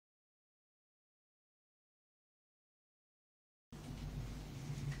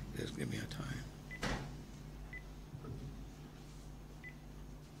Give me a time.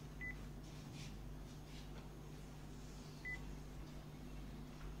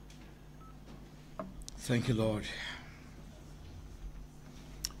 Thank you, Lord.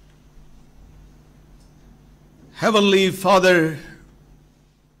 Heavenly Father,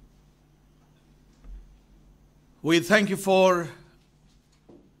 we thank you for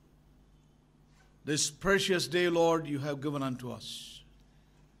this precious day, Lord, you have given unto us.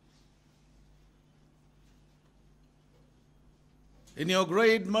 In your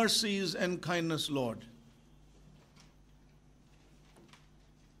great mercies and kindness, Lord,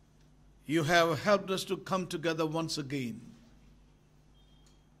 you have helped us to come together once again.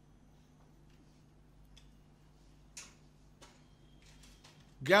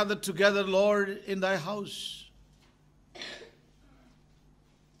 Gathered together, Lord, in thy house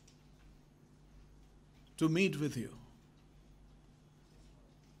to meet with you.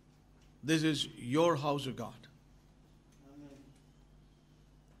 This is your house, O God.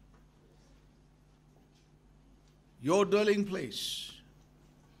 Your dwelling place.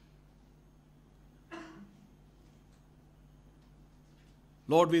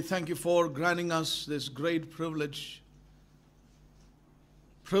 Lord, we thank you for granting us this great privilege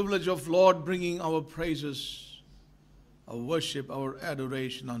of, Lord, bringing our praises, our worship, our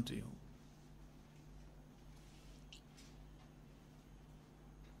adoration unto you.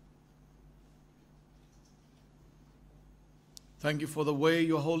 Thank you for the way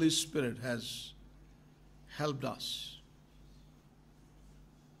your Holy Spirit has helped us.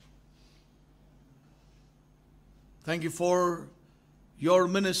 Thank you for your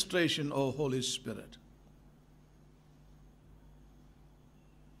ministration, O Holy Spirit.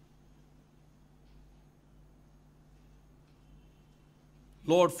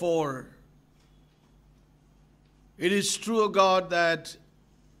 Lord, for it is true, O God, that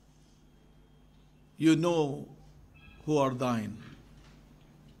you know who are thine.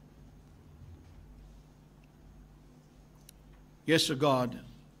 Yes, O God.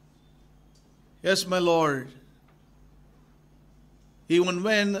 Yes, my Lord. Even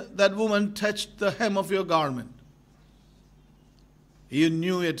when that woman touched the hem of your garment, you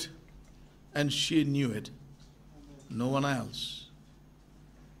knew it and she knew it. No one else.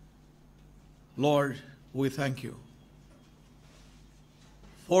 Lord, we thank you.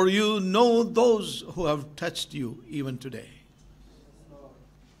 For you know those who have touched you even today.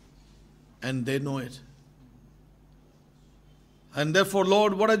 And they know it. And therefore,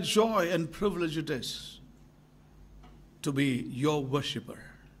 Lord, what a joy and privilege it is to be your worshiper.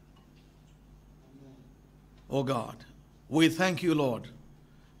 Oh God, we thank you, Lord,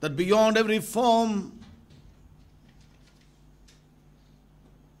 that beyond every form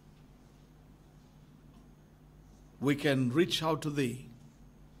we can reach out to thee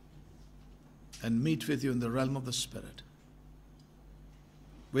and meet with you in the realm of the Spirit.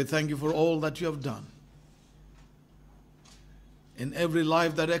 We thank you for all that you have done in every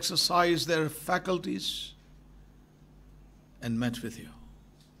life that exercised their faculties and met with you.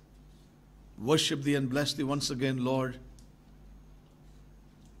 Worship thee and bless thee once again, Lord.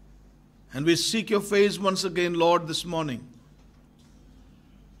 And we seek your face once again, Lord, this morning,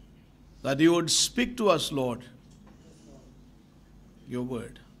 that you would speak to us, Lord, your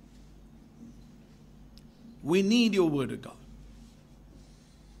word. We need your word, O God.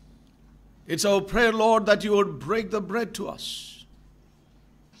 It's our prayer, Lord, that you would break the bread to us.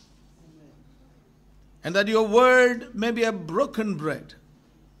 And that your word may be a broken bread,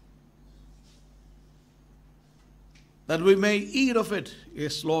 that we may eat of it,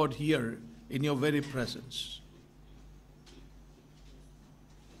 yes, Lord, here in your very presence.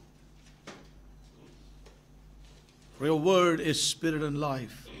 For your word is spirit and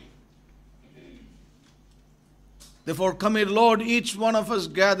life. Therefore, come here, Lord, each one of us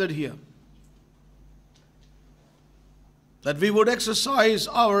gathered here, that we would exercise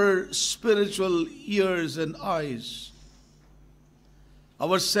our spiritual ears and eyes,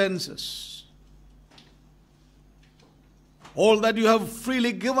 our senses, all that you have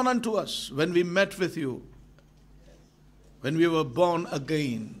freely given unto us when we met with you, when we were born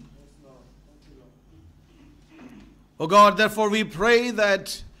again. Oh God, therefore we pray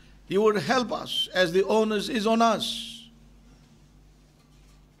that you would help us as the onus is on us.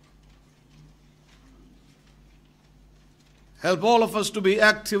 Help all of us to be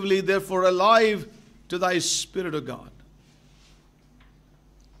actively, therefore, alive to thy Spirit, O God.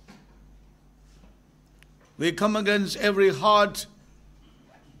 We come against every heart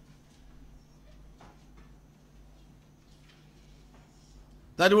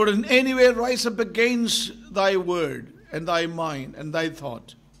that would in any way rise up against thy word and thy mind and thy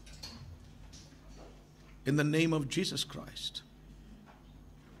thought. in the name of Jesus Christ.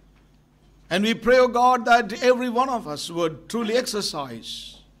 And we pray, O God, that every one of us would truly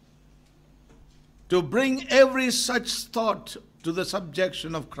exercise to bring every such thought to the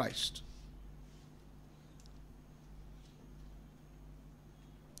subjection of Christ.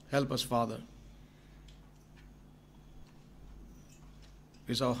 Help us, Father,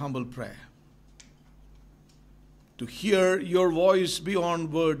 is our humble prayer. To hear your voice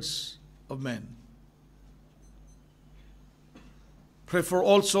beyond words of men. Pray for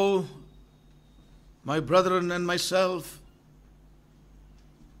also my brethren and myself.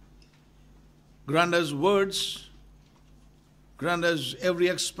 Grant us words. Grant us every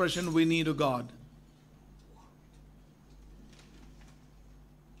expression we need, O God.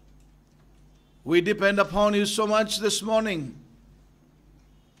 We depend upon you so much this morning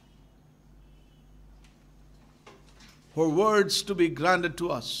for words to be granted to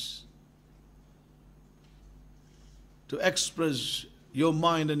us, to express your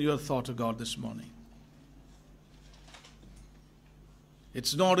mind and your thought, O God, this morning.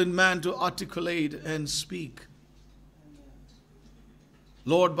 It's not in man to articulate and speak,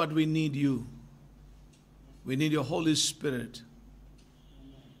 Lord, but we need you. We need your Holy Spirit.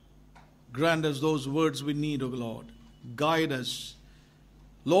 Grant us those words we need, O Lord. Guide us.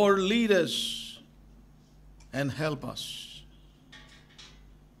 Lord, lead us and help us.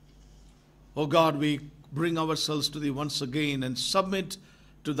 O God, we bring ourselves to thee once again and submit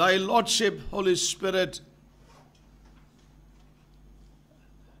to thy Lordship, Holy Spirit.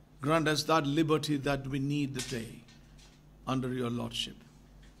 Grant us that liberty that we need today under your Lordship.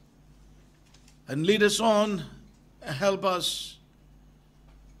 And lead us on, help us.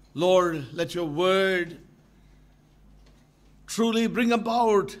 Lord, let your word truly bring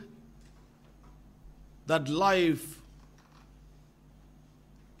about that life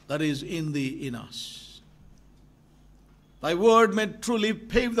that is in thee, in us. Thy word may truly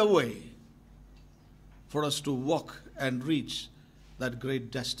pave the way for us to walk and reach that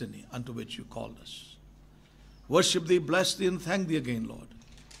great destiny unto which you called us. Worship thee, bless thee, and thank thee again, Lord.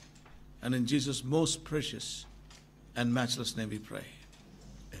 And in Jesus' most precious and matchless name we pray.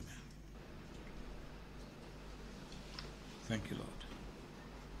 Amen. Thank you, Lord.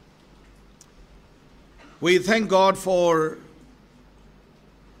 We thank God for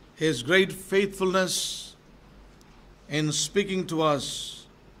his great faithfulness in speaking to us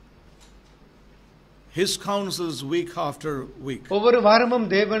his counsels week after week. ஒவ்வொரு வாரமும்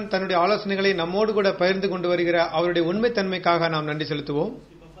தேவன் தன்னுடைய ஆலோசனைகளை நம்மோடு கூட பகிர்ந்து கொண்டு வருகிற அவருடைய உண்மைத்தன்மைக்காக நாம் நன்றி செலுத்துவோம்.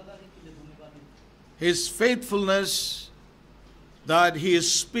 His faithfulness that he is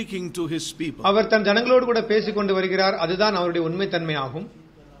speaking to his people. அவர் தன் ஜனங்களோடு கூட பேசிக் கொண்டு வருகிறார், அதுதான் அவருடைய உண்மைத்தன்மையாகும்.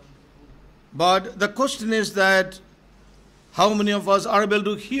 But the question is that how many of us are able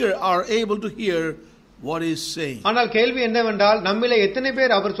to hear what he is saying? ஆனால் கேள்வி என்னவென்றால் நம்மிலே எத்தனை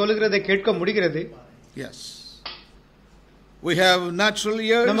பேர் அவர் சொல்லுகிறதை கேட்க முடிகிறது? Yes. We have natural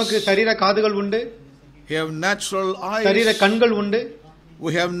ears. நமக்கு சரீர காதுகள் உண்டு. We have natural eyes. சரீர கண்கள் உண்டு.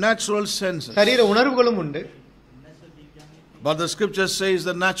 We have natural senses. சரீர உணர்வுகளும் உண்டு. But the scripture says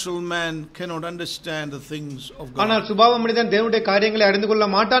the natural man cannot understand the things of God. ஆனால் சுபாவ மனிதன் தேவனுடைய காரியங்களை அறிந்து கொள்ள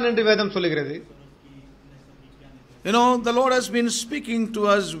மாட்டான் என்று வேதம் சொல்லுகிறது. You know, the Lord has been speaking to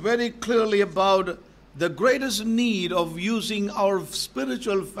us very clearly about the greatest need of using our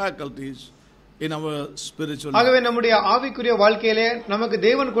spiritual faculties in our spiritual life. ஆகவே நம்முடைய ஆவிக்குரிய வாழ்க்கையிலே நமக்கு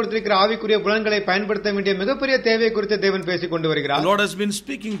தேவன் கொடுத்திருக்கிற ஆவிக்குரிய புலன்களை பயன்படுத்த வேண்டிய மிகப்பெரிய தேவை குறித்து தேவன் பேசிக் கொண்டு வருகிறார். The Lord has been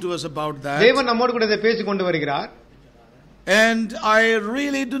speaking to us about that. தேவன் நம்மோடு கூட இதை பேசிக் கொண்டு வருகிறார். And I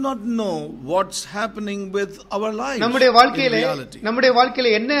really do not know what's happening with our lives. நம்முடைய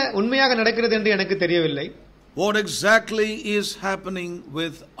வாழ்க்கையிலே என்ன உண்மையாக நடக்கிறது என்று எனக்கு தெரியவில்லை. What exactly is happening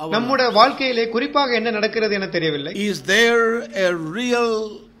with our நம்முடைய வாழ்க்கையிலே குறிப்பாக என்ன நடக்கிறது என தெரியவில்லை. Is there a real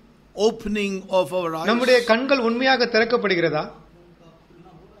opening of our eyes? நம்முடைய கண்கள் உண்மையாக திறக்கப்படுகிறதா?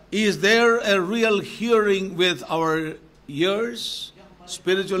 Is there a real hearing with our ears?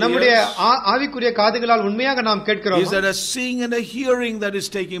 Spiritual நம்முடைய ears? ஆவிக்குரிய காதுகளால் உண்மையாக நாம் கேட்கிறோம். Is there a seeing and a hearing that is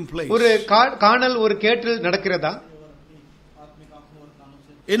taking place? ஒரு காணல் ஒரு கேட்டல் நடக்கிறதா?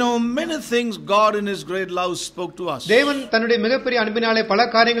 You know, many things God in his great love spoke to us. தேவன் தன்னுடைய மிகப்பெரிய அன்பினாலே பல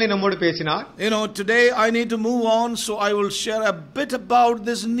காரியங்களை நம்மோடு பேசினார். You know, today I need to move on, so I will share a bit about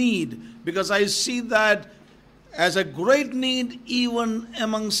this need, because I see that as a great need even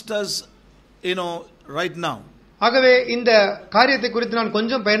amongst us, you know, right now. ஆகவே இந்த காரியத்தை குறித்து நான்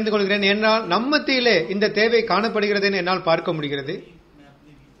கொஞ்சம் பகிர்ந்து கொள்கிறேன். ஏனென்றால் நம்மத்திலே இந்த தேவை காணப்படுகிறது என்று என்னால் பார்க்க முடிகிறது.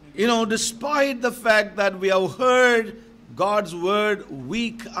 You know, despite the fact that we have heard God's word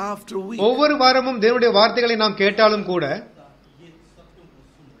week after week. ஒவ்வொரு வாரமும் தேவனுடைய வார்த்தைகளை நாம் கேட்டாலும் கூட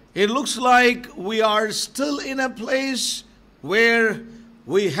It looks like we are still in a place where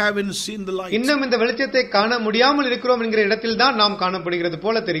we haven't seen the light. இன்னும் இந்த வெளிச்சத்தை காண முடியாமல் இருக்கிறோம் என்கிற இடத்தில் தான் நாம் காணப்படுகிறது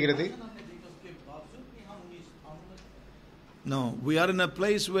போல தெரிகிறது. No, we are in a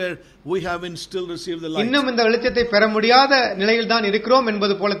place where we haven't still received the light. இன்னும் இந்த வெளிச்சத்தை பெற முடியாத நிலையில் தான் இருக்கிறோம்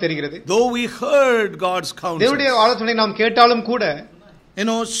என்பது போல தெரிகிறது. Though we heard God's counsel. தேவனுடைய ஆலோசனை நாம் கேட்டாலும் கூட,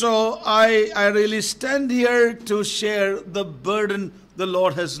 so I really stand here to share the burden the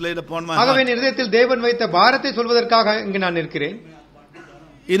Lord has laid upon my ஆகவே heart. இதயத்தில் தேவன் வைத்த பாரத்தை சொல்வதற்காக இங்கு நான் இருக்கிறேன்.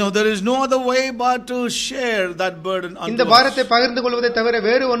 There is no other way but to share that burden unto இந்த பாரத்தை பகிர்ந்து கொள்வதை தவிர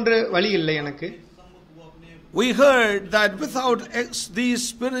வேறு ஒன்று வழி இல்லை எனக்கு. We heard that without these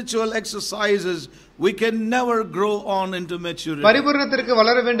spiritual exercises we can never grow on into maturity. பரிபூரணத்திற்கு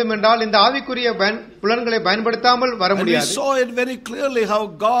வளர வேண்டும் என்றால் இந்த ஆவிக்குரிய புலன்களை பயன்படுத்தாமல் வர முடியாது. We saw it very clearly how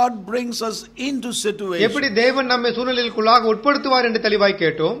God brings us into situations. எப்படி தேவன் நம்மை சூழ்நிலைகளுக்குள்ளாக உட்படுத்துவார் என்று தெளிவாய்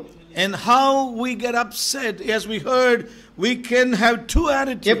கேட்டோம். And how we get upset, as we heard, we can have two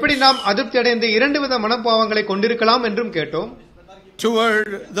attitudes. எப்படி நாம் அதிருப்தி அடைந்து இரண்டு வித மனப்பாவங்களை கொண்டிருக்கலாம் என்றும் கேட்டோம். Toward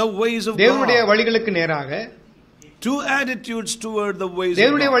the ways of God. தேவனுடைய வழிகளுக்கு நேராக. Two attitudes toward the ways of God.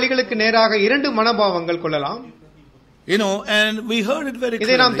 தேவனுடைய வழிகளுக்கு நேராக இரண்டு மனபாவங்கள் கொள்ளலாம். And we heard it very clearly.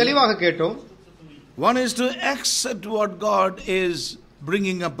 இதை நாம் தெளிவாக கேட்டோம். One is to accept what God is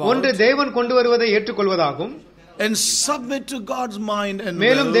bringing about. ஒன்று தேவன் கொண்டு வருவதை ஏற்றுக்கொள்வதாகும். And submit to God's mind and will.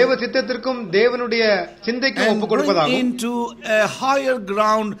 மேலும் தேவ சித்தத்திற்கும் தேவனுடைய சிந்தைக்கும் ஒப்புக் கொடுப்பதாகும். Into a higher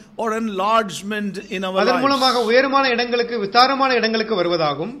ground or enlargement in our lives. அதன் மூலமாக உயரமான இடங்களுக்கு விஸ்தாரமான இடங்களுக்கு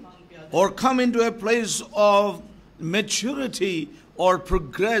வருவதாகும். Or come into a place of maturity or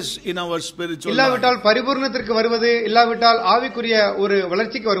progress in our spiritual life. இல்லாவிட்டால் பரிபூரணத்திற்கு வருவது, இல்லாவிட்டால் ஆவிக்குரிய ஒரு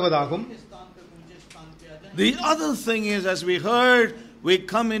வளர்ச்சிக்கு வருவதாகும். The other thing is, as we heard, we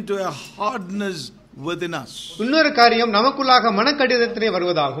come into a hardness within us. இன்னொரு காரியம் நமக்குள்ளாக மனக்கடிதத்திலே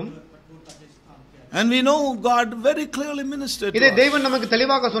வருவதாகும். And we know God very clearly ministered. இதை தேவன் நமக்கு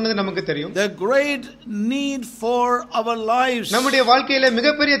தெளிவாக சொன்னது நமக்கு தெரியும். The great need for our lives. நம்முடைய வாழ்க்கையிலே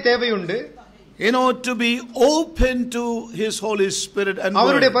மிகப்பெரிய தேவை உண்டு. To be open to His Holy Spirit and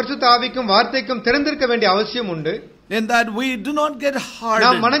அவருடைய பரிசுத்த ஆவிக்கும் வார்த்தைக்கும் திறந்திருக்க வேண்டிய அவசியம் உண்டு. And that we do not get hardened.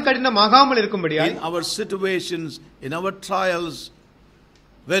 நாம் மனக்கடினமாகாமல் இருக்கும்படியாய். In our situations, in our trials,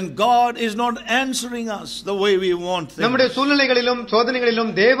 when God is not answering us the way we want things. நம்முடைய சூழ்நிலைகளிலும்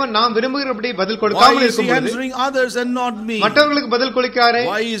சோதனைகளிலும் தேவன் நாம் விரும்புகிறபடி பதில் கொடுக்காமல் இருக்கும்போது, why is He answering others and not me? மற்றவர்களுக்கு பதில் கொடுக்கிறாரே,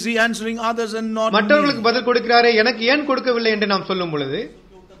 why is He answering others and not me? மற்றவர்களுக்கு பதில் கொடுக்கிறாரே, எனக்கு ஏன் கொடுக்கவில்லை என்று நாம் சொல்லும் பொழுது,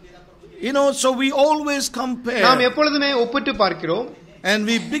 so we always compare. நாம் எப்பொழுதுமே ஒப்பிட்டு பார்க்கிறோம். And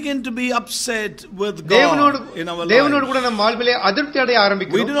we begin to be upset with God in our life. தேவனோடு கூட நம் வாழ்விலே அதிருப்தி அடைய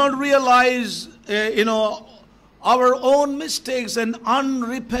ஆரம்பிக்கிறோம். We do not realize our own mistakes and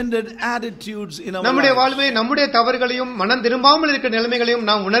unrepented attitudes in our life. நம்முடைய வாழ்வே நம்முடைய தவறுகளையும் மனம் திரும்பாமல் இருக்கிற நிலைமைகளையும்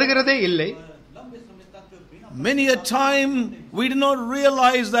நாம் உணர்கிறதே இல்லை. Many a time we do not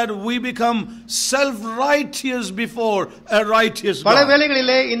realize that we become self-righteous before a righteous God. பல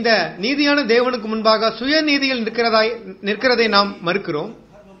வேளைகளிலே இந்த நீதியான தேவனுக்கு முன்பாக சுயநீதியில் நிற்கிறதை நாம் மறுக்கிறோம்.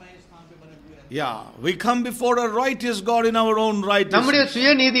 We come before a righteous God in our own righteousness. நம்முடைய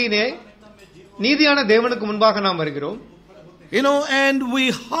சுயநீதியிலே நீதியான தேவனுக்கு முன்பாக நாம் வருகிறோம். And we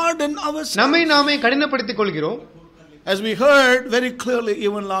harden ourselves. நம்மை நாமே கடினப்படுத்திக் கொள்கிறோம். As we heard very clearly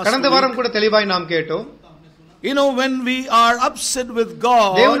even last week. கடந்த வாரம் கூட தெளிவாய் நாம் கேட்டோம். When we are upset with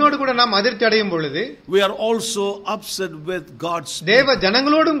God, தேவனோடு கூட நாம் அதிருப்தி அடையும் பொழுது, we are also upset with God's people. தேவ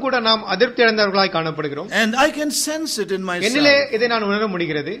ஜனங்களோடும் கூட நாம் அதிருப்தி அடைந்தவர்களாய் காணப்படுகிறோம். And I can sense it in myself. என்னிலே இதை நான் உணர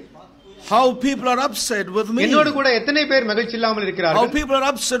முடிகிறது. How people are upset with me. என்னோடு கூட எத்தனை பேர் மகிழ்ச்சி இல்லாமல் இருக்கிறார்கள். How people are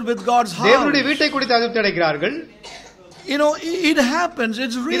upset with God's house. தேவனுடைய வீட்டை குறித்து அதிருப்தி அடைகிறார்கள். It happens.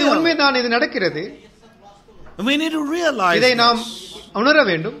 It's real. இது உண்மைதான், இது நடக்கிறது. We need to realize இதை நாம் உணர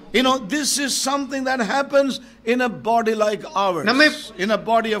வேண்டும். This is something that happens in a body like ours, in a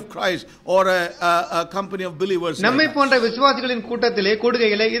body of Christ or a company of believers. நம்மை போன்ற விசுவாசிகளின் கூட்டத்திலே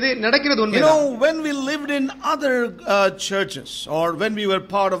கூடுகையிலே இது நடக்கிறது உண்மைதான். When we lived in other churches or when we were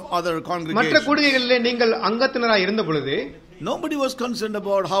part of other congregations, மற்ற கூடுகைகளிலே நீங்கள் அங்கத்தினராய் இருந்த பொழுது, nobody was concerned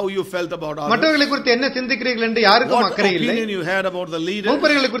about how you felt about others. மற்றவர்களை குறித்து என்ன சிந்திக்கிறீர்கள் என்று யாருக்கும் அக்கறை இல்லை. What opinion you had about the leader.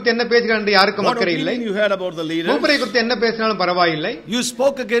 மூப்பர்களை குறித்து என்ன பேசுகிறீர்கள் என்று யாருக்கும் அக்கறை இல்லை. What opinion you had about the leader. மூப்பரை குறித்து என்ன பேசினாலும் பரவாயில்லை. You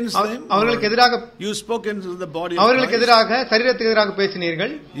spoke against them. அவர்களுக்கு எதிராக you spoke into the body of Christ. அவர்களுக்கு எதிராக சரீரத்துக்கு எதிராக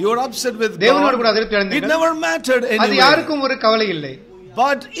பேசினீர்கள். You were upset with God. தேவனோடு கூட அதிருப்தி அடைந்தீர்கள். It never mattered anyway. அது யாருக்கும் ஒரு கவலை இல்லை.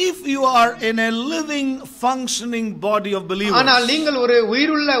 But if you are in a living, functioning body of believers, ஆனால் நீங்கள் ஒரு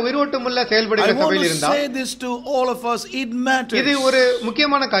உயிரோட்டமுள்ள செயல்படுகிற சபையில் இருந்தால், I want to say this to all of us, it matters. இது ஒரு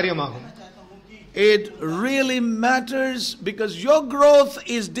முக்கியமான காரியமாகும். It really matters because your growth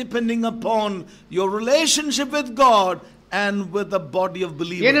is depending upon your relationship with God and with the body of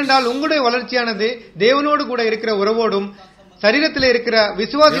believers. ஏனென்றால் உங்களுடைய வளர்ச்சியானது தேவனோடு கூட இருக்கிற உறவோடும் சரீரத்திலே இருக்கிற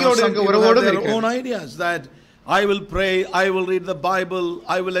விசுவாசிகளோடு இருக்கிற உறவோடும் their இருக்கிறது. own ideas that I will pray, I will read the Bible,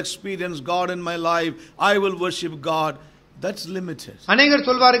 I will experience God in my life, I will worship God. That's limited. அநேகர்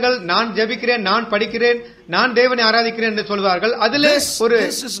சொல்வார்கள் நான் ஜெபிக்கிறேன், நான் படிக்கிறேன், நான் தேவனை ஆராதிக்கிறேன் என்று சொல்வார்கள். அதிலே ஒரு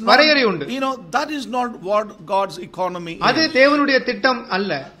வரையறை உண்டு. You know, that is not what God's economy is. அது தேவனுடைய திட்டம்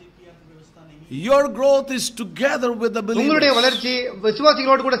அல்ல. Your growth is together with the believers. உங்களுடைய வளர்ச்சி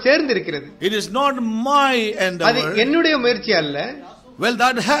விசுவாசிகளோடு கூட சேர்ந்து இருக்கிறது. It is not my endeavor. அது என்னுடைய முயற்சி அல்ல. Well,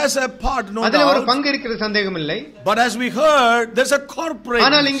 that has a part, no அதிலே ஒரு doubt. பங்கு இருக்கிறது, சந்தேகம் இல்லை. But as we heard, there's a corporate.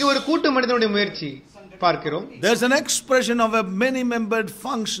 ஆனால் இங்கே ஒரு கூட்டு மனிதனுடைய முயற்சி பார்க்கிறோம். There's an expression of a many-membered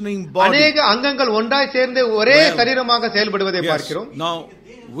functioning body. அநேக அங்கங்கள் ஒன்றாய் சேர்ந்து ஒரே சரீரமாக செயல்படுவதை பார்க்கிறோம். Now,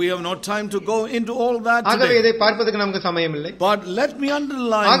 we have no time to go into all that ஆகவே today. இதை பார்ப்பதற்கு நமக்கு சமயம் இல்லை. But let me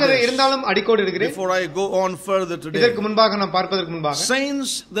underline ஆகவே this இருந்தாலும் அடிக்கோடு இருக்கிறேன். before I go on further today. இதற்கு முன்பாக நாம் பார்ப்பதற்கு முன்பாக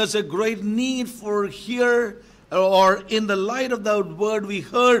Saints, there's a great need for here or in the light of the word we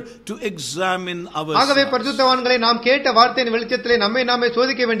heard to examine ஆகவே ourselves. பரிசுத்தவான்களை நாம் கேட்ட வார்த்தையின் வெளிச்சத்திலே நம்மை நாமே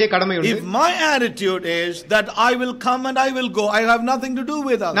சோதிக்க வேண்டிய கடமை உண்டு. If my attitude is that I will come and I will go, I have nothing to do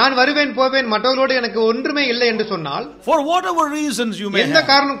with others. நான் வருவேன் போவேன் மற்றவர்களோடு எனக்கு ஒன்றுமே இல்லை என்று சொன்னால், For whatever reasons you may எந்த have,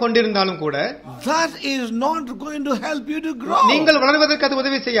 காரணம் கொண்டிருந்தாலும் கூட that is not going to help you to grow. நீங்கள் வளர்வதற்கு அது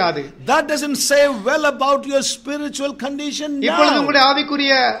உதவி செய்யாது. That doesn't say well about your spiritual condition இப்பொழுது now. உங்களுடைய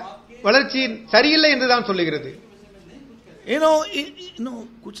ஆவிக்குரிய வளர்ச்சி சரியில்லை என்று தான் சொல்லுகிறது. You know,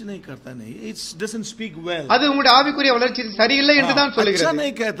 कुछ नहीं करता नहीं. It doesn't speak well. அது உங்களுடைய ஆவிக்குரிய வளர்ச்சி சரியில்லை என்று தான் अच्छा சொல்லுகிறது.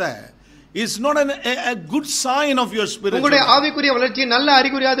 नहीं कहता है. It's not a good sign of your spiritual. உங்களுடைய ஆவிக்குரிய வளர்ச்சி நல்ல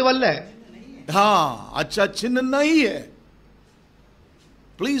அறிகுறி அதுவல்ல. हाँ, अच्छा चिन्ह नहीं है.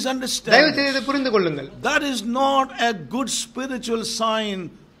 Please understand. தயவு செய்து இதை புரிந்து கொள்ளுங்கள். That is not a good spiritual sign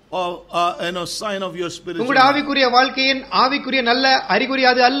of sign of your spiritual. உங்களுடைய ஆவிக்குரிய வாழ்க்கையின் ஆவிக்குரிய நல்ல அறிகுறி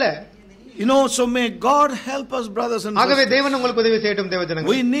அது அல்ல. You know, so may God help us, brothers and ஆகவே sisters. தேவன் உங்களுக்கு உதவி செய்யட்டும்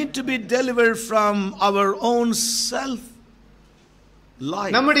தேவஜனங்களே. We need to be delivered from our own self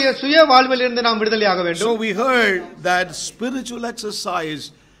life. நம்முடைய சுய வாழ்வில் இருந்து நாம் விடுதலையாக So வேண்டும். we heard that spiritual exercise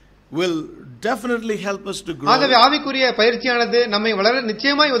will definitely help us to grow. ஆகவே ஆவிக்குரிய பயிற்சியானது நம்மை வளர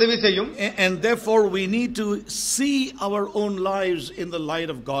நிச்சயமாய் உதவி செய்யும். And therefore we need to see our own lives in the light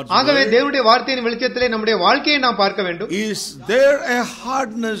of God's ஆகவே word. தேவனுடைய வார்த்தையின் வெளிச்சத்திலே நம்முடைய வாழ்க்கையை நாம் பார்க்க வேண்டும். Is there a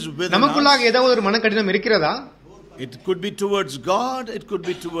hardness within நமக்குள்ளாக us? ஏதாவது ஒரு மனக்கடினம் இருக்கிறதா? It could be towards God, it could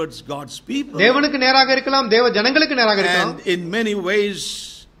be towards God's people. தேவனுக்கு நேராக இருக்கலாம், தேவ ஜனங்களுக்கு நேராக இருக்கலாம். And in many ways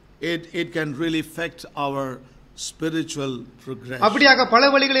it can really affect our spiritual progression. அப்படியாக பல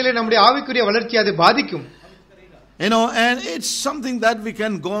வழிகளிலே நம்முடைய ஆவிக்குரிய வளர்ச்சி அது பாதிக்கும். You know, and it's something that we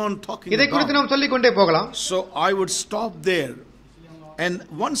can go on talking இதை குறித்து about. நாம் சொல்லிக் கொண்டே போகலாம். So I would stop there and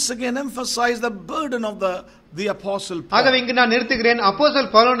once again emphasize the burden of the apostle Paul. ஆகவே இங்கு நான் நிறுத்துகிறேன்.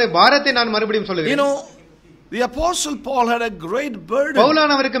 அப்போஸ்தலர் பவுலுடைய பாரத்தை நான் மறுபடியும் You சொல்லுகிறேன். know, the apostle Paul had a great burden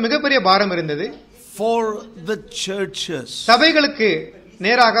பவுலானவருக்கு மிகப்பெரிய பாரம் இருந்தது. for the churches. சபைகளுக்கு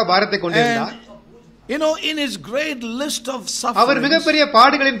நேராக பாரத்தை கொண்டிருந்தார். And you know, in his great list of our sufferings, மிகப்பெரிய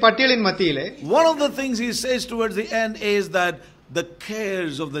பாடுகளின் பட்டியலின் மத்தியிலே one of the things he says towards the end is that the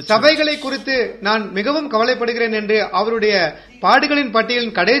cares of the church. சபைகளை குறித்து நான் மிகவும் கவலைப்படுகிறேன் என்று அவருடைய பாடுகளின்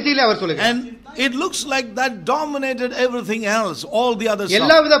பட்டியலின் கடைசியிலே அவர் சொல்லுகிறார். And it looks like that dominated everything else, all the other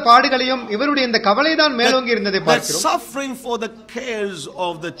எல்லாவித பாடுகளையும் இவருடைய இந்த கவலை தான் மேலோங்கி இருந்ததை that பார்க்கிறோம். suffering for the cares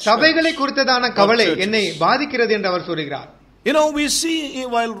of the church. சபைகளை குறித்ததான கவலை churches. என்னை பாதிக்கிறது என்று அவர் சொல்கிறார். You know, we see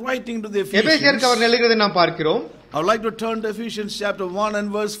while writing to the Ephesians, எபேசியருக்கு அவர் எழுதுகிறதை நாம் பார்க்கிறோம். I would like to turn to Ephesians chapter 1 and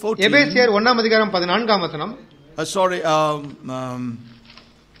verse 14. எபேசியர் 1 அதிகாரம் 14 வசனம்,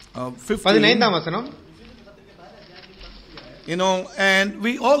 15 வசனம். You know, and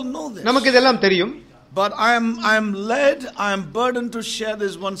we all know this. நமக்கு இதெல்லாம் தெரியும். But I am burdened to share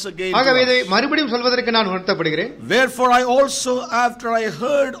this once again. ஆகவே இதை மறுபடியும் சொல்வதற்கு நான் உணர்த்தப்படுகிறேன். Wherefore I also, after I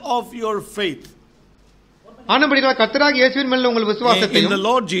heard of your faith ஆனபடியால் கர்த்தராகிய இயேசுவின் மேல் உங்கள் in the விசுவாசத்தையும்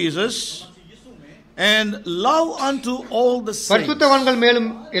Lord Jesus and love unto all the saints. பரிசுத்தவான்கள் மேலும்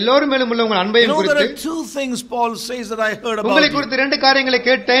எல்லோரும் மேலும் உள்ள உங்கள் You அன்பையும் know, there குறித்து are two things Paul says that I heard உங்களை about you. குறித்து 2 காரியங்களை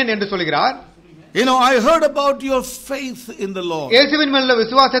கேட்டேன் என்று சொல்கிறார். You know, I heard about your faith in the Lord. இயேசுவின் மேல் உள்ள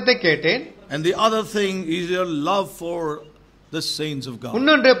விசுவாசத்தை கேட்டேன். And the other thing is your love for the saints of God.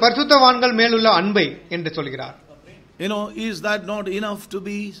 இன்னொன்று பரிசுத்தவான்கள் மேல் உள்ள அன்பை என்று சொல்கிறார். You know, is that not enough to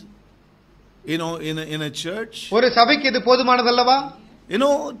be, you know, in a church? ஒரு சபைக்கு இது போதுமானதல்லவா? You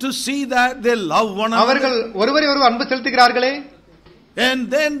know, to see that they love one அவர்கள் another. ஒருவரை ஒருவர் அன்பு செலுத்துகிறார்களே, And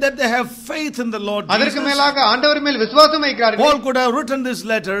then that they have faith in the Lord அதற்கு Jesus. மேலாக ஆண்டவர் மேல் விசுவாசம் வைக்கிறார்கள். Paul could have written this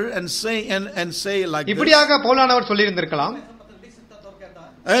letter and say like this. இப்படியாக பவுலானவர் சொல்லியிருந்திருக்கலாம்.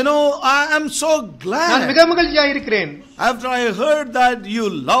 I know, I am so நான் glad. மிக மகிழ்ச்சியாக இருக்கிறேன். After I heard that you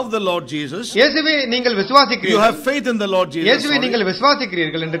love the Lord Jesus, இயேசுவை நீங்கள் you விசுவாசிக்கிறீர்கள், have faith in the Lord Jesus, இயேசுவை நீங்கள்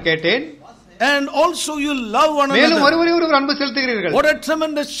விசுவாசிக்கிறீர்கள் என்று கேட்டேன். and also you love one மேலும் another. ஒருவரை ஒருவர் அன்பு செலுத்துகிறீர்கள். What a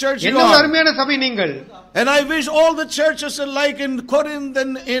tremendous church you என்ன ஒரு are. அருமையான சபை நீங்கள். And I wish all the churches are like in Corinth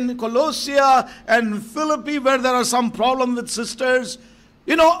and in Colossia and Philippi, where there are some problem with sisters,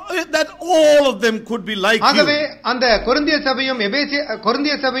 you know, that all of them could be like ஆகவே you. அந்த கொரிந்திய சபையும்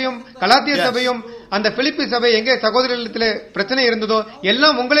கொரிந்திய சபையும் கலாத்திய Yes. சபையும் அந்த பிலிப்பி சபை எங்கே சகோதரர்களிடத்திலே பிரச்சனை இருந்ததோ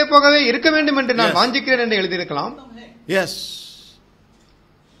எல்லாம் உங்களை போகவே இருக்க வேண்டும் என்று நான் Yes. வாஞ்சிக்கிறேன் என்று எழுதியிருக்கலாம். Yes.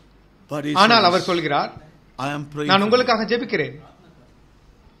 But he ஆனால் says, அவர் சொல்கிறார், I am praying. நான் for you. உங்களுக்காக ஜெபிக்கிறேன்.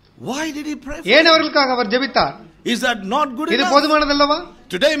 Why did he pray for ஏன் you? அவர்களுக்காக அவர் ஜெபித்தார்? Is that not good இது enough? போதுமானதல்லவா?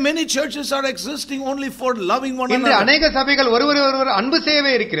 Today many churches are existing only for loving one இன்று another. அநேக சபைகள் ஒருவரை ஒருவர் அன்பு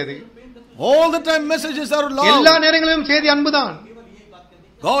செய்யவே இருக்கிறது. All the time messages are எல்லா love. நேரங்களிலும் செய்தி அன்புதான்.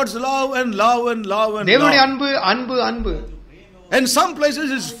 God's love and love and love and தேவனுடைய love. அன்பு அன்பு அன்பு. And some places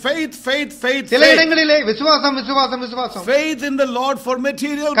is faith, faith, faith, சில faith. இடங்களிலே விசுவாசம் விசுவாசம் விசுவாசம். Faith in the Lord for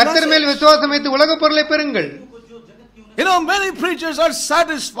material கர்த்தர் மேல் blessings. விசுவாசம் வைத்து உலக பொருளை பெறுங்கள். You know, many preachers are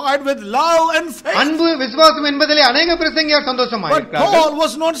satisfied with love and faith. அன்பு விசுவாசம் என்பதிலே அநேக பிரசங்கியார் சந்தோஷமாய் But இருக்கிறார்கள். Paul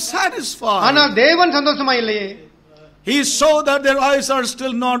was not satisfied. ஆனால் தேவன் சந்தோஷமாய் இல்லையே. He saw that their eyes are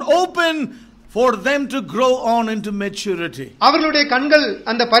still not open for them to grow on into maturity. அவர்களுடைய கண்கள்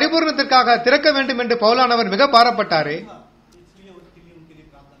அந்த பரிபூரணத்திற்காக திறக்க வேண்டும் என்று பவுலானவர் மிக பாரப்பட்டாரே.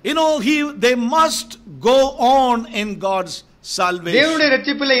 You know, they must go on in God's salvation. தேவனுடைய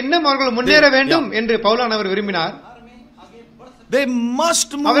இரட்சிப்பிலே இன்னும் அவர்கள் முன்னேற வேண்டும் என்று பவுலானவர் விரும்பினார். They must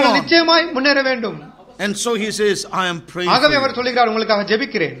move அவர்கள் on. நிச்சயமாய் முன்னேற வேண்டும். And so he says, I am praying ஆகவே for அவர் you. சொல்கிறார், உங்களுக்காக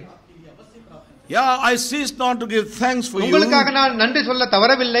ஜெபிக்கிறேன். Yeah, I cease not to give thanks for you, உங்களுக்காக நான் நன்றி சொல்ல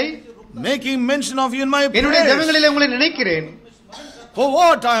தவறவில்லை. making mention of you in my என்னுடைய prayers. ஜெபங்களிலே உங்களை நினைக்கிறேன். For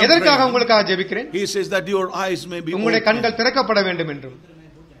what I am எதற்காக praying? உங்களுக்காக ஜெபிக்கிறேன்? He says that your eyes may be உங்களுடைய open கண்கள் திறக்கப்பட வேண்டும் என்றும்,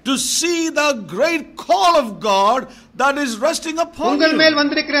 to see the great call of God that is resting upon உங்கள் மேல் you,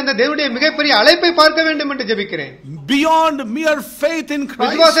 வந்திருக்கிற அந்த தேவனுடைய மிகப்பெரிய அழைப்பை பார்க்க வேண்டும் என்று ஜெபிக்கிறேன். beyond mere faith in Christ,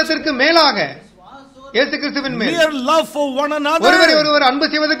 விசுவாசத்திற்கு மேலாக, இயேசு கிறிஸ்துவின் மேல் mere love for one ஒருவரை another. ஒருவர் அன்பு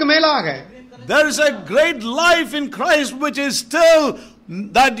செய்வதற்கு மேலாக There is a great life in Christ which is still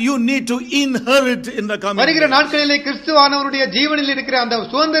that you need to inherit in the coming வருகிற days. நாட்களிலே கிறிஸ்துவானவருடைய ஜீவனில் இருக்கிற அந்த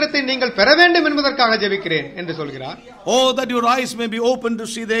சுதந்திரத்தை நீங்கள் பெற வேண்டும் என்பதற்காக ஜெபிக்கிறேன் என்று சொல்கிறார். Oh, that your eyes may be open to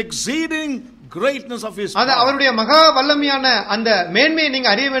see the exceeding greatness of His அது power. அவருடைய மகா வல்லமையான அந்த மேன்மையை நீங்க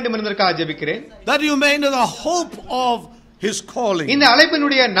அறிய வேண்டும் என்பதற்காக ஜெபிக்கிறேன். That you may know the hope of His calling. இந்த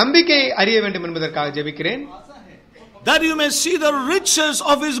அழைப்பினுடைய நம்பிக்கையை அறிய வேண்டும் என்பதற்காக ஜெபிக்கிறேன். That you may see the riches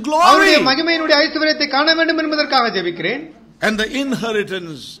of His அவருடைய glory மகிமையினுடைய ஐஸ்வரியத்தை காண வேண்டும் என்பதற்காக ஜெபிக்கிறேன். and the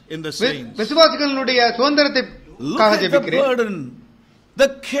inheritance in the saints. விசுவாசிகளுடைய சுதந்திரத்தை Look at the ஜெபிக்கிறேன். burden, the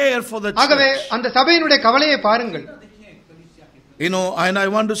care for the ஆகவே church. அந்த சபையினுடைய கவலையை பாருங்கள். You know, and I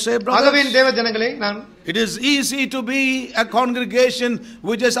want to say, ஆகவே brothers, தேவ ஜனங்களே, நான் it is easy to be a congregation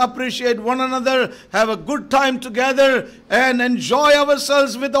we just appreciate one another, have a good time together and enjoy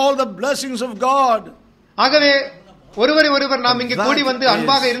ourselves with all the blessings of God. ஆகவே ஒருவரை ஒருவர் நாம் இங்கே கூடி வந்து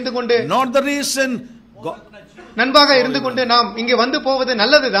அன்பாக இருந்து கொண்டு Not the reason God, நண்பாக இருந்து கொண்டு நாம் இங்கே வந்து போவது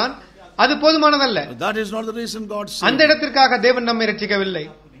நல்லதுதான், அது போதுமானதல்ல. that is not the reason God அந்த saved. இடத்திற்காக தேவன் நம்மை ரட்சிக்கவில்லை.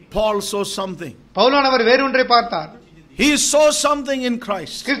 Paul saw something. பவுலானவர் வேறொன்றை பார்த்தார். He saw something in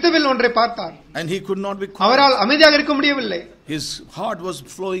Christ கிறிஸ்துவில் ஒன்றை பார்த்தார். and he could not be அவரால் quiet. அமைதியாக இருக்க முடியவில்லை. His heart was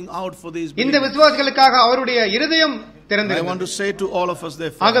flowing out for these இந்த believers. விசுவாசிகளுக்காக அவருடைய இருதயம் I want திறந்திருந்தது. to say to all of us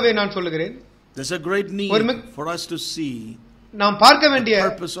therefore, ஆகவே நான் சொல்லுகிறேன், there's a great need ஒரு மிக- for us to see நாம் பார்க்க the வேண்டிய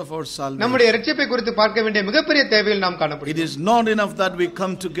purpose of our நம்முடைய salvation. இரட்சிப்பை குறித்து பார்க்க வேண்டிய மிகப்பெரிய தேவையில் நாம் It காணப்படுகிறோம். is not enough that we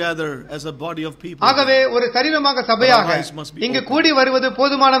come together as a body of people. ஆகவே ஒரு சரீரமாக சபையாக Our eyes must be இங்கு open. கூடி வருவது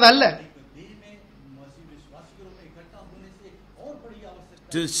போதுமானது அல்ல.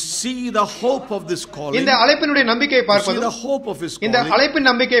 To see the hope of this calling, இந்த அழைப்பினுடைய நம்பிக்கையை to see the பார்ப்பதும், hope of His இந்த calling, அழைப்பின்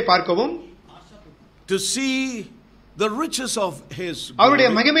நம்பிக்கையை பார்க்கவும், to see the riches of His அவருடைய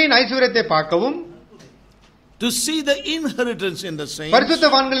glory, மகிமையின் ஐஸ்வரியத்தை பார்க்கவும், to see the inheritance in the saints,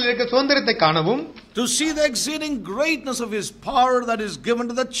 பரிசுத்தவான்களில் இருக்க சுதந்திரத்தை காணவும், to see the exceeding greatness of His power that is given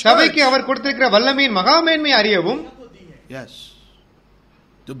to the church. சபைக்கு அவர் கொடுத்திருக்கிற வல்லமையின் மகாமேன்மை அறியவும், Yes.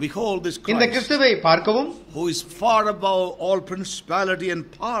 To behold this இந்த Christ கிறிஸ்துவை பார்க்கவும், who is far above all principality and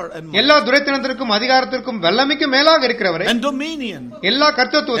power and might எல்லா துரைத்தனத்திற்கும் அதிகாரத்திற்கும் வல்லமைக்கும் மேலாக இருக்கிறவரை, and dominion எல்லா and every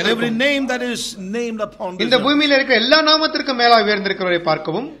கர்த்தத்துவத்திற்கும் name that is named upon this இந்த earth. பூமியில இருக்கிற எல்லா நாமத்திற்கும் மேலாக உயர்ந்திருக்கிறவரை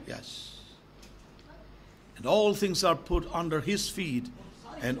பார்க்கவும், Yes. And all things are put under His feet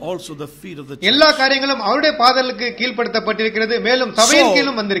and also the feet of the church. எல்லா காரியங்களும் அவருடைய பாதங்களுக்கு கீழ்ப்படுத்தப்பட்டிருக்கிறது, மேலும் சபையின்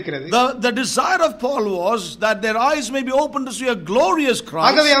கீழும் வந்திருக்கிறது. The desire of Paul was that their eyes may be open to see a glorious Christ.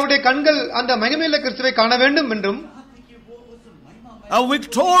 ஆகவே அவருடைய கண்கள் அந்த மகிமையுள்ள கிறிஸ்துவை காண வேண்டும் என்றும், a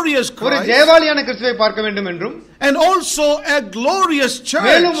victorious Christ, ஒரு ஜெயவாளியான கிறிஸ்துவை பார்க்க வேண்டும் என்றும், and also a glorious church,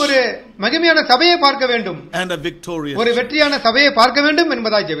 மேலும் ஒரு மகிமையான சபையை பார்க்க வேண்டும், and a victorious, ஒரு வெற்றியான சபையை பார்க்க வேண்டும்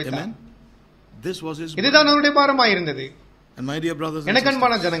என்பதாய் ஜெபித்தார். Amen. This was his. இதுதான் அவருடைய பாரமாய் இருந்தது. And my dear brothers and எனக்கு sisters,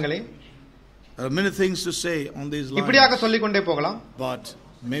 அன்பான ஜனங்களே, there are many things to say on these lines, இப்படியாக சொல்லிக் கொண்டே போகலாம். but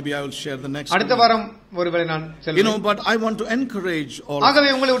maybe I will share the next அடுத்த வாரம் ஒருவேளை நான் சொல்லுவேன். but I want to encourage all of ஆகவே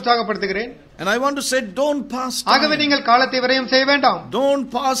உங்களை உற்சாகப்படுத்துகிறேன். and I want to say, don't pass ஆகவே time. நீங்கள் காலத்தை விரயம் செய்ய வேண்டாம். Don't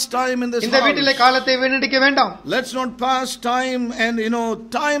pass time in this இந்த வீட்டிலே house. காலத்தை வீணடிக்க வேண்டாம். Let's not pass time, and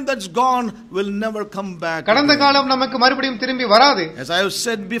time that's gone will never come back. கடந்த again. காலம் நமக்கு மறுபடியும் திரும்பி வராது. As I have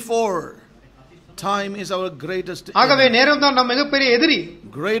said before, time is our greatest ஆகவே enemy. நேரம் தான் நம் மிகப்பெரிய எதிரி,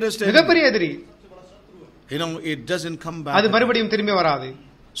 Greatest enemy. மிகப்பெரிய எதிரி. It doesn't come அது back. மறுபடியும் திரும்பி வராது.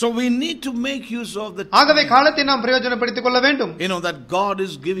 So we need to make use of the ஆகவே time. காலத்தை நாம் பிரயோஜனப்படுத்திக் கொள்ள வேண்டும். That God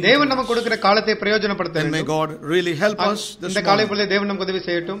is giving. தேவன் to நமக்கு us. கொடுக்கிற காலத்தை பிரயோஜனப்படுத்த And may வேண்டும். God really help us this இந்த காலை morning. பொழுது தேவன் நமக்கு உதவி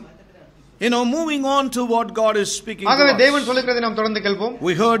செய்யட்டும். Moving on to what God is speaking to ஆகவே தேவன் us. சொல்லுகிறதை நாம் தொடர்ந்து கேட்போம்.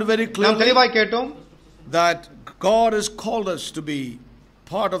 We heard very நாம் clearly தெளிவாய் கேட்டோம். that God has called us to be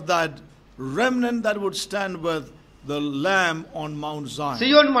part of that remnant that would stand with the Lamb on Mount Zion.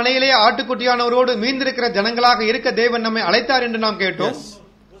 Zion மலையிலே ஆட்டுக்குட்டியானவரோடு மீந்திருக்கிற ஜனங்களாக இருக்க தேவன் நம்மை அழைத்தார் என்று நாம் கேட்டோம். Yes.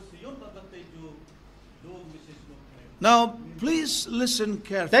 Now, please listen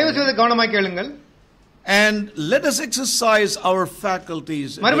தயவு carefully செய்து கவனமாய் கேளுங்கள். and let us exercise our faculties.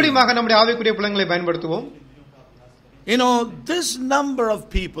 மறுபடியும் நம்முடைய ஆவிக்குரிய புலங்களை பயன்படுத்துவோம். This number of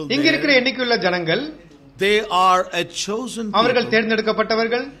people, இங்க இருக்கிற எண்ணிக்கையுள்ள ஜனங்கள், they are a chosen அவர்கள் people.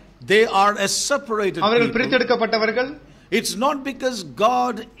 தேர்ந்தெடுக்கப்பட்டவர்கள், They are a separated அவர்கள் people. பிரித்தெடுக்கப்பட்டவர்கள். It's not because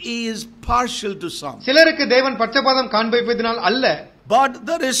God is partial to some, சிலருக்கு தேவன் பட்சபாதம் காண்பிப்பதினால் அல்ல, but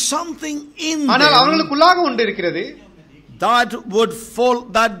there is something in ஆனால் them அவர்களுக்குள்ளாக ஒன்று இருக்கிறது.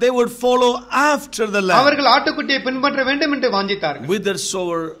 that they would follow after the Lamb. அவர்கள் ஆட்டுக்குட்டியை பின்பற்ற வேண்டும் என்று வாஞ்சித்தார்கள்.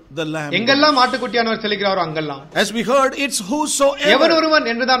 Whithersoever the Lamb எங்கெல்லாம் ஆட்டுக்குட்டியானவர் செல்கிறாரோ அங்கெல்லாம். goes. As we heard, it's whosoever. எவன் ஒருவன்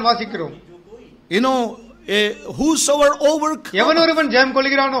என்றுதான் வாசிக்கிறோம். Whosoever overcomes. எவன் ஒருவன் ஜெயம்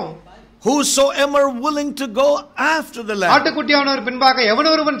கொள்கிறானோ, Whosoever willing to go after the Lamb. ஆட்டுக்குட்டியானவர் பின்பாக எவன்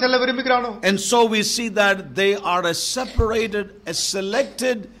ஒருவன் செல்ல விரும்புகிறானோ. And so we see that they are a separated, a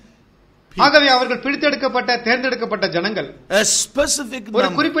selected people. ஆகவே அவர்கள் பிரித்தெடுக்கப்பட்ட தேர்ந்தெடுக்கப்பட்ட ஜனங்கள், A specific ஒரு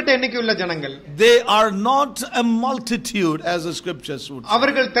number. குறிப்பிட்ட எண்ணிக்கையுள்ள ஜனங்கள். They are not a multitude as the scriptures would say.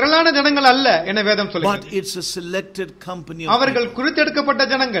 அவர்கள் திரளான ஜனங்கள் அல்ல என வேதம் But சொல்கிறது. it's a selected company of அவர்கள் people. குறித்தெடுக்கப்பட்ட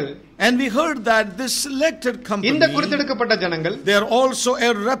ஜனங்கள். And we heard that this selected company, இந்த குறித்தெடுக்கப்பட்ட ஜனங்கள் they are also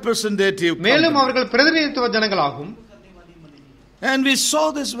a representative மேலும் company. அவர்கள் பிரதிநிதித்துவ ஜனங்கள் ஆகும். And we saw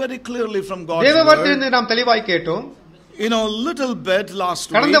this very clearly from God's தேவ word. வார்த்தையிலிருந்து நாம் தெளிவாய் கேட்டோம். Little bit last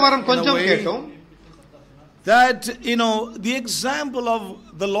week. கடந்த வாரம் in a கொஞ்சம் way, கேட்டோம். that the example of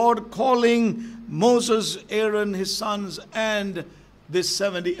the Lord calling Moses, Aaron, his sons, and the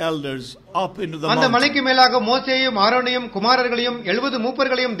 70 elders up into the அந்த mountain. மலைக்கு மேலாக மோசேயையும் ஆரோனையும் குமாரர்களையும் 70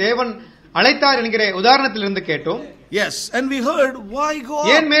 மூப்பர்களையும் தேவன் அழைத்தார் என்கிற உதாரணத்திலிருந்து கேட்டோம். Yes, and we heard why go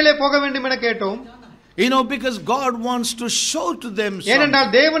up. ஏன் மேலே போக வேண்டும் என கேட்டோம். Because God wants to show to them something. ஏனென்றால்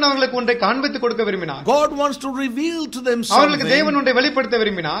தேவன் அவர்களுக்கு ஒன்றை காண்பித்து கொடுக்க விரும்பினார். God wants to reveal to them அவர்களுக்கு தேவன் something ஒன்றை வெளிப்படுத்த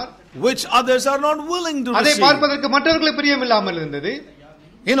விரும்பினார். which others are not willing to அதை receive. பார்ப்பதற்கு மற்றவர்களுக்கு பிரியம் இல்லாமல் இருந்தது.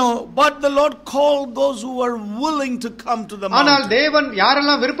 But the Lord called those who were willing to come to the ஆனால் mountain. தேவன்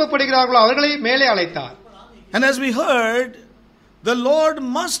யாரெல்லாம் விருப்பப்படுகிறார்களோ அவர்களை மேலே அழைத்தார். And as we heard, the Lord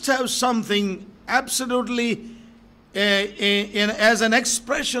must have something absolutely as an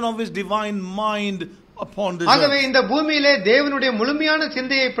expression of his divine mind upon this ஆகவே earth. இந்த பூமியிலே தேவனுடைய முழுமையான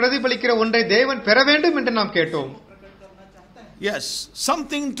சிந்தையை பிரதிபலிக்கிற ஒன்றை தேவன் பெற வேண்டும் என்று நாம் கேட்டோம். Yes,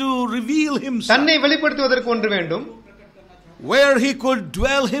 something to reveal himself, தன்னை வெளிப்படுத்துவதற்கு ஒன்று வேண்டும். where he could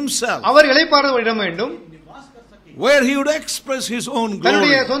dwell himself, அவர் இளைப்பாற இடம் வேண்டும். where he would express his own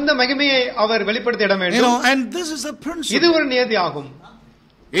தன்னுடைய glory. சொந்த மகிமையை அவர் வெளிப்படுத்த இடம் வேண்டும். And this is a இது principle. ஒரு நியதி ஆகும்.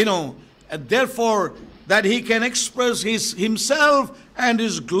 And therefore that he can express himself and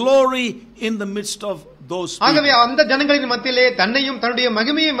his glory in the midst of those ஆகவே people. அந்த ஜனங்களின் மத்தியிலே தன்னையும் தன்னுடைய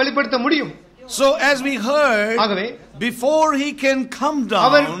மகிமையையும் வெளிப்படுத்த முடியும். So as we heard, ஆகவே before he can come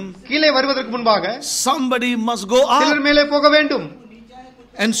our down, கீழே வருவதற்கு முன்பாக somebody must go சிலர் up. மேலே போக வேண்டும்.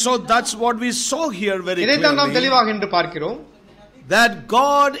 And so that's what we saw here very இதைத்தான் நாம் clearly, தெளிவாக இன்று பார்க்கிறோம். that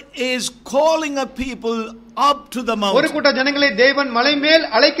God is calling a people up to the ஒரு mountain. கூட்ட ஜனங்களை தேவன் மலை மேல்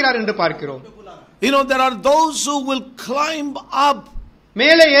அழைக்கிறார் என்று பார்க்கிறோம். There are those who will climb up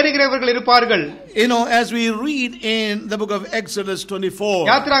மேலே ஏறுகிறவர்கள் இருப்பார்கள். You know, as we read in the book of Exodus 24,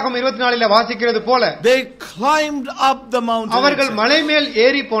 யாத்திராகமம் 24 வாசிக்கிறது போல they climbed up the mountain. அவர்கள் மலை மேல்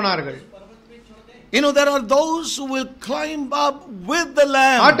ஏறி போனார்கள். You know, there are those who will climb up with the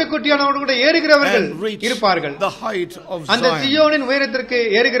lamb ஆட்டுக்குட்டியானவரோடு கூட ஏறுகிறவர்கள் and reach இருப்பார்கள். the height of அந்த Zion. சீயோனின் உயரத்திற்கு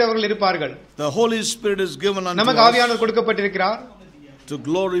ஏறுகிறவர்கள் இருப்பார்கள். The Holy Spirit is given unto நமக்கு us ஆவியானவர் கொடுக்கப்பட்டிருக்கிறார் to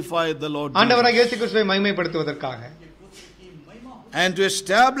glorify the Lord ஆண்டவராகிய Jesus இயேசு கிறிஸ்துவை மகிமைப்படுத்துவதற்காக and to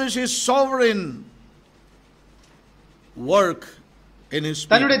establish His sovereign work in His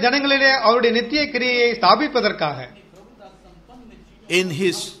people, தன்னுடைய ஜனங்களிலே அவருடைய நித்திய கிரியையை ஸ்தாபிப்பதற்காக in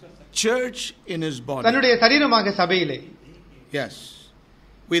His church, in His body. தன்னுடைய சரீரமாக சபையிலே. Yes.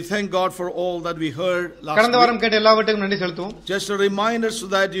 We thank God for all that we heard last கடந்த வாரம் week. கேட்ட எல்லாவற்றுக்கும் நன்றி செலுத்துவோம். Just a reminder so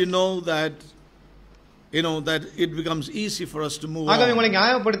that you know that it becomes easy for us to move ஆகவே on. உங்களை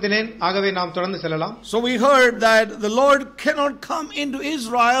ஞாபகப்படுத்தினேன். ஆகவே நாம் தொடர்ந்து செல்லலாம். So we heard that the Lord cannot come into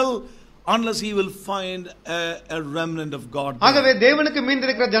Israel unless He will find a remnant of God there. ஆகவே தேவனுக்கு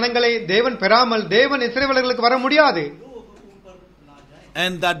மீந்திருக்கிற ஜனங்களை தேவன் பெறாமல் தேவன் இஸ்ரவேலர்களுக்கு வர முடியாது.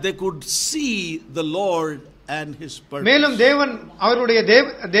 And that they could see the Lord and His purpose. மேலும் தேவன் அவருடைய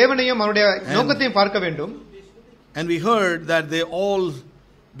தேவனையும் அவருடைய நோக்கத்தையும் பார்க்க வேண்டும். And we heard that they all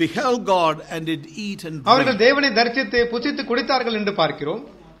beheld God and did eat and அவர்கள் drink. தேவனை தரிசித்து புசித்து குடித்தார்கள் என்று பார்க்கிறோம்.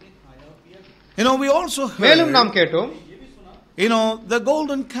 You know, we also மேலும் நாம் heard, கேட்டோம், the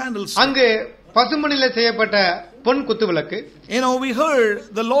golden candlestick. அங்கு பசுமணிலே செய்யப்பட்ட பொன் குத்துவிளக்கு. We heard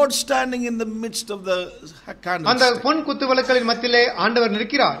the Lord standing in the midst of the அந்த candlestick. பொன் குத்துவிளக்குகளின் மத்தியிலே ஆண்டவர்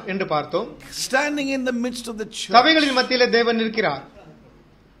நிற்கிறார் என்று பார்த்தோம். Standing in the midst of the church சபைகளின் மத்தியிலே தேவன் நிற்கிறார்.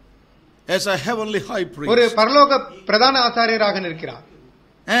 as a heavenly high ஒரு priest. பரலோக பிரதான ஆசாரியராக நிற்கிறார்.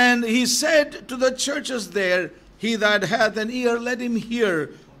 And He said to the churches there, He that hath an ear, let him hear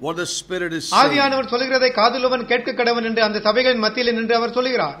what the Spirit is saying. ஆவியானவர் சொல்கிறதை காதுள்ளவன் கேட்க கடவன் என்று அந்த சபைகளின் மத்தியிலே நின்று அவர்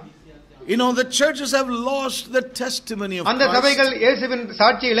சொல்கிறார். The churches have lost the testimony of அந்த சபைகள் Christ. இயேசுவின்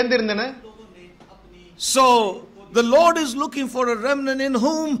சாட்சியை இழந்திருந்தன. So the Lord is looking for a remnant in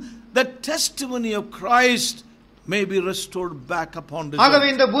whom the testimony of Christ may be restored back upon this ஆகவே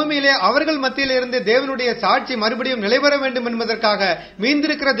earth. இந்த பூமியிலே அவர்கள் மத்தியிலே இருந்து தேவனுடைய சாட்சி மறுபடியும் நிலைவர வேண்டும் என்பதற்காக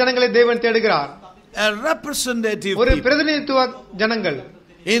மீந்திருக்கிற ஜனங்களை தேவன் தேடுகிறார். A representative ஒரு people பிரதிநிதித்துவ ஜனங்கள்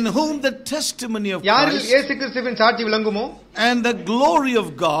in whom the testimony of யாரில் Christ இயேசு கிறிஸ்துவின் சாட்சி விளங்குமோ, and the glory of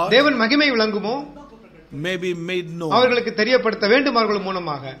God தேவன் மகிமை விளங்குமோ, may be made known. அவர்களுக்கு தெரியப்படுத்த வேண்டும் அவர்கள்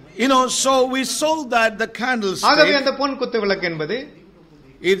மூலமாக. So we saw that the ஆகவே candlestick, அந்த பொன் குத்து விளக்கு என்பது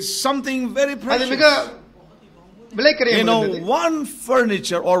it's something very அது மிக precious. விலைக்கரையானது. One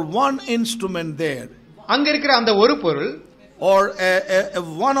furniture or one instrument there, அங்க இருக்கிற அந்த ஒரு பொருள் or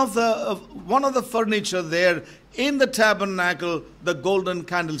one of the furniture there in the tabernacle, the golden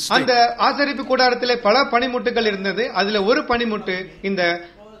candlestick. அந்த ஆசரிப்பு கூடாரத்திலே பல பனிமுட்டுகள் இருந்தது. அதுல ஒரு பனிமுட்டு இந்த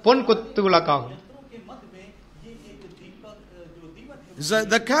பொன் குத்து விளக்காகும்.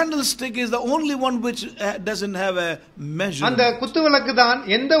 The candlestick is the only one which doesn't have a measure. அந்த குத்து விளக்கு தான்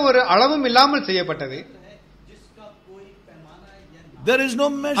எந்த ஒரு அளவும் இல்லாமல் செய்யப்பட்டது. There is no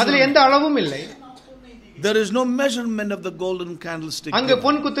அதுல measurement. எந்த அளவும் இல்லை. There is no measurement of the golden candlestick. அங்கு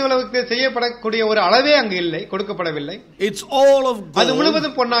பொன் குத்து விளக்கு செய்யப்படக்கூடிய ஒரு அளவே அங்கு இல்லை, கொடுக்கப்படவில்லை. It's all of அது gold,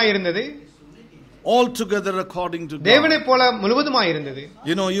 முழுவதும் பொன்னாய் இருந்தது. all together according to God. தேவனை போல முழுவதுமாய் இருந்தது.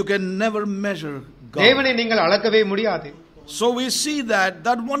 You can never measure God. தேவனை நீங்கள் அளக்கவே முடியாது. So we see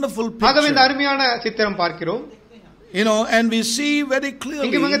that wonderful ஆகவே இந்த picture. அருமையான சித்திரம் பார்க்கிறோம். And we see very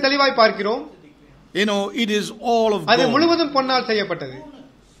இங்கு மிக clearly, தெளிவாய் பார்க்கிறோம். it is all of அது gold. முழுவதும் பொன்னால் செய்யப்பட்டது.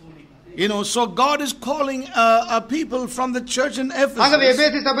 So God is calling a people from the church in ஆகவே Ephesus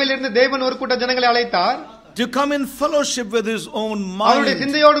எபேசு சபையிலிருந்து தேவன் ஒரு கூட்ட ஜனங்களை அழைத்தார். to come in fellowship with His own அவருடைய mind,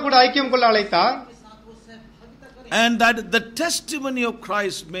 சிந்தையோடு கூட ஐக்கியம் கொள்ள அழைத்தார். and that the testimony of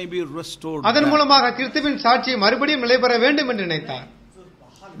Christ may be restored அதன் back. மூலமாக கிறிஸ்துவின் சாட்சி மறுபடியும் நிலைபெற வேண்டும் என்று நினைத்தார்.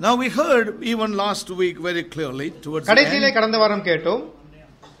 Now we heard even last week very clearly towards the கடைசியிலே end, கடந்த வாரம் கேட்டோம்.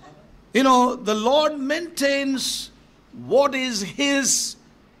 the Lord maintains what is His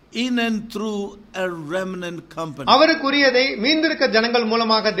in and through a remnant company. அவருக்குரியதை மீந்திருக்க ஜனங்கள்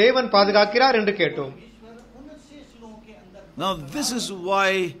மூலமாக தேவன் பாதுகாக்கிறார் என்று கேட்டோம். Now this is why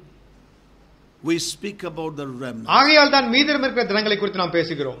we speak about the remnant. ஆகையால் தான் மீதம் இருக்கிற ஜனங்களை குறித்து நாம்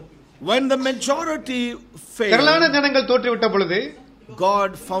பேசுகிறோம். When the majority திரளான failed, ஜனங்கள் தோற்றுவிட்ட பொழுது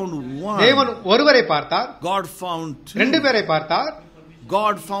God found தேவன் one. ஒருவரை பார்த்தார், God found ரெண்டு two. பேரை பார்த்தார்,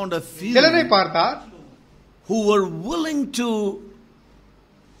 God found a few சிலரை பார்த்தார் who were willing to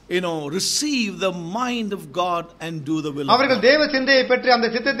receive the mind of God and do the will of அவர்கள் God. தேவ சிந்தையை பெற்று அந்த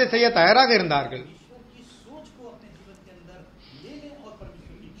சித்தத்தை செய்ய தயாராக இருந்தார்கள்.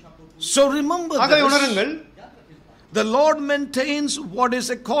 So remember ஆகவே this, உணருங்கள், The Lord maintains what is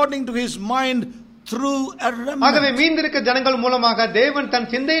according to his mind through a ஆகவே remnant. மீந்திருக்க ஜனங்கள் மூலமாக தேவன் தன்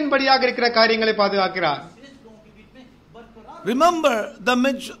சிந்தையின்படியாக இருக்கிற காரியங்களை பாதுகாக்கிறார். Remember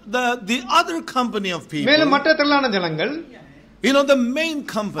the other company of people. மேலும் மற்ற திரளான ஜனங்கள், The main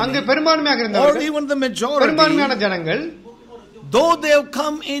company, அங்கு பெரும்பான்மையாக or இருந்தவர்கள், even the majority, பெரும்பான்மையான ஜனங்கள், though they have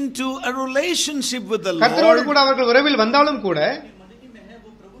come into a relationship with the கர்த்தரோடு Lord, கூட அவர்கள் உறவில் வந்தாலும் கூட,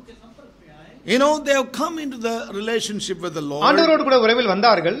 they have come into the relationship with the Lord, ஆண்டவரோடு கூட உறவில்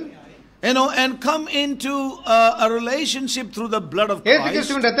வந்தார்கள், and come into a relationship through the blood of இயேசு Christ.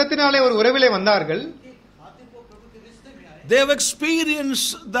 கிறிஸ்துவின் இரத்தத்தினாலே ஒரு உறவிலே வந்தார்கள். They have experienced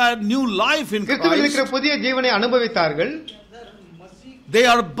that new life in கிறிஸ்துவில் இருக்கிற Christ. புதிய ஜீவனை அனுபவித்தார்கள். They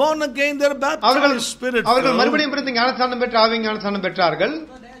are born again, they are அவர்கள் baptized spirit அவர்கள் filled. மறுபடியும் பிறந்து ஞானஸ்நானம் பெற்று ஆவியின் ஞானஸ்நானம் பெற்றார்கள்.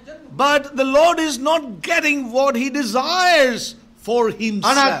 But the Lord is not getting what he desires for ஆனால்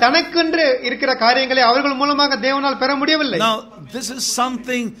himself. தனக்கென்று இருக்கிற காரியங்களை அவர்கள் மூலமாக தேவனால் பெற முடியவில்லை. Now this is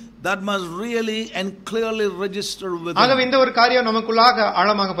something that must really and clearly register with ஆகவே him. இந்த ஒரு காரியம் நமக்குள்ளாக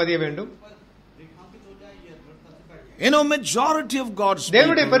ஆழமாக பதிய வேண்டும். Majority of God's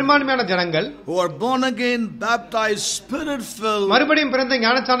தேவனுடைய people பெரும்பான்மையான ஜனங்கள் who are born again, baptized, spirit filled, மறுபடியும் பிறந்து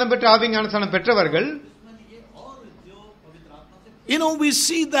ஞானஸ்நானம் பெற்று ஆவியின் ஞானஸ்நானம் பெற்றவர்கள், we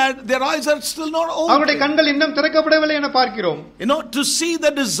see that their eyes are still not அவருடைய open. கண்கள் இன்னும் திறக்கப்படவில்லை என பார்க்கிறோம். To see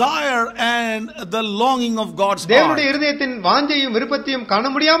the desire and the longing of God's தேவனுடைய heart. இருதயத்தின் வாஞ்சையும் விருப்பத்தையும் காண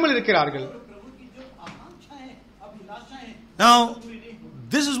முடியாமல் இருக்கிறார்கள். Now,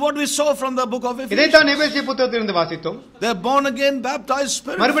 this is what we saw from the book of Ephesians. இதைத்தான் எபேசிய புத்தகத்திலிருந்து வாசித்தோம். They are born again, baptized,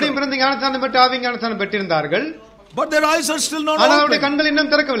 spirit மறுபடியும் filled, பிறந்து ஞானஸ்நானம் பெற்று ஆவியின் ஞானஸ்நானம் பெற்றிருந்தார்கள். but their eyes are still not ஆனால் அவருடைய open. கண்கள் இன்னும்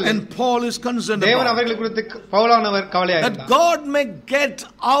திறக்கவில்லை. And Paul is concerned தேவன் about அவர்களை குறித்து பவுலானவர் கவலையாக that இருந்தார். God may get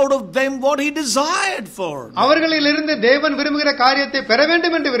out of them what he desired for. அவர்களிலிருந்து தேவன் விரும்புகிற காரியத்தை பெற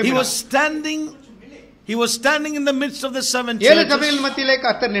வேண்டும் என்று He was விரும்பினார். standing in the midst of the seven ஏழு churches. சபைகள் மத்தியிலே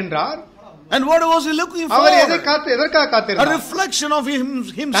கர்த்தர் நின்றார். And what was he looking for? அவர் எதற்காக A காத்திருந்தார்? reflection of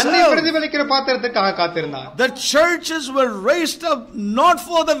தன்னை himself. பிரதிபலிக்கிற பாத்திரத்துக்காக காத்திருந்தார். The churches were raised up not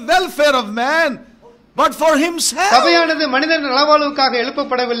for the welfare of man, but for himself. சபையானது மனிதன் நலவாழ்வுக்காக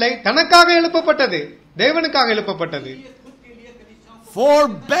எழுப்பப்படவில்லை, தனக்காக எழுப்பப்பட்டது, தேவனுக்காக எழுப்பப்பட்டது. For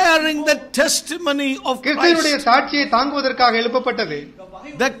bearing the testimony of கிறிஸ்துவினுடைய Christ. சாட்சியை தாங்குவதற்காக எழுப்பப்பட்டது.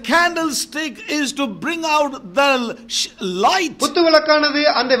 The candlestick is to bring out the light, குத்து விளக்கானது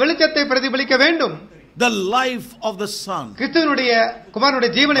அந்த வெளிச்சத்தை பிரதிபலிக்க வேண்டும். the life of the Son. கிறிஸ்துவினுடைய குமாரனுடைய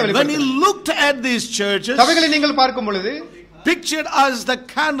ஜீவனை When he வெளிப்படுத்தும். looked at these churches, சபைகளை நீங்கள் பார்க்கும் பொழுது pictured as the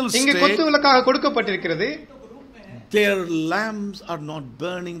இங்கு candlestick, குத்து விளக்காக கொடுக்கப்பட்டிருக்கிறது. their lamps are not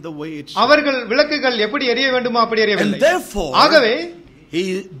burning the way it should. அவர்கள் விளக்குகள் எப்படி எரிய வேண்டுமோ அப்படி And எரியவில்லை. therefore, ஆகவே he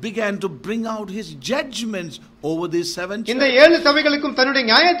began to bring out his judgments over these seven இந்த churches. ஏழு சபைகளுக்கும் தன்னுடைய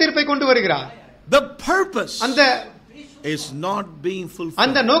நியாய தீர்ப்பை கொண்டு வருகிறார். The purpose அந்த is not being அந்த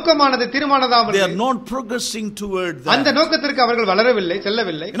fulfilled. நோக்கமானது They தீர்மானமானது. are not progressing toward அந்த that. நோக்கத்திற்கு அவர்கள் வளரவில்லை,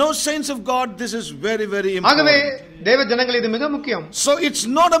 செல்லவில்லை. Saints of God, this is very, very ஆகவே important. தேவ ஜனங்கள் இது மிக முக்கியம். So it's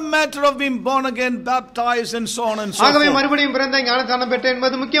not a matter of being born again, baptized, and so on and so ஆகவே forth. மறுபடியும் பிறந்த ஞானஸ்நானம் பெற்ற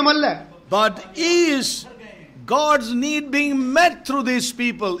என்பது முக்கியம் அல்ல. But is God's need being met through these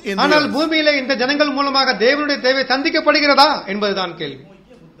people in the ஆனால் earth? பூமியிலே இந்த ஜனங்கள் மூலமாக தேவனுடைய தேவை சந்திக்கப்படுகிறதா என்பதுதான் கேள்வி.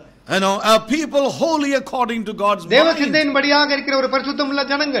 Are people holy according to God's தேவ mind? சிந்தையின்படியாக இருக்கிற ஒரு பரிசுத்தமுள்ள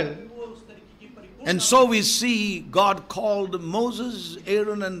ஜனங்கள். And so we see God called Moses,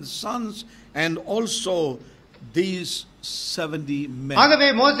 Aaron and sons, and also these 70 men ஆகவே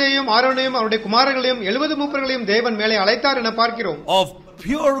மோசேயும் ஆரோனையும் அவருடைய குமாரர்களையும் 70 மூப்பர்களையும் தேவன் மேலே அழைத்தார் என பார்க்கிறோம். of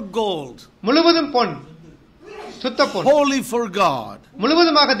pure gold, முழுவதும் பொன், சுத்த பொன், holy for God,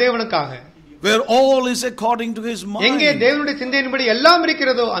 முழுவதுமாக தேவனுக்காக. where all is according to his எங்கே mind. தேவனுடைய சிந்தையின்படி எல்லாம்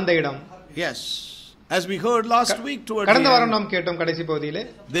இருக்கிறதோ அந்த இடம். Yes, as we heard last week towards கடந்த the வாரம் end, நாம் கேட்டோம் கடைசி பகுதியிலே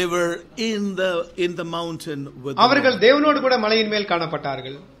they were in the mountain with the அவர்கள் Lord, தேவனோடு கூட மலையின் மேல்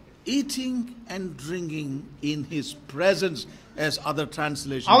காணப்பட்டார்கள். eating and drinking in his presence, as other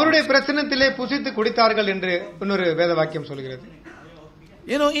translations. அவருடைய பிரசன்னத்திலே புசித்து குடித்தார்கள் என்று இன்னொரு வேத வாக்கியம் சொல்கிறது.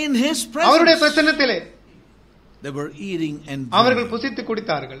 In his அவருடைய presence பிரசன்னத்திலே they were eating and அவர்கள் drinking. புசித்து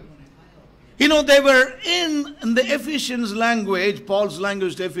குடித்தார்கள். They were in the Ephesians language, Paul's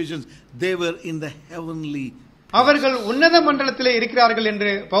language to Ephesians, they were in the heavenly. அவர்கள் உன்னத மண்டலத்திலே இருக்கிறார்கள்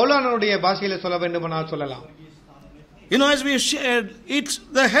என்று பவுலானுடைய பாஷையிலே சொல்ல வேண்டுமானால் சொல்லலாம். As we shared, it's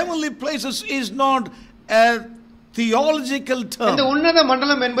the heavenly places is not a theological term. இந்த உன்னத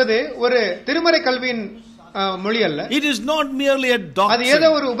மண்டலம் என்பது ஒரு திருமறை கல்வியின் மொழி அல்ல. It is not merely a அது ஏதோ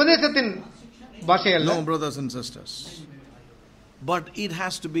doctrine. ஒரு உபதேசத்தின் பாஷை அல்ல. No, brothers and sisters. But it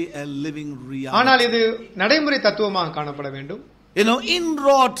has to be a living reality. ஆனால் இது நடைமுறை தத்துவமாக காணப்பட வேண்டும்.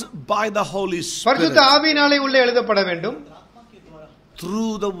 inwrought by the Holy Spirit. பரிசுத்த ஆவியினாலே உள்ளே எழுதப்பட வேண்டும்.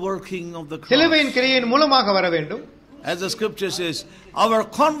 Through the working of the cross. சிலுவையின் கிரியையின் மூலமாக வர வேண்டும். As the scripture says, our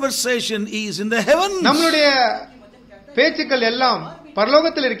conversation is in the heavens. நம்மளுடைய பேச்சுக்கள் எல்லாம்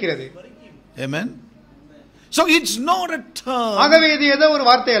பரலோகத்தில் இருக்கிறது. Amen. So it's not a term. ஆகவே இது ஏதோ ஒரு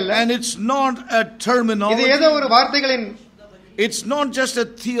வார்த்தை அல்ல. And it's not a terminology. இது ஏதோ ஒரு வார்த்தைகளின், it's not just a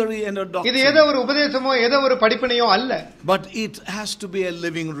theory and a doctrine. இது ஏதோ ஒரு உபதேசமோ ஏதோ ஒரு படிப்பினையோ அல்ல. But it has to be a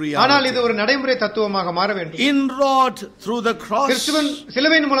living reality. ஆனால் இது ஒரு நடைமுறை தத்துவமாக மாற வேண்டும். Inwrought through the cross. கிறிஸ்துவின்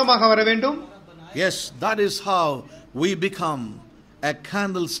சிலுவையின் மூலமாக வர வேண்டும். Yes, that is how we become a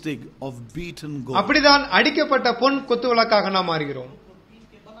candlestick of beaten gold. அப்படிதான் அடிக்கப்பட்ட பொன் குத்துவிளக்காக நாம் மாறுகிறோம்.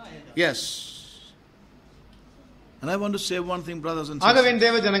 Yes. And I want to say one thing, brothers and sisters. ஆகவே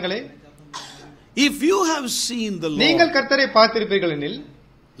தேவ ஜனங்களே, if you have seen the Lord, நீங்கள் கர்த்தரை பார்த்திருப்பீர்கள் எனில்,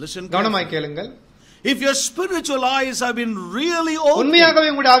 listen கவனமாய் கேளுங்கள். If your spiritual eyes have been really open, உண்மையாகவே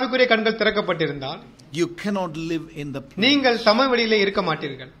உங்களுடைய ஆவிக்குரிய கண்கள் திறக்கப்பட்டிருந்தால், you cannot live in the place. நீங்கள் சமவெளியிலே இருக்க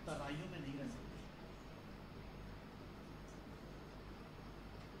மாட்டீர்கள்.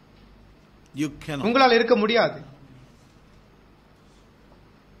 You cannot. உங்களால் இருக்க முடியாது.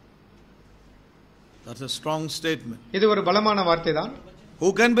 That's a strong statement. இது ஒரு பலமான வார்த்தை தான். Who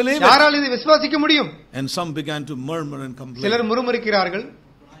can believe it? யாரால் இதை விசுவாசிக்க முடியும்? And some began to murmur and complain. சிலர் முறுமுறுக்கிறார்கள்.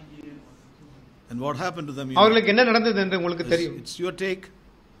 And what happened to them? அவர்களுக்கு என்ன நடந்தது என்று உங்களுக்கு தெரியும். It's your take.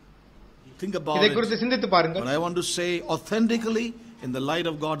 Think about இதை it. குறித்து சிந்தித்து பாருங்கள். But I want to say authentically in the light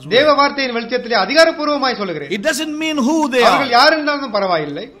of God's word. தேவ வார்த்தையின் வெளிச்சத்திலே அதிகாரப்பூர்வமாய் சொல்கிறேன். It doesn't mean who they are. அவர்கள் யார் என்றாலும்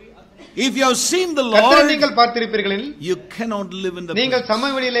பரவாயில்லை. If you have seen the கர்த்தரை Lord, நீங்கள் பார்த்திருப்பீர்கள் எனில், you cannot live in the நீங்கள் place.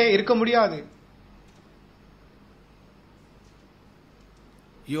 சமவெளியிலே இருக்க முடியாது.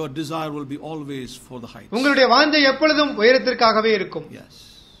 Your desire will be always for the heights. உங்களுடைய வாஞ்சை எப்பொழுதும் உயரத்திற்காகவே இருக்கும். Yes.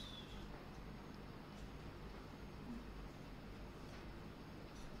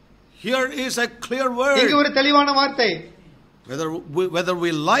 Here is a clear word. இங்கு ஒரு தெளிவான வார்த்தை. Whether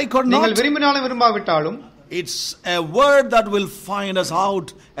we like or not, நீங்கள் விரும்பினாலும் விரும்பாவிட்டாலும், it's a word that will find us out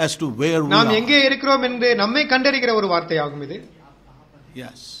as to where we நாம் are. எங்கே இருக்கிறோம் என்று நம்மை கண்டறிகிற ஒரு வார்த்தையாகும் இது.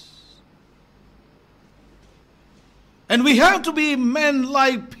 Yes. And we have to be men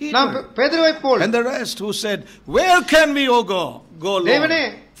like நாம் Peter பேதுருவை போல் and the rest who said, where can we go, Lord? தேவனே,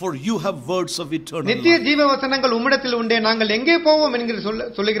 For you have words of eternal நித்திய life. ஜீவ வசனங்கள் உம்மிடத்தில் உண்டே, நாங்கள் எங்கே போவோம் என்கிற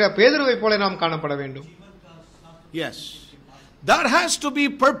சொல்லுகிற பேதுருவை போல நாம் காணப்பட வேண்டும். Yes. That has to be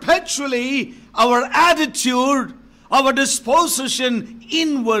perpetually our attitude, our disposition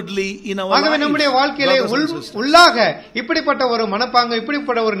inwardly in our ஆகவே lives. நம்முடைய வாழ்க்கையிலே உள்ளாக இப்படிப்பட்ட ஒரு மனப்பாங்கு,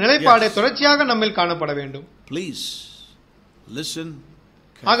 இப்படிப்பட்ட ஒரு நிலைப்பாடு தொடர்ச்சியாக நம்மில் காணப்பட வேண்டும். Please listen.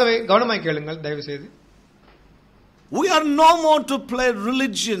 ஆகவே கவனமாய் கேளுங்கள் தயவு செய்து. We are no more to play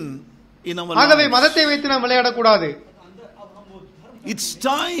religion in our ஆகவே lives. மதத்தை வைத்து நாம் விளையாடக்கூடாது. It's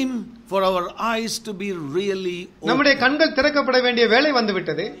time for our eyes to be really open. நம்முடைய கண்கள் திறக்கப்பட வேண்டிய வேளை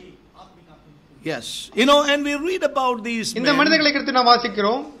வந்துவிட்டது. Yes. And we read about these இந்த men. மனிதர்களை குறித்து நாம்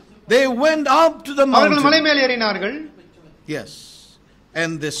வாசிக்கிறோம். They went up to the அவர்கள் மலை mountain. மேல் ஏறினார்கள். Yes.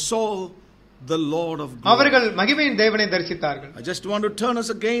 And they saw the Lord of glory. அவர்கள் மகிமையின் தேவனை தரிசித்தார்கள். I just want to turn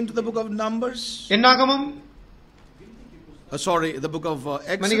us again to the book of Numbers. என்னாகமம், The book of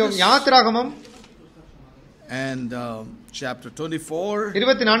மன்னிக்கவும், Exodus. யாத்திராகமம் And chapter 24.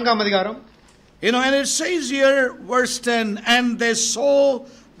 24ஆம் அதிகாரம். And it says here, verse 10, and they saw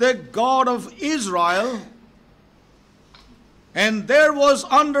the God of Israel, and there was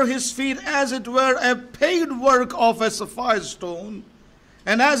under his feet as it were a paid work of a sapphire stone,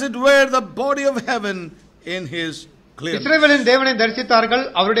 and as it were the body of heaven in his clearness. இஸ்ரவேலின் தேவனை தரிசித்தார்கள்.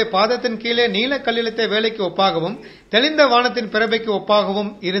 அவருடைய பாதத்தின் கீழே நீல கல்லிலத்தை வேலைக்கு ஒப்பாகவும் தெளிந்த வானத்தின் பிரபைக்கு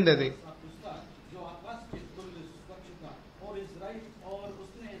ஒப்பாகவும் இருந்தது.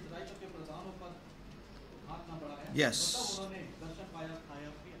 Yes.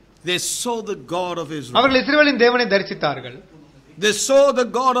 They saw the God of Israel. அவர்கள் இஸ்ரவேலின் தேவனை தரிசித்தார்கள். They saw the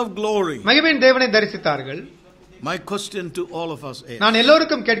God of glory. மகிமையின் தேவனை தரிசித்தார்கள். My question to all of us is, நான்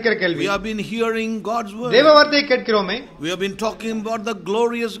எல்லோருக்கும் கேட்கிற கேள்வி, we have been hearing God's word. தேவ வார்த்தையை கேட்கிறோமே, We have been talking about the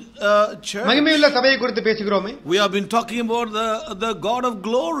glorious church. மகிமையுள்ள சபையை குறித்து பேசுகிறோமே, We have been talking about the God of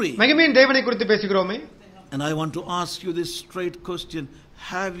glory. மகிமையின் தேவனை குறித்து பேசுகிறோமே. And I want to ask you this straight question.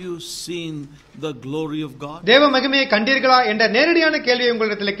 Have you seen the glory of God? தேவ மகிமையை கண்டீர்களா என்ற நேரடியான கேள்வியை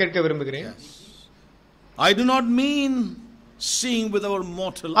உங்களிடத்தில் கேட்க விரும்புகிறேன். Yes. I do not mean seeing with our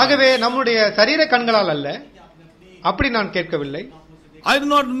mortal ஆகவே eyes. நம்முடைய சரீர கண்களால் அல்ல, அப்படி நான் கேட்கவில்லை. I do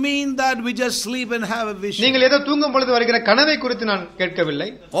not mean that we just sleep and have a vision. நீங்கள் ஏதோ தூங்கும் பொழுது வருகிற கனவை குறித்து நான் கேட்கவில்லை.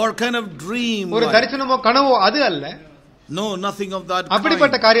 Or kind of dream. ஒரு தரிசனமோ கனவோ அது அல்ல. No, nothing of that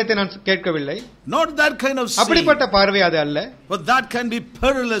அப்படிப்பட்ட kind. காரியத்தை நான் கேட்கவில்லை. Not that kind of seeing. அப்படிப்பட்ட பார்வை அது அல்ல. But that can be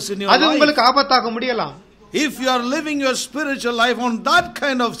perilous in your அது life. உங்களுக்கு ஆபத்தாக முடியலாம். If you are living your spiritual life on that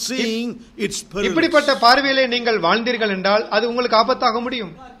kind of seeing, it's perilous. இப்படிப்பட்ட பார்வையிலே நீங்கள் வாழ்ந்தீர்கள் என்றால் அது உங்களுக்கு ஆபத்தாக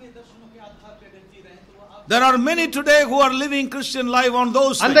முடியும். There are many today who are living Christian life on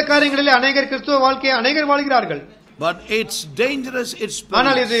those அந்த things. காரியங்களிலே அநேகர் கிறிஸ்துவ வாழ்க்கையை அநேகர் வாழ்கிறார்கள். But it's dangerous, it's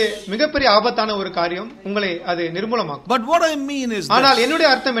ஆனால் perilous. இது மிகப்பெரிய ஆபத்தான ஒரு காரியம், உங்களை அது நிர்மூலமாக்கும். But what I mean is ஆனால் this: என்னுடைய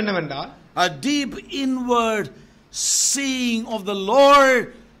அர்த்தம் என்னவென்றால் a deep inward seeing of the Lord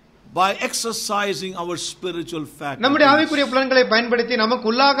by exercising our spiritual faculties. நம்முடைய ஆவிக்குரிய புலன்களை பயன்படுத்தி நமக்கு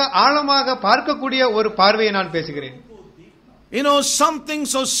உள்ளாக ஆழமாக பார்க்கக்கூடிய ஒரு பார்வையை நான் பேசுகிறேன். You know, something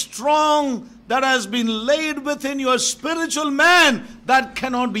so strong that has been laid within your spiritual man that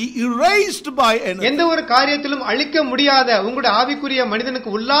cannot be erased by anything. எந்த ஒரு காரியத்திலும் அழிக்க முடியாத உங்களுடைய ஆவிக்குரிய மனிதனுக்கு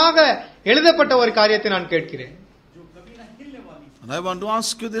உள்ளாக எழுதப்பட்ட ஒரு காரியத்தை நான் கேட்கிறேன். And I want to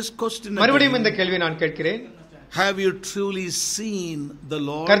ask you this question மறுபடியும் இந்த again. கேள்வியை நான் கேட்கிறேன். Have you truly seen the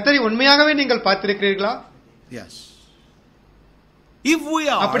Lord? கர்த்தரை உண்மையாகவே நீங்கள் பார்த்திருக்கிறீர்களா? Yes. If we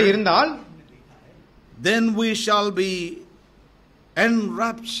அப்படி are, இருந்தால் then we shall be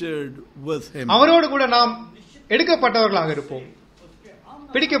enraptured with him. அவரோடு கூட நாம் எடுக்கப்பட்டவர்களாக இருப்போம்,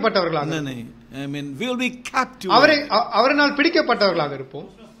 பிடிக்கப்பட்டவர்களாக No, இருப்போம். no. I mean, we'll be அவரை captivated. அவரால் பிடிக்கப்பட்டவர்களாக இருப்போம்.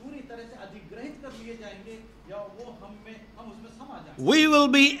 We will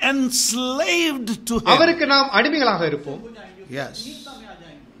be enslaved to him. அவருக்கு நாம் அடிமைகளாக இருப்போம். Yes.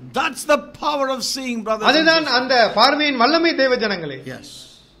 That's the power of seeing, brothers and அதுதான் sisters. அந்த பார்வையின் வல்லமை தேவ ஜனங்களே. Yes.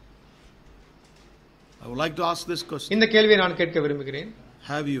 I would like to ask this question. இந்த கேள்வியை நான் கேட்க விரும்புகிறேன்.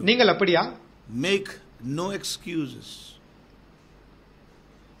 Have you? நீங்கள் அப்படியா? Make no excuses.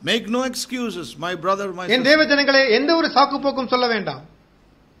 Make no excuses, my brother, my N sister. தேவ ஜனங்களே, எந்த ஒரு சாக்கு போக்கும் சொல்ல வேண்டாம்.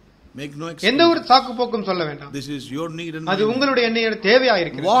 Make no எந்த ஒரு excuses. சாக்கு போக்கும் சொல்ல வேண்டாம். This is your need and அது my need. உங்களுடைய எண்ணெய் தேவையா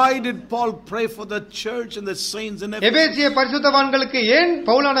இருக்கிறது. Why did Paul pray for the church and the saints in Ephesus? எபேசிய பரிசுத்தவான்களுக்கு ஏன்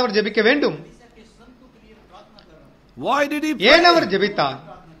பவுலானவர் ஜெபிக்க வேண்டும்? Why did he ஏன் அவர் pray? ஜெபித்தார்?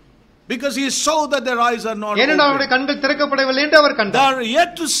 Because he saw that their eyes are not ஏனென்றால் அவருடைய open. கண்கள் திறக்கப்படவில்லை என்று அவர் They கண்டார். are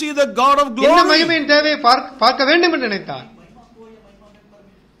yet to see the God of இந்த glory. மகிமையின் தேவையை பார்க்க வேண்டும் என்று நினைத்தார்.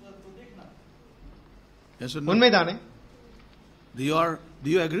 Yes or no? உண்மைதானே? Do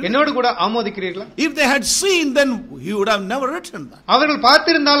you agree? என்னோடு கூட ஆமோதிக்கிறீர்களா? If they had seen, then he would have never written that. அவர்கள்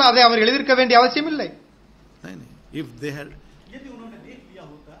பார்த்திருந்தால் அதை அவர் எழுதியிருக்க வேண்டிய அவசியம் இல்லை. If they had,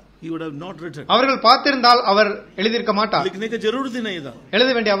 he would have not written. அவர்கள் பார்த்திருந்தால் அவர் எழுதியிருக்க மாட்டார். लिखने की जरूरत ही नहीं था. எழுத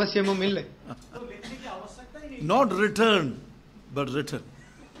வேண்டிய அவசியமும் இல்லை. Not return, but written.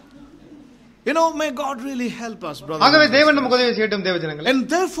 You know, may God really help us, brothers. ஆகவே and தேவன் sisters. நமக்கு உதவி செய்யட்டும் தேவ ஜனங்களே. And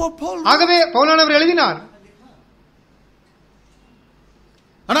therefore Paul. ஆகவே பவுலானவர் எழுதினார்.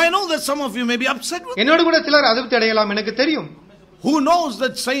 And I know that some of you may be upset with me. என்னோடு கூட சிலர் அதிருப்தி அடையலாம், எனக்கு தெரியும். Who knows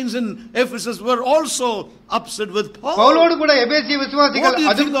that saints in Ephesus were also upset with Paul? பவுலோடு கூட எபேசிய What விசுவாசிகள் do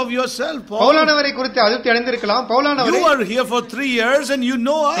you think of yourself, Paul? பவுலானவரை குறித்து அதிருப்தி அடைந்திருக்கலாம். You பவுலானவரை are here for 3 years and you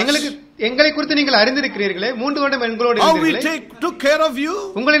know us. எங்களை குறித்து நீங்கள் அறிந்திருக்கிறீர்களே, 3 வருடம் எங்களோடு How we இருந்தீர்களே, took care of you.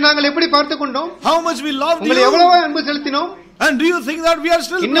 உங்களை நாங்கள் எப்படி பார்த்துக் கொண்டோம், How much we loved உங்களை you. எவ்வளவோ அன்பு செலுத்தினோம், And do you think that we are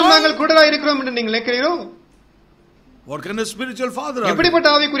still இன்னும் blind? நாங்கள் கூடவா இருக்கிறோம் என்று நீங்கள் நினைக்கிறீரோ? What kind of spiritual father are you? எப்படிப்பட்ட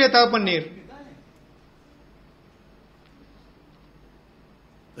ஆவிக்குரிய தகப்பன் நீர்?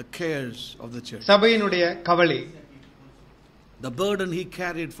 The cares of the church. சபையினுடைய கவலை, The burden he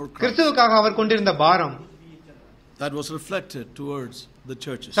carried for Christ. கிறிஸ்துவுக்காக அவர் கொண்டிருந்த பாரம், That was reflected towards the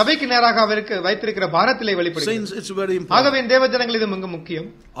churches. சபைக்கு நேராக அவருக்கு வைத்திருக்கிற பாரத்திலே வெளிப்படுகிறது. Saints, it's very ஆகவே important. தேவ ஜனங்கள் இது மிக முக்கியம்.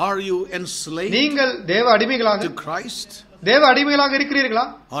 Are you enslaved நீங்கள் தேவ அடிமைகளாக to Christ? தேவ அடிமைகளாக இருக்கிறீர்களா?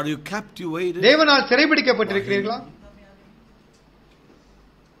 Are you captivated? தேவனால் சிறைபிடிக்கப்பட்டிருக்கிறீர்களா?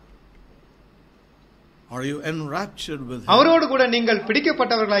 Are you enraptured with him? அவரோடு கூட நீங்கள்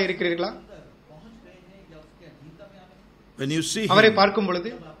பிடிக்கப்பட்டவர்களாக இருக்கிறீர்களா? When you see அவரை him, பார்க்கும்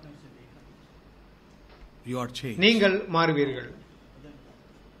பொழுது you are changed. நீங்கள் மாறுவீர்கள்.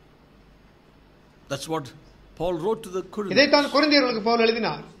 That's what Paul wrote to the Corinthians. இதைத்தான் கொரிந்தியர்களுக்கு பவுல்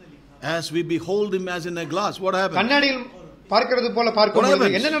எழுதினார். As we behold him as in a glass, what happens? கண்ணாடியில் பார்க்கிறது போல பார்க்கும் What பொழுது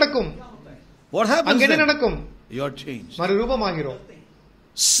happens? என்ன நடக்கும்? What happens அங்க என்ன then? நடக்கும்? You are changed. மறுரூபமாகிறோம்.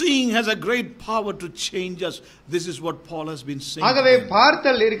 Seeing has a great power to change us. This is what Paul has been saying. ஆகவே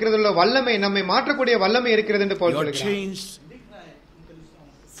பார்த்தல் இருக்கிறதுள்ள வல்லமை, நம்மை மாற்றக்கூடிய வல்லமை இருக்கிறது என்று பவுல் You are சொல்கிறார். changed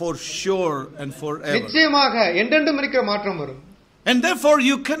for sure and forever. நிச்சயமாக என்றென்றும் இருக்கிற மாற்றம் வரும். And therefore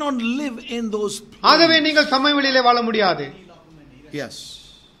you cannot live in those ஆகவே places. நீங்கள் சமவெளியிலே வாழ முடியாது. Yes.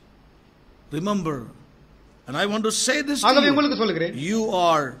 Remember, and I want to say this to ஆகவே you. உங்களுக்கு சொல்கிறேன், You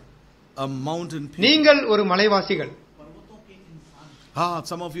are a mountain people. நீங்கள் ஒரு மலைவாசிகள்.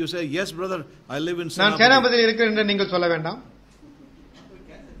 Some of you say, yes brother, I live in நான் சேனாபதியில் இருக்கிறேன் என்று நீங்கள் சொல்ல வேண்டாம்.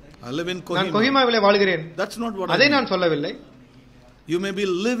 I live in நான் Kohima. கொஹிமாவிலே வாழ்கிறேன். That's not what அதை I mean. நான் சொல்லவில்லை. You may be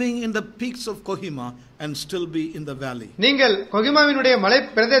living in the peaks of Kohima and still be in the valley. நீங்கள் கொஹிமாவினுடைய மலை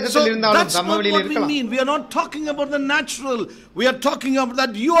பிரதேசத்தில் இருந்தாலும் that's not சமவெளியில் what we இருக்கலாம். mean. We are not talking about the natural. We are talking about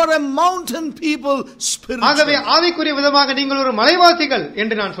that you are a mountain people ஆகவே spiritually. ஆவிக்குரிய விதமாக நீங்கள் ஒரு மலைவாசிகள்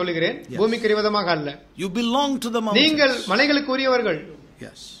என்று நான் சொல்லுகிறேன். பூமிக்குரிய விதமாக அல்ல. You belong to the mountains. நீங்கள் மலைகளுக்கு உரியவர்கள்.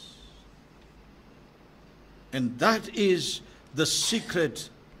 Yes. And that is the secret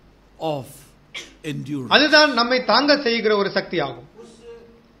of endurance. அதுதான் நம்மை தாங்க செய்கிற ஒரு சக்தியாகும்.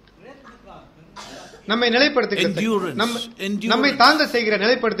 நம்மை நிலைப்படுத்துகிற நம்மை தாங்க செய்கிற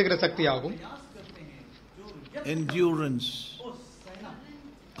நிலைப்படுத்துகிற சக்தியாகும். Endurance.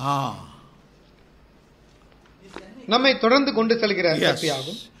 நம்மை தொடர்ந்து கொண்டு செல்கிற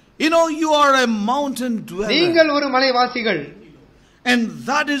சக்தியாகும். You know, you are a mountain dweller. நீங்கள் ஒரு மலைவாசிகள். And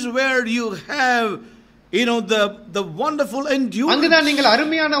that is where you have, you know, the wonderful endurance. அங்குதான் நீங்கள்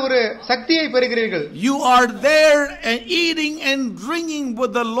அருமையான ஒரு சக்தியை பெறுகிறீர்கள். You are there and eating and drinking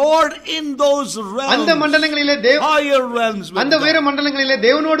with the Lord in those realms. அந்த மண்டலங்களிலே higher realms. அந்த உயர மண்டலங்களிலே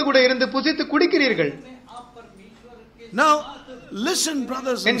தேவனோடு கூட இருந்து புசித்து குடிக்கிறீர்கள். Now listen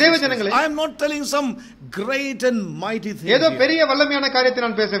brothers and sisters, I am not telling some great and mighty thing. ஏதோ பெரிய வல்லமையான காரியத்தை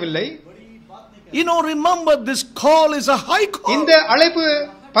நான் பேசவில்லை. You know, remember this call is a high call. இந்த அழைப்பு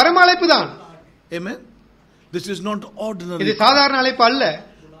பரம அழைப்பு தான். Amen. This is not ordinary. இது சாதாரண அழைப்பு அல்ல.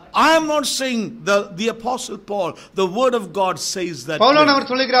 I am not saying the apostle Paul, the word of God says that. Pavul அவர்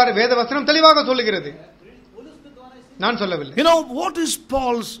சொல்லுகிறார், வேத வசனம் தெளிவாக சொல்லுகிறது. நான் சொல்லவில்லை. You know what is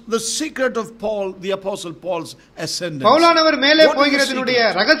the secret of Paul, the apostle Paul's ascendance? பவுலானவர் மேலே போகிறதுனுடைய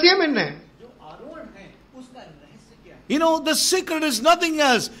ரகசியம் என்ன? You know, the secret is nothing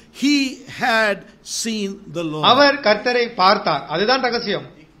else. He had seen the Lord. அவர் கர்த்தரை பார்த்தார். அதுதான் ரகசியம்.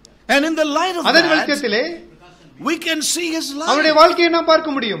 And in the light of அதன் வெளிச்சத்திலே we can see his life. அவருடைய வாழ்க்கையை நாம்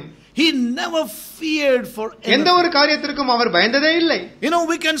பார்க்க முடியும். He never feared for anything. எந்த ஒரு காரியத்திற்கும் அவர் பயந்ததே இல்லை. You know,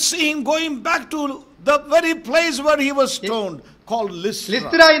 we can see him going back to the very place where he was stoned, called Lystra.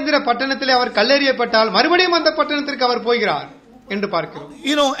 லிஸ்த்ரா என்கிற பட்டணத்திலே அவர் கல்லெறியப்பட்டால் மறுபடியும் அந்த பட்டணத்திற்கு அவர் போகிறார் என்று பார்க்கிறோம்.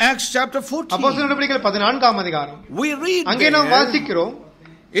 You know, Acts chapter 14. அப்போஸ்தலர் நடவடிக்கைகள் 14ஆம் அதிகாரம். We read அங்கே நாம் வாசிக்கிறோம்.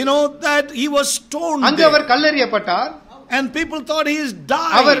 You know that he was stoned. அங்கே அவர் கல்லெறியப்பட்டார். And people thought he is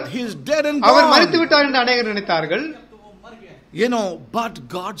died. He is dead and gone. அவர் மரித்து விட்டார் என்று அநேகர் நினைத்தார்கள். You know, but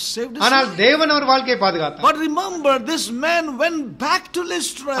God saved his ஆனால் life. தேவன் அவர் வாழ்க்கையை பாதுகாத்தார். But remember, this man went back to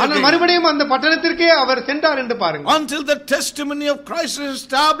Lystra. ஆனால் மறுபடியும் அந்த பட்டணத்திற்கே அவர் சென்றார் என்று பாருங்கள். Until the testimony of Christ is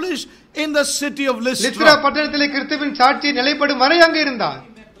established in the city of Lystra. லிஸ்த்ரா பட்டணத்திலே கிறிஸ்துவின் சாட்சி நிலைப்படும் வரை அங்கே இருந்தார்.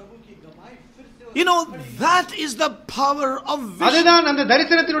 You know, that is the power of vision. அதுதான் அந்த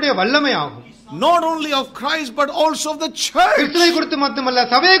தரிசனத்தினுடைய வல்லமை ஆகும். Not only of Christ but also of the church. கிறிஸ்துவை குறித்து மட்டுமல்ல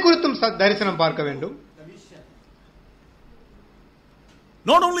சபையை குறித்தும் தரிசனம் பார்க்க வேண்டும்.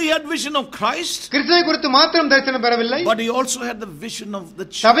 Not only he had vision of Christ, கிறிஸ்துவை குறித்து மாத்திரம் தரிசனம் பெறவில்லை, but he also had the vision of the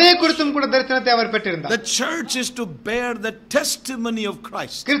church. சபையை குறித்தும் கூட தரிசனத்தை அவர் பெற்றிருந்தார். The church is to bear the testimony of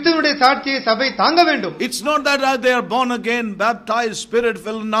Christ. கிறிஸ்துவினுடைய சாட்சியை சபை தாங்க வேண்டும். It's not that they are born again, baptized, spirit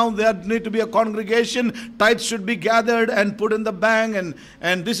filled, now there need to be a congregation, tithes should be gathered and put in the bank,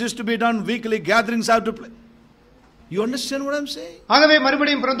 and this is to be done weekly, gatherings have to play. You understand what I'm saying? ஆகவே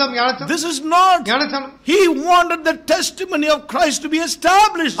மறுபடியும் பிறந்தோம் ஞானஸ்நானம். This is not. ஞானஸ்நானம். He wanted the testimony of Christ to be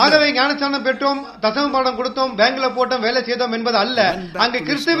established. ஆகவே ஞானஸ்நானம் பெற்றோம், தசம பாகம் கொடுத்தோம், பேங்க்ல போட்டோம், வேலை செய்தோம் என்பது அல்ல. அங்கே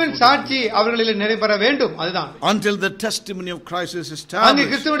கிறிஸ்துவின் சாட்சி அவர்களில் நிறைவேற வேண்டும். அதுதான். Until the testimony of Christ is established. அங்கே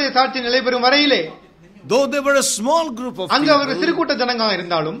கிறிஸ்துவுடைய சாட்சி நிலைபெறும் வரையிலே, though they were a small group of அங்கே அவர் சிறு கூட்ட ஜனங்களாக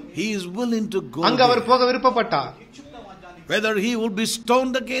இருந்தாலும், he is willing to go. அங்கே அவர் போக விருப்பப்பட்டார். Whether he would be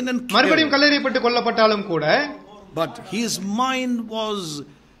stoned again and killed. மறுபடியும் கல்லெறியப்பட்டு கொல்லப்பட்டாலும் கூட, but his mind was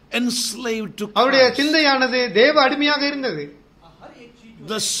enslaved to Christ. அவருடைய சிந்தையானது தேவ அடிமையாக இருந்தது.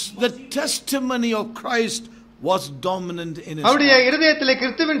 The testimony of Christ was dominant in his அவருடைய heart. இருதயத்திலே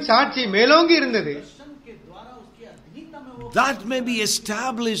கிறிஸ்துவின் சாட்சி மேலோங்கி இருந்தது. That may be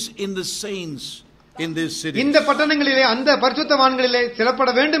established in the saints in this city. இந்த பட்டணங்களிலே அந்த பரிசுத்தவான்களிலே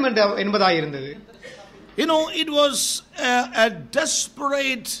சிலப்பட வேண்டும் என்பதாய் இருந்தது. You know, it was a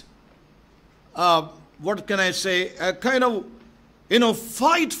desperate what can I say, a kind of, you know,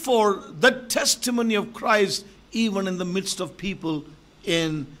 fight for the testimony of Christ even in the midst of people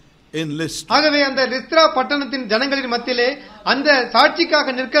in Lystra. ஆகவே அந்த லிஸ்த்ரா பட்டணத்தின் ஜனங்களின் மத்தியிலே அந்த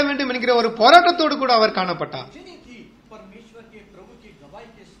சாட்சிக்காக நிற்க வேண்டும் என்கிற ஒரு போராட்டத்தோடு கூட அவர் காணப்பட்டார்.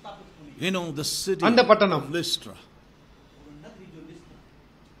 You know, the city அந்த பட்டணம் of Lystra.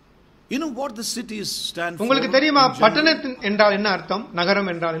 You know what the city stands for? உங்களுக்கு தெரியுமா பட்டணம் என்றால் என்ன அர்த்தம், நகரம்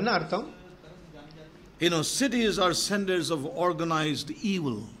என்றால் என்ன அர்த்தம்? Cities are centers of organized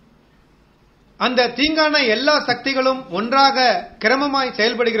evil. அந்த தீங்கான எல்லா சக்திகளும் ஒன்றாக கிரமமாய்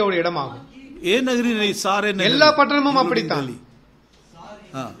செயல்படுகிற ஒரு இடமாகும். எல்லா பட்டணமும் அப்படித்தான்.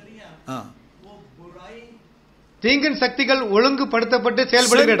 தீங்கின் சக்திகள் ஒழுங்குபடுத்தப்பட்டு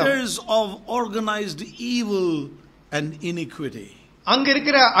செயல்படுகிற இடம். Centers of organized evil and iniquity. அங்க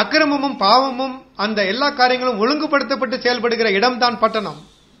இருக்கிற அக்கிரமமும் பாவமும் அந்த எல்லா காரியங்களும் ஒழுங்குபடுத்தப்பட்டு செயல்படுகிற இடம்தான் பட்டணம்.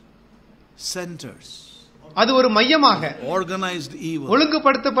 Centers. அது ஒரு மையமாக organized evil.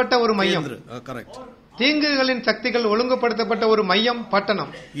 ஒழுங்குபடுத்தப்பட்ட ஒரு மையம். Correct. தீங்குகளின் சக்திகள் ஒழுங்குபடுத்தப்பட்ட ஒரு மையம்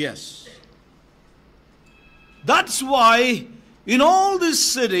பட்டணம். Yes. That's why in all these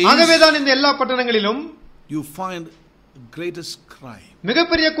cities ஆகவேதான் இந்த எல்லா பட்டணங்களிலும் you find the greatest crime.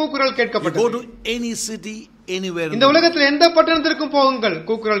 மிகப்பெரிய கூக்குரல் கேட்கப்பட்டது. You go to any city anywhere. இந்த உலகத்தில் எந்த பட்டணத்திற்கும் போகுங்கள்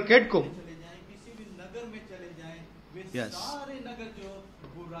கூக்குரல் கேட்கும். Yes.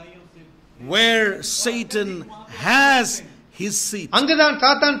 Where Satan has his seat. அங்குதான்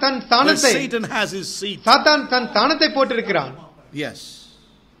சாத்தான் தன் ஸ்தானத்தை Satan has his seat. சாத்தான் தன் ஸ்தானத்தை போட்டிருக்கிறான். Yes.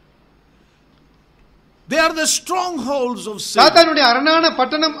 They are the strongholds of sin. சாத்தானுடைய அரணான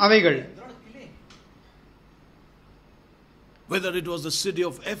பட்டணம் அவைகள். Whether it was the city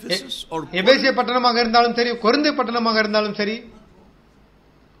of Ephesus or எபேசிய பட்டணமாக இருந்தாலும் சரி, கொரிந்து பட்டணமாக இருந்தாலும் சரி,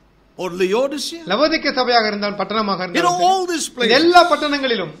 or Laodicea, லவோதிக்கே சபையாக இருந்தாலும் பட்டணமாக இருந்தாலும் சரி, all these places, எல்லா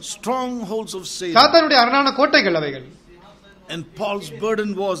பட்டணங்களிலும் strongholds of Satan. சாத்தானுடைய அரணான கோட்டைகள் அவைகள். And Paul's burden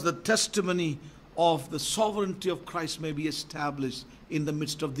was the testimony of the sovereignty of Christ may be established in the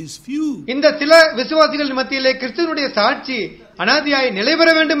midst of these few. இந்த சில விசுவாசிகள் மத்தியிலே கிறிஸ்துவினுடைய சாட்சி அனாதியாய் நிலைபெற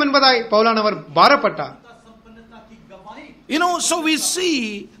வேண்டும் என்பதாய் பவுலானவர் பாரப்பட்டார். So we see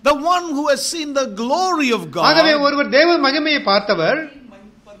the one who has seen the glory of God, ஆகவே ஒருவர் தேவ மகிமையை பார்த்தவர்,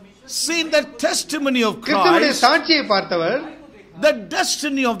 seen the testimony of கிறிஸ்துவினுடைய Christ, சாட்சியை பார்த்தவர், the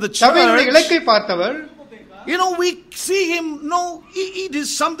destiny of the சபையினுடைய church, இலக்கை பார்த்தவர், we see him, it is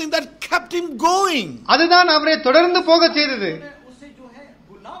something that kept him going. அதுதான் அவரை தொடர்ந்து போக செய்தது.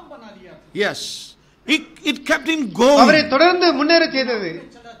 Yes, it kept him going. அவரை தொடர்ந்து முன்னேற செய்தது.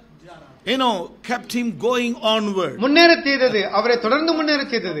 Kept him going onward. முன்னேற செய்தது, அவரை தொடர்ந்து முன்னேற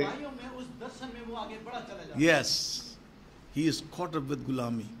செய்தது. Yes, he is caught up with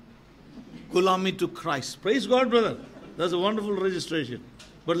Gulami to Christ. Praise God, brother. That's a wonderful registration.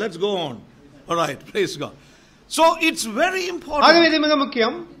 But let's go on. All right, praise God. So it's very important, ஆகவே இது மிக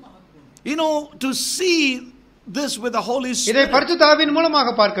முக்கியம். to see this with the Holy இதை Spirit. பரிசுத்த ஆவியின் மூலமாக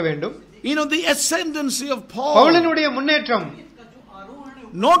பார்க்க வேண்டும். The ascendancy of Paul, பவுலினுடைய முன்னேற்றம்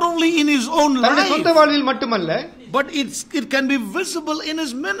not only in his own தன்னுடைய சொந்த life, வாழ்வில் மட்டுமல்ல, but it can be visible in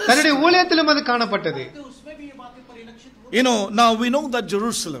his ministry. தன்னுடைய ஊழியத்திலும் அது காணப்பட்டது. Now we know that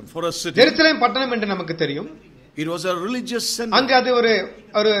Jerusalem, for a city, Jerusalem பட்டணம் என்று நமக்கு தெரியும். it was a religious center. அங்கு அது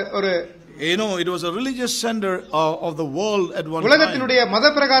ஒரு it was a religious center of the world at one time. உலகத்தினுடைய மத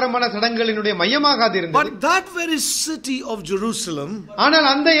பிரகாரமான சடங்குகளினுடைய மையமாக அது இருந்தது. But that very city of Jerusalem, ஆனால்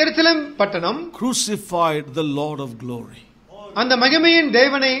அந்த எருசலேம் பட்டணம் crucified the Lord of glory. அந்த மகிமையின்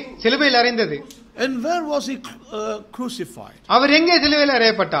தேவனை சிலுவையில் அறைந்தது. And where was he crucified? அவர் எங்கே சிலுவையில்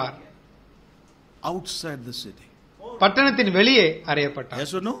அறையப்பட்டார்? Outside the city. பட்டணத்தின் வெளியே அறையப்பட்டார்.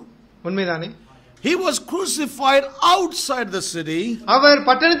 Yes or no? உண்மைதானே? He was crucified outside the city. அவர்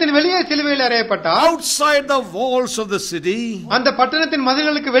பட்டணத்தின் வெளியே சிலுவையில் அறையப்பட்டார். Outside the walls of the city. அந்த பட்டணத்தின்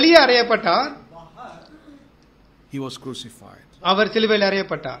மதில்களுக்கு வெளியே அறையப்பட்டார். He was crucified. அவர் சிலுவையில்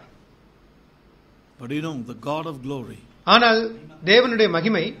அறையப்பட்டார். But the God of glory, ஆனால் தேவனுடைய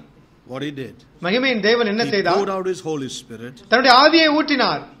மகிமை, what he did, மகிமையின் தேவன் என்ன he செய்தார்? poured out his Holy Spirit தன்னுடைய ஆவியை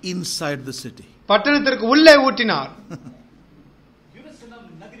ஊற்றினார். inside the city. பட்டணத்திற்கு உள்ளே ஊற்றினார்.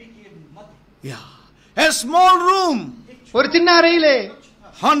 Yeah. A small room. ஒரு சின்ன அறையிலே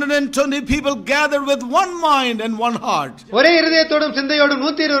 120 people gathered with one mind and one heart. ஒரே இருதயத்தோடும் சிந்தையோடும்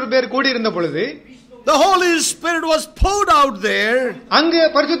 120 பேர் கூடி இருந்த பொழுது the Holy Spirit was poured out there. அங்கு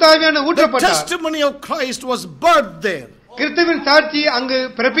பரிசுத்த ஆவியானவர் ஊற்றப்பட்டார். The testimony of Christ was birthed there. கிறிஸ்துவின் சாட்சி அங்கு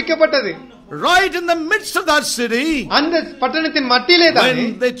பிறப்பிக்கப்பட்டது. Right in the midst of that city. அந்த பட்டணத்தின் மத்தியிலே தான்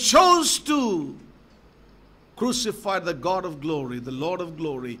when they chose to crucify the God of glory, the Lord of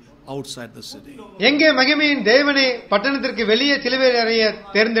glory, outside the city. எங்கே மகிமையின் தேவனை பட்டணத்திற்கு வெளியே சிலுவையில் அறைய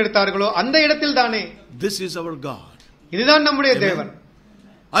தேர்ந்தெடுத்தார்களோ அந்த இடத்தில் தானே. This is our God. இதுதான் நம்முடைய தேவன்.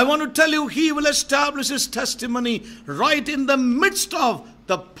 I want to tell you, he will establish his testimony right in the midst of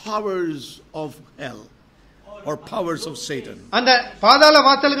the powers of hell or powers of Satan. அந்த பாதாள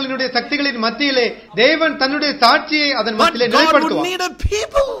வாசல்களினுடைய சக்திகளின் மத்தியிலே தேவன் தன்னுடைய சாட்சியை அதன் மத்தியிலே நிலைப்படுத்துவார். God would need a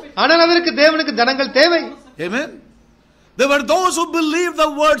people. ஆனால் அதற்கு தேவனுக்கு ஜனங்கள் தேவை. Amen. There were those who believed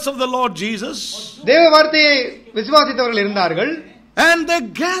the words of the Lord Jesus. தேவ வார்த்தையை விசுவாசித்தவர்கள் இருந்தார்கள். And they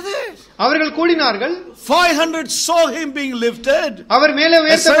gathered. அவர்கள் கூடினார்கள். 500 saw him being lifted. அவர் மேலே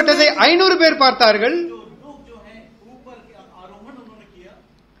உயர்த்தப்பட்டதை 500 பேர் பார்த்தார்கள்.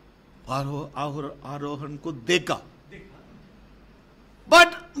 आरोहण को देखा.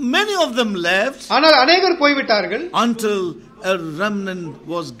 But many of them left. ஆனால் அநேகர் போய்விட்டார்கள். Until a remnant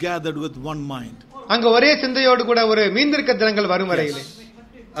was gathered with one mind. அங்க ஒரே சிந்தையோடு கூட ஒரு மீந்திருக்க ஜனங்கள் வரும் வரையிலே.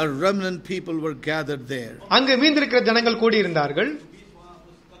 A remnant people were gathered there. அங்கு மீந்திருக்கிற ஜனங்கள் கூடி இருந்தார்கள்.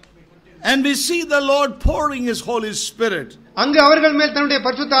 And we see the Lord pouring his Holy Spirit. அங்கு அவர்கள் மேல் தன்னுடைய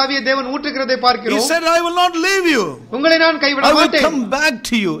பரிசுத்த ஆவியை தேவன் ஊற்றுகிறதை பார்க்கிறோம். He said, I will not leave you. உங்களை நான் கைவிட மாட்டேன். I will come back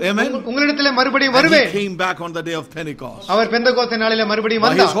to you. Amen. உங்களிடத்திலே மறுபடியும் வருவேன். He came back on the day of Pentecost. அவர் பெந்தெகோஸ்தே நாளிலே மறுபடியும்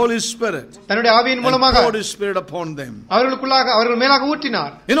வந்தார். His Holy Spirit. தன்னுடைய ஆவியின் மூலமாக poured his Spirit upon them. அவர்கள் மேலாக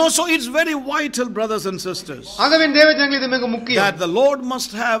ஊற்றினார். You know, so it's very vital, brothers and sisters, ஆகவே தேவ ஜனங்களே இது மிக முக்கியம். that the Lord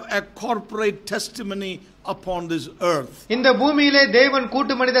must have a corporate testimony upon this earth. இந்த பூமியிலே தேவன்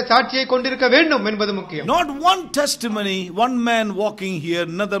கூட்டு மனித சாட்சியை கொண்டிருக்க வேண்டும் என்பது முக்கியம். Not one testimony, one man walking here,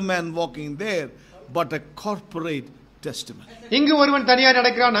 another man walking there, but a corporate testimony. இங்கு ஒருவன் தனியாக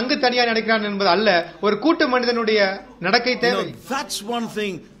நடக்கிறான், அங்கு தனியாக நடக்கிறான் என்பது அல்ல, ஒரு கூட்டு மனிதனுடைய நடக்கை தேவை. That's one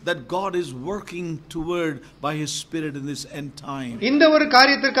thing that God is working toward by his Spirit in this end time. இந்த ஒரு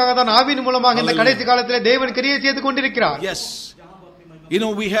காரியத்திற்காக தான் ஆவியின் மூலமாக இந்த கடைசி காலத்திலே தேவன் கிரியை செய்து கொண்டிருக்கிறார். Yes. You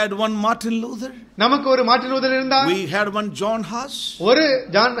know, we had one Martin Luther. நமக்கு ஒரு மார்ட்டின் லூதர் இருந்தார். We had one John Huss. ஒரு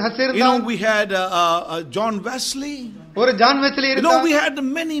ஜான் ஹஸ் இருந்தார். You know, we had John Wesley. ஒரு ஜான் வெஸ்லி இருந்தார். You know, we had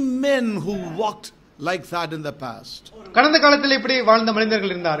many men who walked like that in the past. கடந்த காலத்தில் இப்படி வாழ்ந்த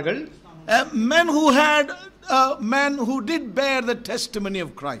மனிதர்கள் இருந்தார்கள். Men who did bear the testimony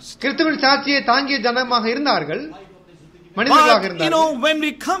of Christ. கிறிஸ்துவின் சாட்சியை தாங்கிய ஜனமாக இருந்தார்கள். மனிதர்களாக இருந்தார்கள். You know, when we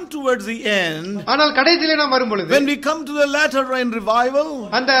come towards the end, ஆனால் கடைசியிலே நாம் வரும் பொழுது, when we come to the latter rain revival,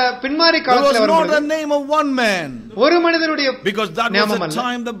 அந்த பின்மாரி காலத்தில் வரும் பொழுது, there was not the name of one man. ஒரு மனிதனுடைய because that was the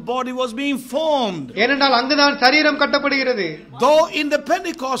time the body was being formed. ஏனென்றால் அங்குதான் சரீரம் கட்டப்படுகிறது. Though in the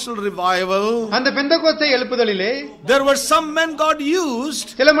Pentecostal revival, அந்த பெந்தெகோஸ்தே எழுப்புதலிலே, there were some men God used.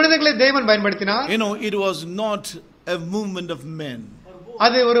 சில மனிதர்களை தேவன் பயன்படுத்தினார். You know, it was not a movement of men.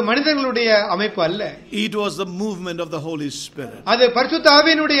 அது ஒரு மனிதர்களுடைய அமைப்பு அல்ல. It was the movement of the Holy Spirit. அது பரிசுத்த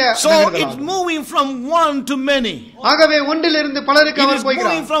ஆவியினுடைய so it's moving from one to many. ஆகவே ஒன்றிலிருந்து பலருக்கு அவர் போகிறார்.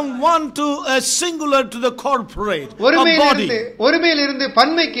 moving from one to a singular to the corporate, ஒருமையிலிருந்து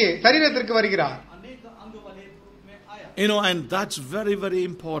பன்மைக்கு சரீரத்திற்கு வருகிறார். You know, and that's very, very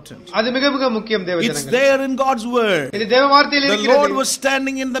important. அது மிக மிக முக்கியம் தேவ ஜனங்களே. It's there in God's word. இது தேவ வார்த்தையில் இருக்கிறது. The Lord was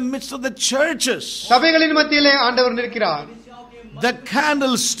standing in the midst of the churches. சபைகளின் மத்தியிலே ஆண்டவர் நிற்கிறார். The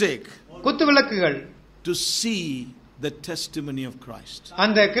candlestick, குத்து விளக்குகள், to see the testimony of Christ.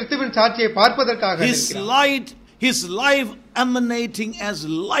 அந்த கிறிஸ்துவின் சாட்சியை பார்ப்பதற்காக நிற்கிறார். His life emanating as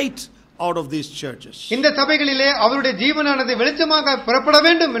light out of these churches. இந்த சபைகளிலே அவருடைய ஜீவனானது வெளிச்சமாக புறப்பட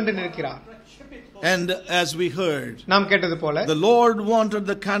வேண்டும் என்று நிற்கிறார். And as we heard, நாம் கேட்டது போல, the Lord wanted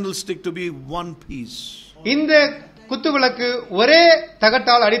the candlestick to be one piece. இந்த குத்து விளக்கு ஒரே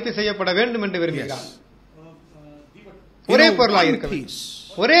தகட்டால் அடித்து செய்யப்பட வேண்டும் என்று விரும்புகிறார். ஒரே பொருளாக இருக்க வேண்டும்.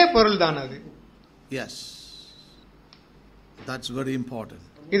 ஒரே பொருள் தான் அது. Yes, that's very important.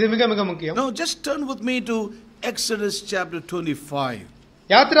 இது மிக மிக முக்கியம். Now just turn with me to Exodus chapter 25.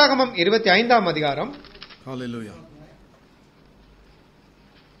 யாத்திராகமம் 25ஆம் அதிகாரம். Hallelujah.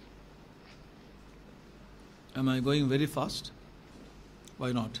 Am I going very fast?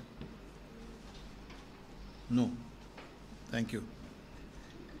 Why not? No. Thank you.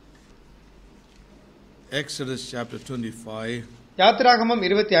 Exodus chapter 25. யாத்திராகமம்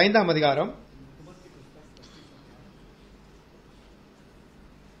 25ஆம் அதிகாரம்.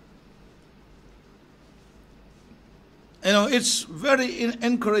 You know, it's very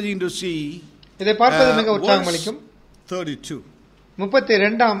encouraging to see. இதை பார்ப்பது மிக உற்சாகம் அளிக்கும். 32.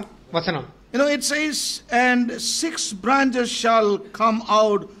 32ஆம் வசனம். You know, it says, and 6 branches shall come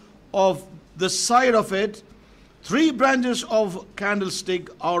out of the side of it, 3 branches of candlestick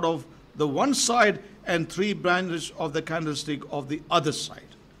out of the one side, and 3 branches of the candlestick of the other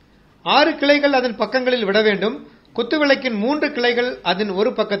side. 6 கிளைகள் அதன் பக்கங்களில் விட வேண்டும். குத்துவிளக்கின் 3 கிளைகள் அதன் ஒரு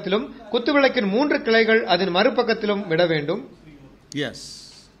பக்கத்திலும், குத்துவிளக்கின் 3 கிளைகள் அதன் மறுபக்கத்திலும் விட வேண்டும். Yes.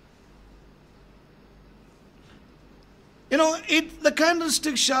 You know, the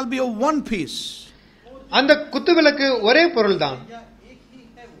candlestick shall be of one piece. அந்த குத்துவிளக்கு ஒரே பொருள்தான்.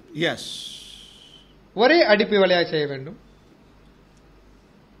 Yes. ஒரே அடிப்பு வேலையாக செய்ய வேண்டும்.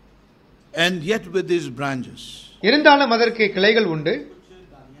 And yet with these branches. இருந்தாலும் அதற்கு கிளைகள் உண்டு.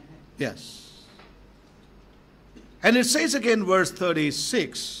 Yes. And it says again verse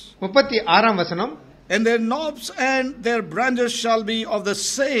 36. 36ஆம் வசனம். And their knobs and their branches shall be of the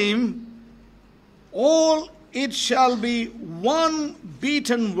same, all it shall be one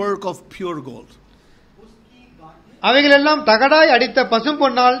beaten work of pure gold. அவைகள் எல்லாம் தகடாய் அடித்த பசும்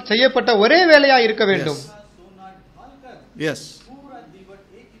பொன்னால் செய்யப்பட்ட ஒரே வேலையாய் இருக்க வேண்டும். Yes.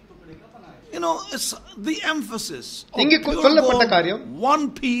 You know, it's the emphasis of இங்கு சொல்லப்பட்ட காரியம் one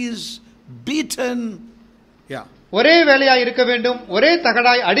piece beaten. Yeah. ஒரே வேலையாய் இருக்க வேண்டும், ஒரே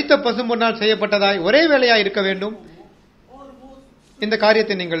தகடாய் அடித்த பசும் பொன்னால் செய்யப்பட்டதாய் ஒரே வேலையாய் இருக்க வேண்டும். இந்த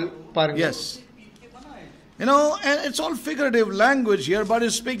காரியத்தை நீங்கள் பாருங்கள். Yes. You know, and it's all figurative language here, but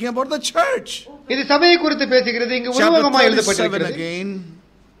it's speaking about the church. இது சபையை குறித்து பேசுகிறது. இங்கு உருவகமாக எழுதப்பட்டிருக்கிறது. Again,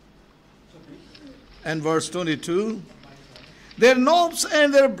 and verse 22. Their knobs and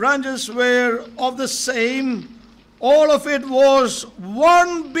their branches were of the same. All of it was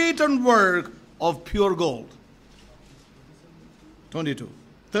one beaten work of pure gold. 22.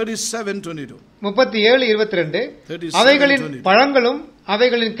 37:22. 37:22. அவைகளின் பழங்களும்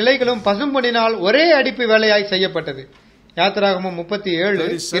அவைகளின் கிளைகளும் பசும்பொன்னினால் ஒரே அடிப்பு வேலையாய் செய்யப்பட்டது. யாத்திராகமம்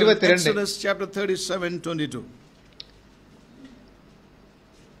 37:22. Exodus chapter 37:22.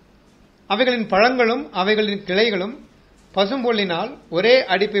 அவைகளின் பழங்களும் அவைகளின் கிளைகளும் பசும்பொன்னினால் ஒரே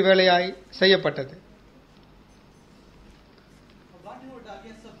அடிப்பு வேலையாய் செய்யப்பட்டது.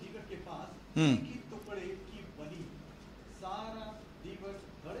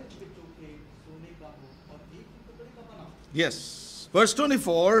 Yes. Verse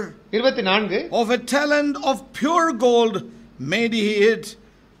 24. 24. Of a talent of pure gold made he it,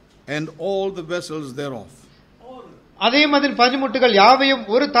 and all the vessels thereof. அதையும் அதன் பனிமுட்டுகள் யாவையும்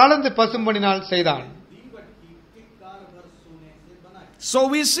ஒரு தாலந்து பசும்பொன்னினால் செய்தான். So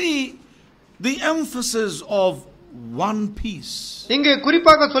we see the emphasis of one piece. இங்கு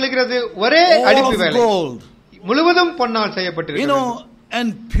குறிப்பாக சொல்கிறது ஒரே அடிப்பு வேலை. Gold. முழுவதும் பொன்னால் செய்யப்பட்டிருக்கிறது. You know, and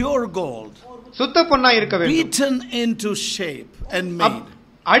pure gold. சுத்த பொன்னாய் இருக்க வேண்டும். Beaten into shape and made.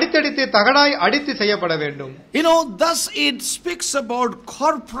 அடித்தடித்து தகடாய் அடித்து செய்யப்பட வேண்டும். You know, thus it speaks about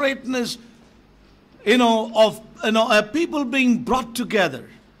corporateness, of people being brought together.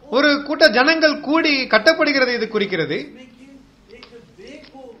 ஒரு கூட்ட ஜனங்கள் கூடி கட்டப்படுகிறது இது குறிக்கிறது.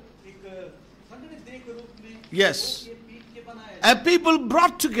 Yes. A people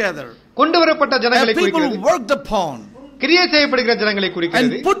brought together. கொண்டு வரப்பட்ட ஜனங்களை குறிக்கிறது. A people worked upon. கிரியை செய்யப்படுகிற ஜனங்களை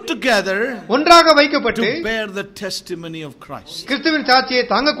குறிக்கிறது. And put together. ஒன்றாக வைக்கப்பட்டு to bear the testimony of Christ. கிறிஸ்துவின் சாட்சியை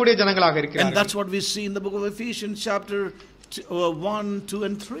தாங்கக்கூடிய ஜனங்களாக இருக்கிறார்கள். And that's what we see in the book of Ephesians chapter 1, 2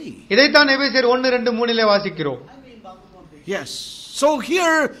 and 3. இதைத்தான் எபேசியர் 1, 2, 3 வாசிக்கிறோம். Yes. So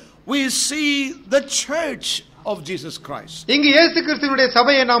here we see the church of Jesus Christ. இங்கு இயேசு கிறிஸ்துவினுடைய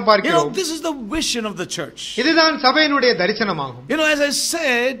சபையை நாம் பார்க்கிறோம். This is the vision of the church. இதுதான் சபையினுடைய தரிசனமாகும். As I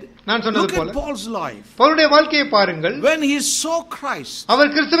said, நான் சொன்னது போல look at Paul's life. பவுலுடைய வாழ்க்கையை பாருங்கள். When he saw Christ,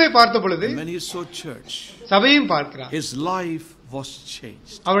 அவர் கிறிஸ்துவை பார்த்த பொழுது, when he saw church, சபையும் பார்க்கிறார். his life was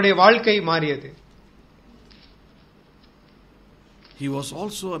changed. அவருடைய வாழ்க்கை மாறியது. He was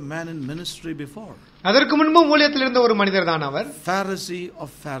also a man in ministry before. அதற்கு முன்பு ஊழியத்தில் இருந்த ஒரு மனிதர் தான் அவர். Pharisee of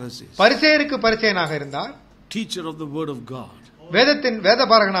Pharisees. பரிசேயருக்கு பரிசேயனாக இருந்தார். Teacher of the word of God. வேதத்தின்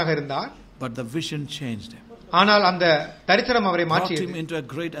வேதபாரகனாக இருந்தார். But the vision changed him. ஆனால் அந்த தரிசனம் அவரை மாற்றியது. Brought him into a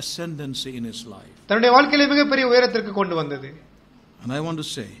great ascendancy in his life. தன்னுடைய வாழ்க்கையிலே மிகப்பெரிய உயரத்திற்கு கொண்டு வந்தது. And I want to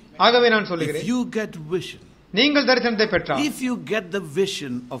say, ஆகவே நான் சொல்கிறேன், if you get vision, நீங்கள் தரிசனத்தை பெற்றால், if you get the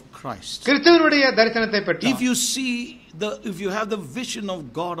vision of Christ, கிறிஸ்துவினுடைய தரிசனத்தை பெற்றால், if you have the vision of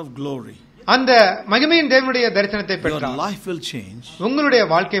God of glory, அந்த மகிமையின் தேவனுடைய தரிசனத்தை பெற்றால், your life will change. உங்களுடைய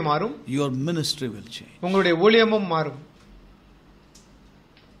வாழ்க்கை மாறும். Your ministry will change. உங்களுடைய ஊழியமும் மாறும்.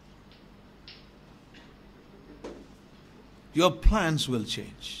 Your plans will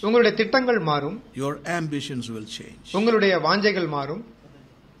change. உங்களுடைய திட்டங்கள் மாறும். Your ambitions will change. உங்களுடைய வாஞ்சைகள் மாறும்.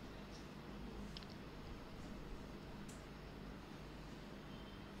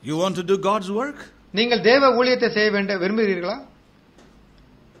 You want to do God's work? நீங்கள் தேவ ஊழியத்தை செய்ய விரும்புகிறீர்களா?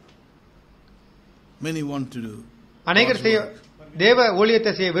 Many want to do. அநேகர் தேவ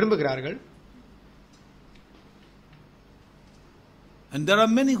ஊழியத்தை செய்ய விரும்புகிறார்கள். And there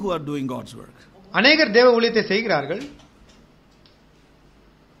are many who are doing God's work. அநேகர் தேவ ஊழியத்தை செய்கிறார்கள்.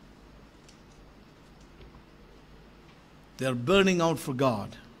 They are burning out for God.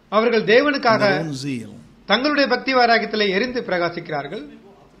 அவர்கள் தேவனுக்காக zeal. தங்களுடைய பக்தி வைராக்கியத்திலே எரிந்து பிரகாசிக்கிறார்கள்.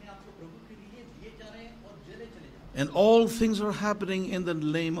 And all things are happening in the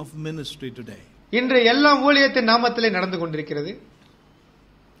name of ministry today. இன்று எல்லாம் ஊழியத்தின் நாமத்திலே நடந்து கொண்டிருக்கிறது.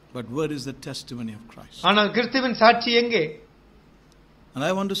 But where is the testimony of Christ? ஆனால் கிறிஸ்துவின் சாட்சி எங்கே? And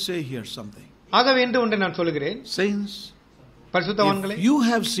I want to say here something. ஆகவே இன்று ஒன்றை நான் சொல்கிறேன். Saints, பரிசுத்தவான்களே, you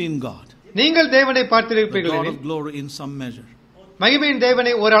have seen God. நீங்கள் தேவனை பார்த்திருப்பீர்கள். God of glory in some measure. மகிமையின்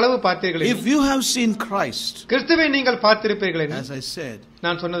தேவனை ஒரு அளவு பார்த்தீர்கள். If you have seen Christ, கிறிஸ்துவை நீங்கள் பார்த்திருப்பீர்கள். as I said,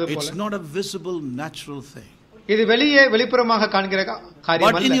 நான் சொன்னது போல, it's not a visible natural thing. இது வெளியே வெளிப்புறமாக காண்கிற காரியம்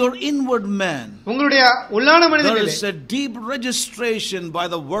But in அல்ல. your inward man, உங்களுடைய உள்ளான there மனிதனிலே is a deep registration by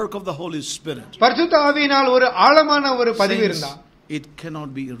the work of the Holy Spirit. பரிசுத்த ஆவியினால் ஒரு ஆழமான ஒரு பதிவு Saints, இருந்தா it cannot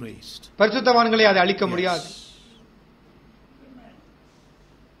be erased. பரிசுத்தவான்களை அதை அழிக்க முடியாது.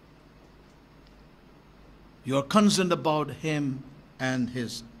 You are concerned about him and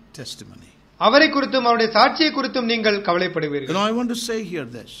his testimony. அவரை குறித்தும் அவருடைய சாட்சியை குறித்தும் நீங்கள் You கவலைப்படுவீர்கள். know, I want to say here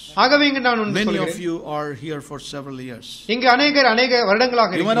this. ஆகவே இங்கு நான் ஒன்று Many of சொல்கிறேன். you are here for several years. இங்கு அநேக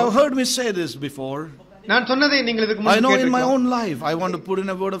வருடங்களாக You might have இருக்கிறோம். heard me say this before. நான் சொன்னதை நீங்கள் இதுக்கு I முன்பு know in my கேட்டிருக்கலாம். own life, I want to put in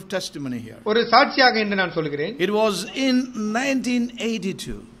a word of testimony here. ஒரு சாட்சியாக என்று நான் சொல்கிறேன். It was in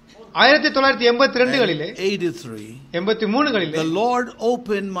 1982 1982களிலே and 83, 83களிலே the Lord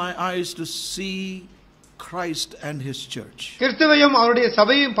opened my eyes to see Christ and his church. கிறிஸ்துவையும் அவருடைய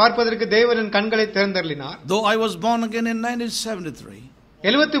சபையையும் பார்ப்பதற்கு தேவனின் கண்களை திறந்தருளினார். Though I was born again in 1973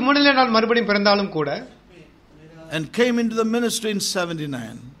 73லே நான் மறுபடியும் பிறந்தாலும் கூட and came into the ministry in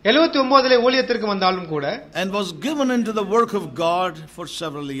 79 79லே ஊழியத்திற்கு வந்தாலும் கூட and was given into the work of God for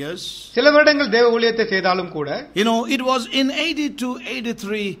several years. சில வருடங்கள் தேவ ஊழியத்தை செய்தாலும் கூட You know, it was in 82,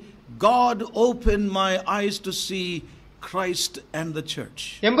 83, God opened my eyes to see Christ and the church.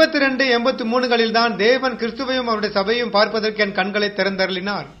 82 83களில் தான் தேவன் கிறிஸ்துவையும் அவருடைய சபையையும் பார்ப்பதற்கு என் கண்களை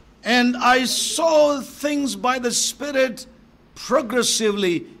திறந்தருளினார். And I saw things by the Spirit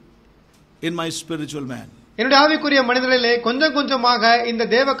progressively in my spiritual man. என்னுடைய ஆவிக்குரிய மனிதர்களிலே கொஞ்சம் கொஞ்சமாக இந்த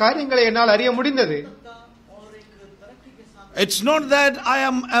தேவ காரியங்களை என்னால் அறிய முடிந்தது. It's not that I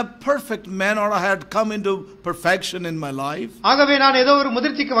am a perfect man or I had come into perfection in my life. ஆகவே நான் ஏதோ ஒரு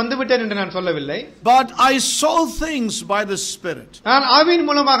முதிர்ச்சிக்கு வந்துவிட்டேன் என்று நான் சொல்லவில்லை. But I saw things by the Spirit. நான் ஆவியின்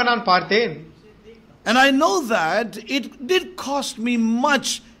மூலமாக நான் பார்த்தேன். And I know that it did cost me much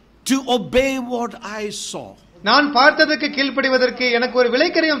to obey what I saw. நான் பார்த்ததற்கு கீழ்ப்படிவதற்கு எனக்கு ஒரு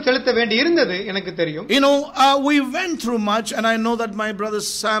விலைக்கரியம் செலுத்த வேண்டி இருந்தது எனக்கு தெரியும். You know, we went through much and I know that my brother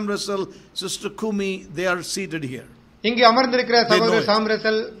Sam Russell, sister Kumi, they are seated here. இங்கே அமர்ந்திருக்கிற சகோதரர் சாம்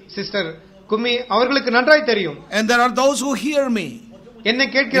ரசல், சிஸ்டர் கும்மி அவர்களுக்கு நன்றாய் தெரியும். And there are those who hear me என்னை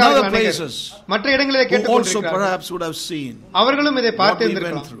in கேட்கிறார்கள் other அநேகர். places மற்ற இடங்களிலே who கேட்டுக் also கொண்டிருக்கிறார்கள். perhaps would have seen அவர்களும் இதை what பார்த்து we went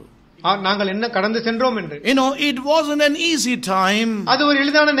இருந்திருக்கலாம். through. நாங்கள் என்ன கடந்து சென்றோம் என்று. You know, it wasn't an easy time. அது ஒரு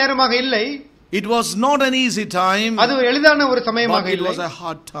எளிதான நேரமாக இல்லை. It was not an easy time. அது ஒரு எளிதான ஒரு சமயமாக But it இல்லை. was a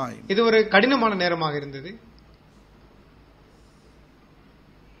hard time. இது ஒரு கடினமான நேரமாக இருந்தது.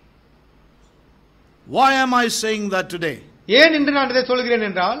 Why am I saying that today? ஏன் என்று நான் இதை சொல்கிறேன்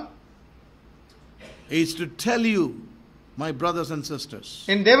என்றால் It's to tell you, my brothers and sisters,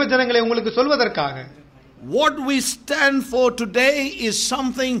 என் தேவ ஜனங்களை உங்களுக்கு சொல்வதற்காக what we stand for today is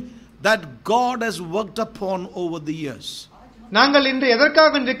something that God has worked upon over the years. நாங்கள் இன்று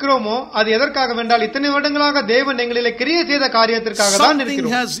எதற்காக நிற்கிறோமோ அது எதற்காக வென்றால் இத்தனை வருடங்களாக தேவன் எங்களிலே கிரியை செய்த காரியத்திற்காக தான் Something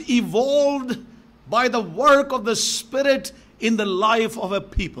நிற்கிறோம். has evolved by the work of the Spirit in the life of a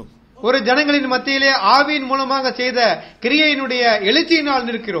people. ஒரு ஜனங்களின் மத்தியிலே ஆவியின் மூலமாக செய்த கிரியையினுடைய எழுச்சியினால்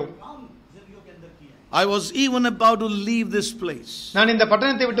நிற்கிறோம். I was even about to leave this place. நான் இந்த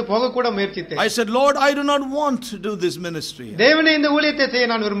பட்டணத்தை விட்டு போக கூட முயற்சித்தேன். I said, Lord, I do not want to do this ministry. தேவனே இந்த ஊழியத்தை செய்ய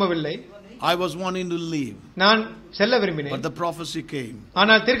நான் விரும்பவில்லை. I was wanting to leave. நான் செல்ல But விரும்பினேன். the prophecy came.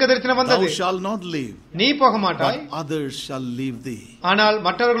 ஆனால் தீர்க்கதரிசனம் Thou வந்தது. shalt not leave, நீ போக மாட்டாய், but others shall leave thee. ஆனால்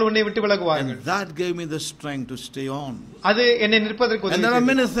மற்றவர்கள் உன்னை விட்டு விலகுவார்கள். And that gave me the strength to stay on. அது என்னை நிற்பதற்கு And உதவி there are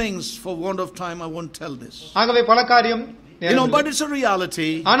செய்தது. many things, for want of time, I won't tell this. ஆகவே பல காரியம் You know, but it's a reality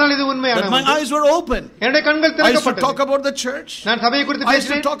ஆனால் இது உண்மையான that my ஒன்று. eyes were open. என்னுடைய கண்கள் I used to talk திறக்கப்பட்டது. about the church. நான் சபையை குறித்து I used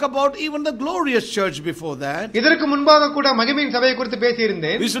to பேசினேன். talk about even the glorious church before that. இதற்கு முன்பாக கூட மகிமையின் சபையை குறித்து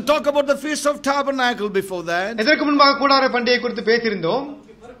பேசியிருந்தேன். We used to talk about the Feast of Tabernacle before that. இதற்கு முன்பாக கூடார பண்டிகை குறித்து பேசியிருந்தோம்.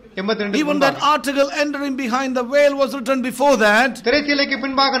 82 Even that article entering behind the veil was written before that. திரைச்சீலைக்கு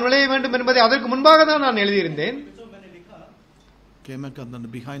பின்பாக நுழைய வேண்டும் என்பதை அதற்கு முன்பாக தான் நான் எழுதியிருந்தேன்.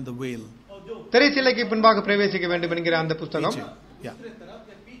 Behind the veil. திரைச்சீலைக்கு பின்பாக பிரவேசிக்க வேண்டும் என்கிற அந்த புத்தகம் Yeah.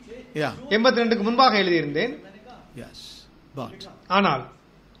 Yeah. 82க்கு முன்பாக எழுதியிருந்தேன். Yes. But ஆனால்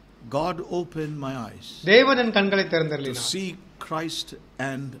God opened my eyes தேவன் என் கண்களை to திறந்தருளினார். see Christ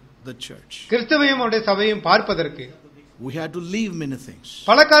and the church. கிறிஸ்துவையும் அவருடைய சபையையும் பார்ப்பதற்கு We had to leave many things.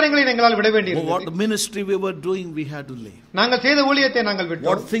 பல காரியங்களை எங்களால் விட What வேண்டியிருந்தது. ministry we were doing, we had to leave. நாங்கள் செய்த ஊழியத்தை நாங்கள் What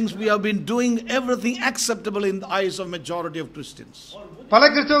விட்டோம். things we have been doing, everything acceptable in the eyes of majority of Christians. பல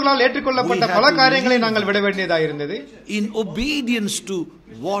கிறிஸ்தவர்களால் ஏற்றுக்கொள்ளப்பட்ட We had பல to காரியங்களை leave. நாங்கள் விட வேண்டியதாக இருந்தது. In obedience to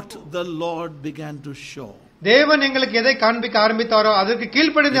what the Lord began to show. தேவன் எங்களுக்கு எதை காண்பிக்க ஆரம்பித்தாரோ அதற்கு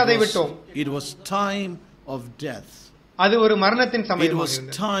கீழ்ப்படிந்து அதை விட்டோம். It was time of death. அது ஒரு மரணத்தின் It சமயமாக was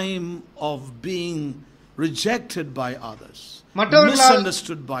இருந்தது. time of being rejected by others.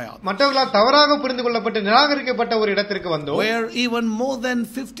 misunderstood by others. மற்றவர்களால் தவறாக புரிந்து கொள்ளப்பட்டு நிராகரிக்கப்பட்ட ஒரு இடத்திற்கு வந்தோம். Where even more than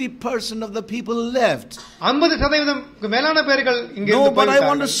 50% of the people left. 50% மேலான பேர்கள் இங்கே இருந்து போய்விட்டார்கள். No, but I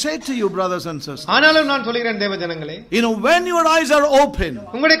want to say to you, brothers and sisters. ஆனாலும் நான் சொல்கிறேன் தேவ ஜனங்களே. When your eyes are open,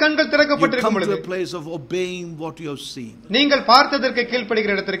 உங்களுடைய கண்கள் திறக்கப்பட்டிருக்கும் பொழுது, you come to a place of obeying what you have seen. நீங்கள் பார்த்ததற்கு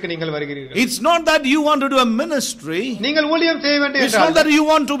கீழ்ப்படிகிற இடத்திற்கு நீங்கள் வருகிறீர்கள். It's not that you want to do a ministry. நீங்கள் ஊழியம் செய்ய வேண்டும் என்றால். It's not that you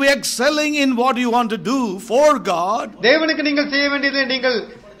want to be excelling in what you want to do for God. தேவனுக்கு நீங்கள் செய்ய வேண்டியது நீங்கள்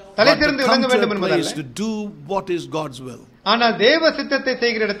தலை சிறந்து விளங்க வேண்டும் என்பதல்ல. To do what is God's will. ஆனால் தேவ சித்தத்தை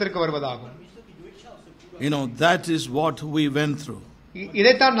செய்கிற இடத்திற்கு வருவதாகும். That is what we went through.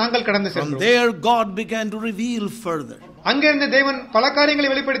 இதைத்தான் நாங்கள் கடந்து சென்றோம். From there God began to reveal further. அங்கிருந்து தேவன் பல காரியங்களை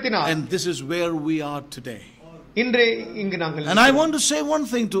வெளிப்படுத்தினார். And this is where we are today. இன்று இங்கு நாங்கள். And I want to say one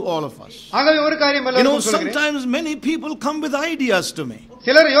thing to all of us. ஆகவே ஒரு காரியம் எல்லாருக்கும் சொல்கிறேன். Sometimes many people come with ideas to me.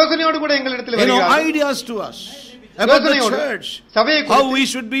 சிலர் யோசனையோடு கூட எங்களிடத்தில் வருகிறார்கள். Ideas to us. About the church, how we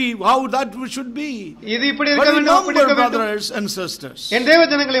should be, how that we should be. இது இப்படி இருக்க வேண்டும் அப்படி இருக்க வேண்டும். Brothers and sisters, என் தேவ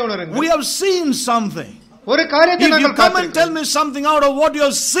ஜனங்களே உணருங்கள். We have seen something. ஒரு காரியத்தை நாங்கள் பார்த்தோம். If you come and tell me something out of what you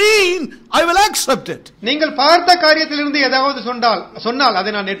have seen, I will accept it. நீங்கள் பார்த்த காரியத்திலிருந்து ஏதாவது சொன்னால்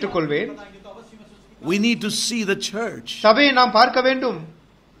அதை நான் ஏற்றுக்கொள்வேன். We need to see the church. சபையை நாம் பார்க்க வேண்டும்.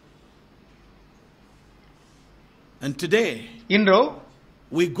 And today, இன்றோ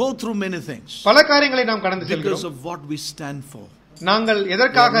we go through many things. பல காரியங்களை நாம் கடந்து செல்கிறோம். Because of what we stand for. நாங்கள்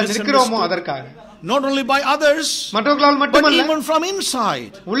எதற்காக நிற்கிறோமோ அதற்காக. Not only by others, மற்றவர்களால் மட்டுமல்ல, but even from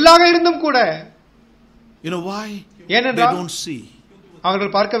inside. உள்ளாக இருந்தும் கூட. You know why? ஏனென்றால் they don't see.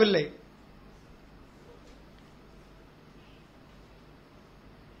 அவர்கள் பார்க்கவில்லை.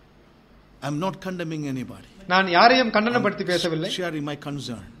 I'm not condemning anybody. நான் யாரையும் கண்டனப்படுத்தி பேசவில்லை. Sharing my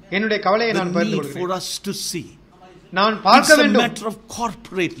concern. என்னுடைய கவலையை நான் பகிர்ந்து கொள்கிறேன். For us to see. நான் பார்க்க வேண்டும். It's a matter of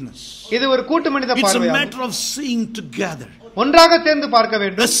corporateness. இது ஒரு கூட்டு மனித பார்வையாகும். It's a matter of seeing together. ஒன்றாக சேர்ந்து பார்க்க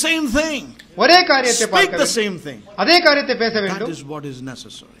வேண்டும். The same thing. ஒரே காரியத்தை பார்க்க வேண்டும். Speak the same thing. அதே காரியத்தை பேச வேண்டும். That is what is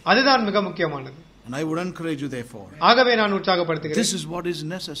necessary. அதுதான் மிக முக்கியமானது. And I would encourage you therefore. ஆகவே நான் உற்சாகப்படுத்துகிறேன். This is what is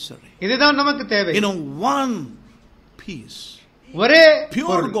necessary. இதுதான் நமக்கு தேவை. One piece. ஒரே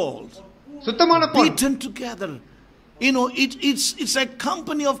pure gold. சுத்தமான பொன். Beaten together. It's a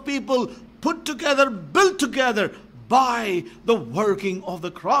company of people put together, built together by the working of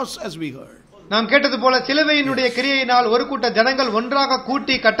the cross, as we heard. நாம் கேட்டது போல சிலுவையினுடைய கிரியையினால் ஒரு கூட்ட ஜனங்கள் ஒன்றாக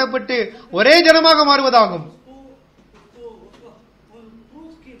கூட்டி கட்டப்பட்டு ஒரே ஜனமாக மாறுவதாகும்.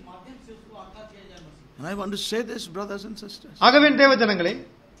 And I want to say this, brothers and sisters. ஆகவே தேவ ஜனங்களே,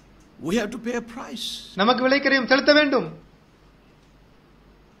 we have to pay a price. நமக்கு விலைக்கிரயம் செலுத்த வேண்டும்.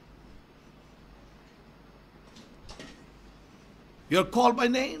 You are called by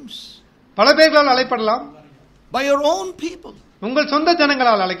names. பல பெயர்களால் அழைக்கப்படலாம். By your own people. உங்கள் சொந்த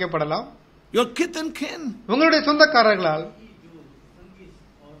ஜனங்களால் அழைக்கப்படலாம். Your kith and kin. உங்களுடைய சொந்தக்காரர்களால்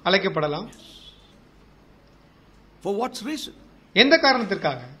அழைக்கப்படலாம். For what reason? எந்த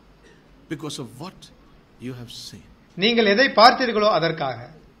காரணத்திற்காக? Because of what you have seen. நீங்கள் எதை பார்த்தீர்களோ அதற்காக.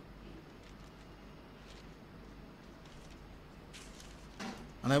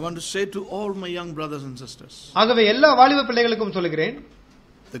 And I want to say to all my young brothers and sisters. ஆகவே எல்லா வாலிப பிள்ளைகளுக்கும் சொல்கிறேன்.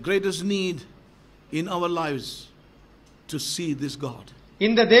 The greatest need in our lives to see this God.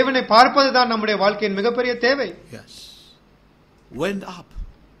 இந்த தேவனை பார்ப்பதுதான் நம்முடைய வாழ்க்கையின் மிகப்பெரிய தேவை. Yes. Went up.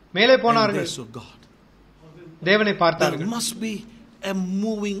 மேலே போனார்கள். And they saw God. தேவனை பார்த்தார்கள். There must be a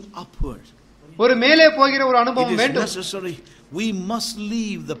moving upward. ஒரு மேலே போகிற ஒரு அனுபவம் வேண்டும். It is necessary. We must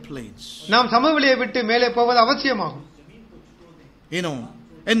leave the plains. நாம் சமவெளியை விட்டு மேலே போவது அவசியமாகும்.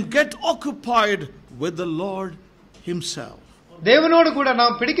 And get occupied with the Lord himself. தேவனோடு கூட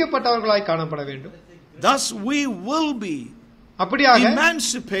நாம் பிடிக்கப்பட்டவர்களாய் காணப்பட வேண்டும். Thus we will be அப்படியாக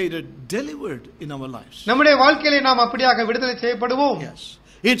emancipated, delivered in our lives. நம்முடைய வாழ்க்கையிலே நாம் அப்படியாக விடுதலை செய்யப்படுவோம். Yes.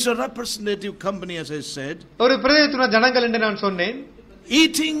 It's a representative company, as I said. ஒரு பிரதிநிதித்துவ ஜனங்கள் என்று நான் சொன்னேன்.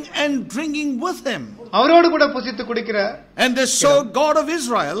 Eating and drinking with him. அவரோடு கூட புசித்து குடிக்கிற. And they saw God of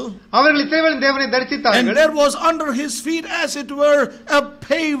Israel. அவர்கள் இஸ்ரவேலின் தேவனை தரிசித்தார்கள். And there was under his feet as it were a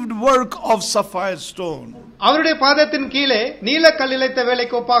paved work of sapphire stone. அவருடைய பாதத்தின் கீழே நீலக்கல் இழைத்த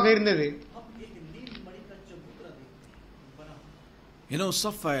வேலைக்கு ஒப்பாக இருந்தது.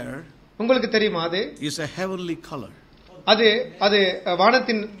 Sapphire. உங்களுக்கு தெரியுமா அது? Is a heavenly color. அது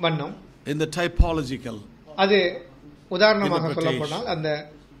வானத்தின் வண்ணம். In the typological. அது உதாரணமாக சொல்லப்போனால் அந்த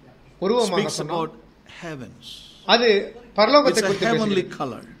உருவமாக சொன்னால் அது பரலோகத்தை குறித்து heavenly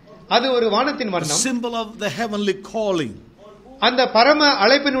color. அது ஒரு வானத்தின் வண்ணம். Symbol of the heavenly calling. அந்த பரம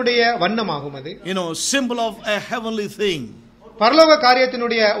அழைப்பினுடைய வண்ணமாகும் அது. Symbol of a heavenly thing. பரலோக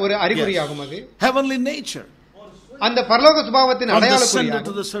காரியத்தினுடைய ஒரு அறிகுறியாகும் அது. Heavenly nature. அந்த பரலோக சுபாவத்தின் அடையாள குறியாகும்.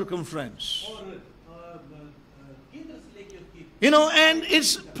 To the circumference. You know, and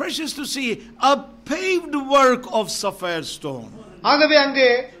it's precious to see a paved work of sapphire stone. ஆகவே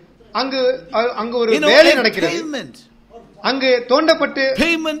அங்கு ஒரு You know, வேலை a நடக்கிறது. pavement. அங்கு தோண்டப்பட்டு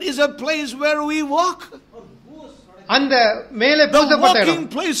Pavement is a place where we walk. அந்த மேலே The பூசப்பட்ட இடம். walking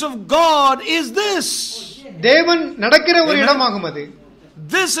place of God is this. தேவன் நடக்கிற ஒரு Amen. இடமாகும் அது.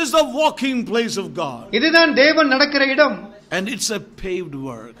 This is the walking place of God. இதுதான் தேவன் நடக்கிற இடம். And it's a paved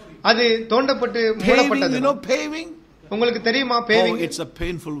work. அது தோண்டப்பட்டு Paving, மூடப்பட்டது. you know, paving? உங்களுக்கு தெரியுமா Oh, paving? it's a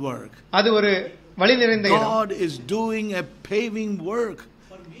painful work. அது ஒரு வலி நிறைந்த இடம். God is doing a paving work.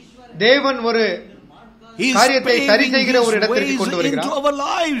 தேவன் ஒரு He is காரியத்தை சரி paving செய்கிற ஒரு His இடத்திற்கு ways கொண்டு into வருகிறார். our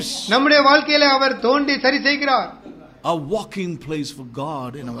lives. நம்முடைய வாழ்க்கையில அவர் தோண்டி சரி செய்கிறார். A walking place for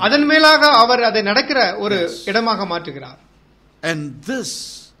God in our lives. அதன் மேலாக அவர் அதை நடக்கிற ஒரு இடமாக மாற்றுகிறார். And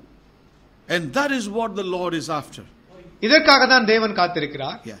that is what the Lord is after. இதற்காக தான் தேவன்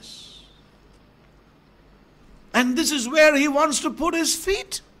காத்திருக்கிறார். Yes. And this is where He wants to put His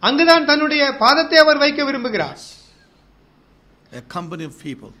feet. அங்குதான் தன்னுடைய பாதத்தை அவர் வைக்க விரும்புகிறார். A company of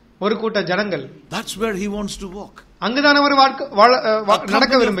people. ஒரு கூட்ட ஜனங்கள். That's where He wants to walk. அங்குதான் அவர் நடக்க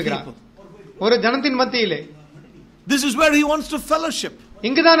company of விரும்புகிறார். people. ஒரு ஜனத்தின் மத்தியிலே. This is where He wants to fellowship.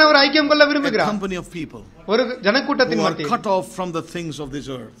 இங்குதான் அவர் ஐக்கியம் கொள்ள A விரும்புகிறார். company of people ஒரு who ஜனக்கூட்டத்தின் are மத்தியில். cut off from the things of this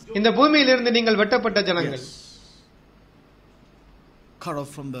earth. இந்த பூமியிலிருந்து நீங்கள் வெட்டப்பட்ட ஜனங்கள். Yes. Cut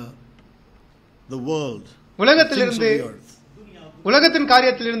off from the world. உலகத்திலிருந்து உலகத்தின்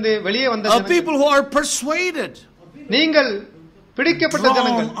காரியத்திலிருந்து வெளியே வந்த ஜனங்கள். People who are persuaded. நீங்கள் பிடிக்கப்பட்ட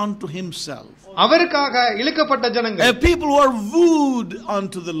ஜனங்கள். Drawn unto Himself. அவருக்காக இழுக்கப்பட்ட ஜனங்கள். People who are wooed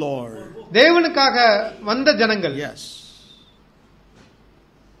unto the Lord. தேவனுக்காக வந்த ஜனங்கள். Yes.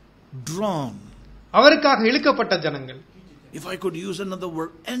 Drawn. அவருக்காக இழுக்கப்பட்ட ஜனங்கள். If I could use another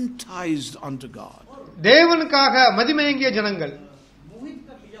word, enticed unto God. தேவனுக்காக மதிமயங்கிய ஜனங்கள்.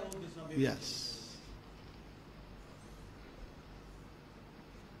 Yes.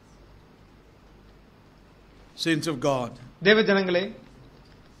 Saints of God. தேவ ஜனங்களே.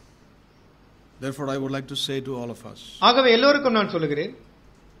 Therefore I would like to say to all of us. ஆகவே எல்லோருக்கும் நான் சொல்லுகிறேன்.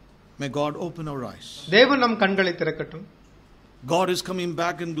 May God open our eyes. தேவன் நம் கண்களை திறக்கட்டும். God is coming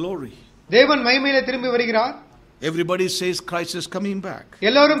back in glory. தேவன் மகிமையிலே திரும்பி வருகிறார். Everybody says Christ is coming back.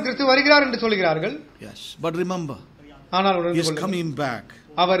 எல்லாரும் கிறிஸ்து வருகிறார் என்று சொல்கிறார்கள். Yes. But remember, ஆனால் He is coming back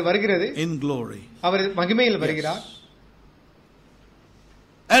அவர் வருகிறது. in glory. அவர் மகிமையில் வருகிறார்.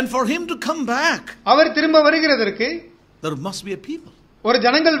 And for Him to come back, அவர் திரும்ப வருகிறதற்கு there must be a people. ஒரு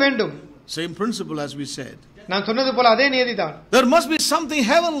ஜனங்கள் வேண்டும். Same principle as we said. நான் சொன்னது போல அதே நியதிதான். There must be something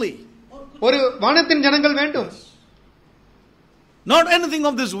heavenly. ஒரு வானத்தின் ஜனங்கள் வேண்டும். Not anything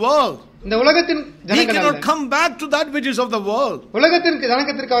of this world. இந்த உலகத்தின் He ஜனங்கள் cannot அல்ல. come back to that which is of the world. உலகத்தின்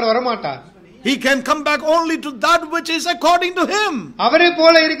ஜனத்திற்கு அவர் வரமாட்டார். He can come back only to that which is according to Him. அவரை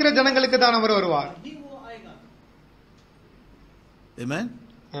போல இருக்கிற ஜனங்களுக்கு தான் அவர் வருவார். Amen.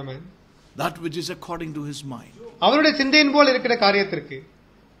 Amen. That which is according to His mind. அவருடைய சிந்தையின் போல இருக்கிற காரியத்திற்கு.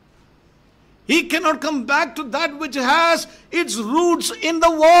 He cannot come back to that which has its roots in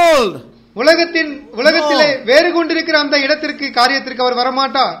the world. உலகத்திலே வேறு கொண்டிருக்கிற அந்த இடத்திற்கு காரியத்திற்கு அவர்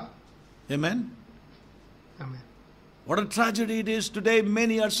வரமாட்டார். Amen. Amen. What a tragedy it is today.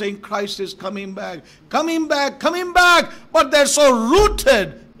 Many are saying Christ is coming back, coming back, coming back, but they're so rooted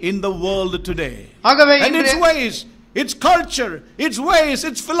in the world today. ஆகவே And its ways, its culture, its ways,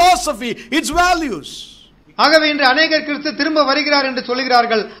 its philosophy, its values. ஆகவே இன்று அநேகர் கிறிஸ்து திரும்ப வருகிறார் என்று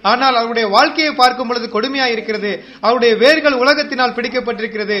சொல்கிறார்கள். ஆனால் அவருடைய வாழ்க்கையை பார்க்கும் பொழுது கொடுமையாக இருக்கிறது. அவருடைய வேர்கள் உலகத்தினால்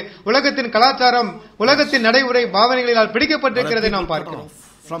பிடிக்கப்பட்டிருக்கிறது. உலகத்தின் கலாச்சாரம், உலகத்தின் நடைமுறை பாவனைகளினால் பிடிக்கப்பட்டிருக்கிறதை நாம் பார்க்கிறோம்.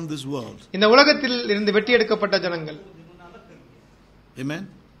 From this world. இந்த உலகத்தில் இருந்து வெட்டி எடுக்கப்பட்ட ஜனங்கள். Amen.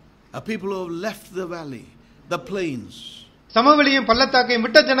 A people who have left the valley, the plains. சமவெளியும் பள்ளத்தாக்கையும்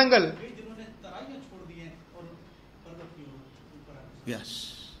விட்ட ஜனங்கள். Yes.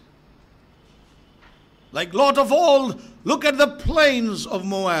 Like Lot of old, look at the plains of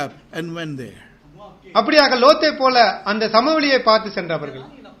Moab and went there. அப்படியாக லோத்தை போல அந்த சமவெளியை பார்த்து சென்றவர்கள்.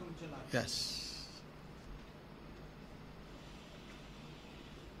 Yes.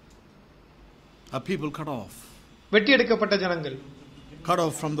 A people cut off. வெட்டி எடுக்கப்பட்ட ஜனங்கள். Cut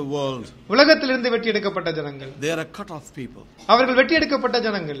off from the world. உலகத்திலிருந்து வெட்டி எடுக்கப்பட்ட ஜனங்கள். They are a cut off people. அவர்கள் வெட்டி எடுக்கப்பட்ட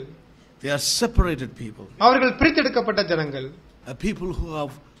ஜனங்கள். They are separated people. அவர்கள் பிரித்தெடுக்கப்பட்ட ஜனங்கள். A people who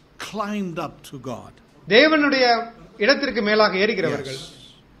have climbed up to God. தேவனுடைய இடத்திற்கு மேலாக ஏறுகிறவர்கள்.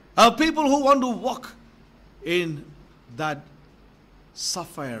 A people who want to walk in that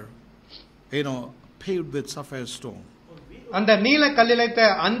sapphire, paved with sapphire stone. அந்த நீல கல்லிழைத்த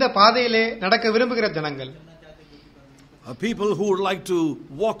அந்த பாதையிலே நடக்க விரும்புகிற ஜனங்கள். A people who would like to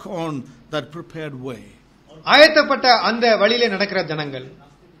walk on that prepared way. ஆயத்தப்பட்ட அந்த வழியிலே நடக்கிற ஜனங்கள்.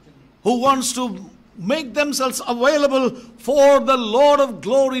 Who wants to make themselves available for the Lord of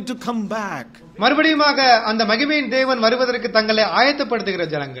glory to come back. மறுபடியுமாக அந்த மகிமையின் தேவன் வருவதற்கு தங்களை ஆயத்தப்படுத்துகிற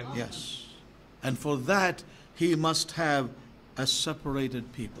ஜனங்கள். Yes. And for that he must have a separated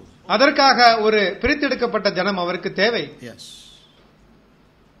people. அதற்காக ஒரு பிரித்தெடுக்கப்பட்ட ஜனம் அவருக்கு தேவை. Yes.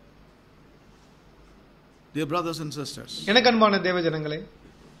 Dear brothers and sisters, எனக்கு அன்பான தேவ ஜனங்களே,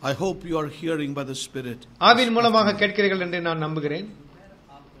 I hope you are hearing by the Spirit. ஆவியின் மூலமாக கேட்கிறீர்கள் என்று நான் நம்புகிறேன்.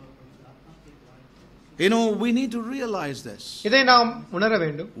 You know, we need to realize this. இதை நாம் உணர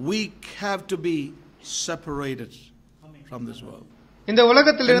வேண்டும். We have to be separated from this world. இந்த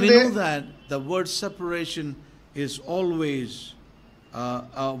உலகத்திலிருந்து we know that the word separation is always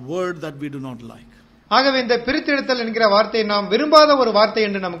a word that we do not like. ஆகவே இந்த பிரித்தெடுத்தல் என்கிற வார்த்தை நாம் விரும்பாத ஒரு வார்த்தை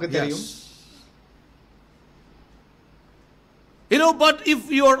என்று நமக்கு தெரியும். You know, but if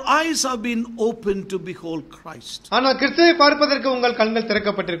your eyes have been opened to behold Christ, ஆனால் கிறிஸ்துவை பார்ப்பதற்கு உங்கள் கண்கள்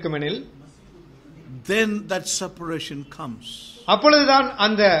திறக்கப்பட்டிருக்குமெனில், then that separation comes. அப்பொழுதுதான்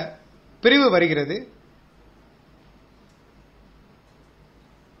அந்த பிரிவு வருகிறது.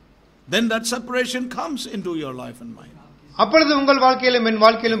 Then that separation comes into your life and mine. அப்பொழுது உங்கள் வாழ்க்கையிலும் என்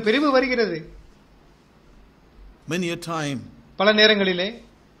வாழ்க்கையிலும் பிரிவு வருகிறது. Many a time, பல நேரங்களிலே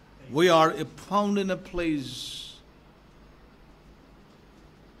we are found in a place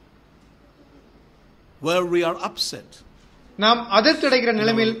where we are upset. நாம் அதிர்ச்சியடைகிற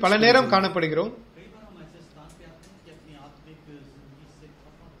நிலைமையில் பல நேரம் காணப்படுகிறோம்.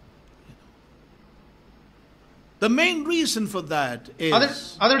 The main reason for that is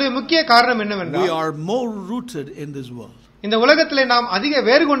அதனுடைய முக்கிய காரணம் என்னவென்றால், we are more rooted in this world. இந்த உலகத்திலே நாம் அதிக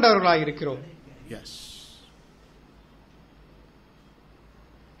வேறு கொண்டவர்களாக இருக்கிறோம். Yes.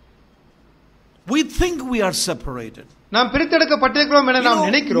 We think we are separated. நாம் பிரித்தெடுக்கப்பட்டிருக்கிறோம் என நாம்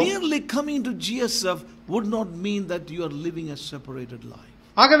நினைக்கிறோம். Merely coming to GSF would not mean that you are living a separated life.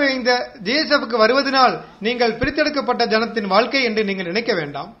 ஆகவே இந்த ஜேஎஸ்எஃப்க்கு வருவதனால் நீங்கள் பிரித்தெடுக்கப்பட்ட ஜனத்தின் வாழ்க்கை என்று நீங்கள் நினைக்க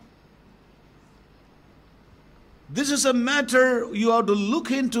வேண்டாம். This is a matter you have to look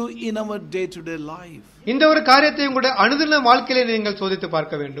into in our day-to-day life. இந்த ஒரு காரியத்தை உங்களுடைய அனுதின வாழ்க்கையிலே நீங்கள் சோதித்து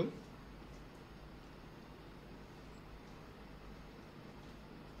பார்க்க வேண்டும்.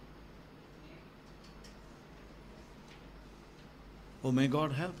 Oh, may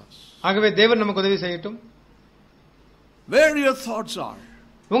God help us. ஆகவே தேவன் நமக்கு உதவி செய்யட்டும். Where your thoughts are,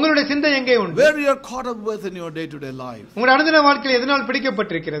 உங்களுடைய சிந்தை எங்கே உண்டு? where you are caught up with in your day-to-day life, உங்களுடைய அனுதின வாழ்க்கையில் எதனால்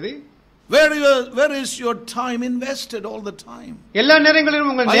பிடிக்கப்பட்டிருக்கிறது? where is your time invested all the time? எல்லா நேரங்களிலும்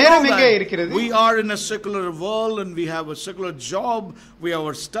உங்கள் நேரம் எங்கே இருக்கிறது? We are in a secular world and we have a secular job, we have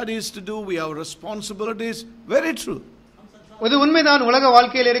our studies to do, we have responsibilities. Very true. அது உண்மைதான். உலக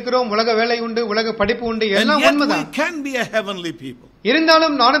வாழ்க்கையில் இருக்கிறோம், உலக வேலை உண்டு, உலக படிப்பு உண்டு, எல்லாம் உண்மைதான். We can be a heavenly people.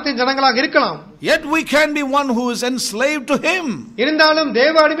 இருந்தாலும் ஞானத்தின் ஜனங்களாக இருக்கலாம். Yet we can be one who is enslaved to him. இருந்தாலும்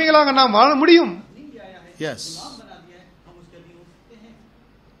தேவ அடிமைகளாக நாம் வாழ முடியும். Yes.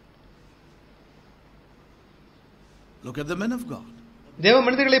 Look at the men of God. தேவ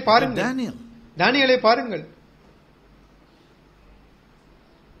மனிதர்களை பாருங்கள். Daniel. தானியேலை பாருங்கள்.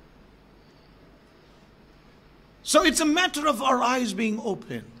 So it's a matter of our eyes being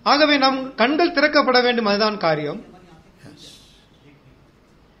open. ஆகவே நம் கண்கள் திறக்கப்பட வேண்டும், அதுதான் காரியம். Yes.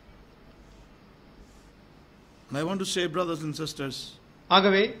 And I want to say, brothers and sisters,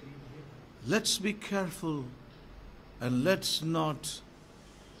 ஆகவே let's be careful and let's not,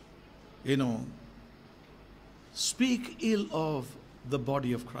 speak ill of the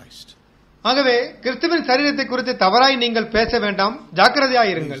body of Christ. ஆகவே கிறிஸ்துவின் சரீரத்தை குறித்து தவறாய் நீங்கள் பேச வேண்டாம்.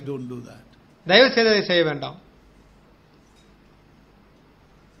 ஜாக்கிரதையாய் இருங்கள். Please don't do that. தயவு செய்து அதை செய்ய வேண்டாம்.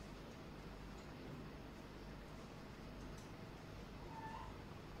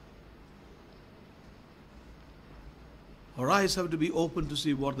 Our eyes have to be open to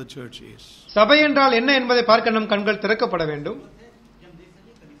see what the church is. சபை என்றால் என்ன என்பதை பார்க்க நம் கண்கள் திறக்கப்பட வேண்டும்.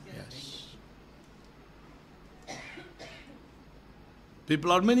 Yes.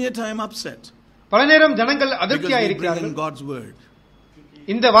 People are many a time upset பல நேரம் ஜனங்கள் because அதிர்ச்சியாய் we bring இருக்கிறார்கள். in God's word.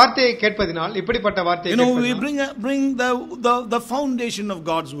 இந்த வார்த்தையை கேட்பதினால், இப்படிப்பட்ட வார்த்தையை We bring the foundation of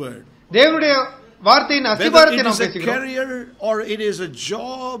God's word. தேவனுடைய வார்த்தையின் Whether அஸ்திபாரத்தை it நாம் is a பேசுகிறோம். career or it is a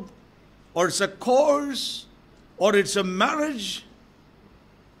job or it's a course or it's a marriage,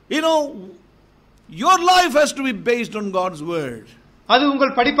 your life has to be based on God's word. அது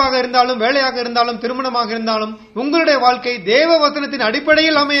உங்கள் படிப்பாக இருந்தாலும், வேலையாக இருந்தாலும், திருமணமாக இருந்தாலும், உங்களுடைய வாழ்க்கை தேவ வசனத்தின்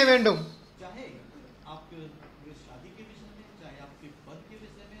அடிப்படையில் அமைய வேண்டும்.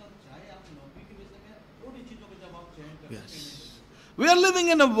 Yes. We are living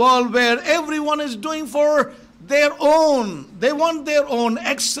in a world where everyone is doing for their own. They want their own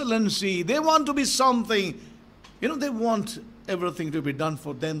excellency. They want to be something. They want everything to be done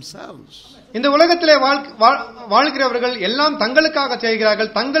for themselves. இந்த உலகத்திலே வாழ்கிறவர்கள் எல்லாம் தங்களுக்காக செய்கிறார்கள்,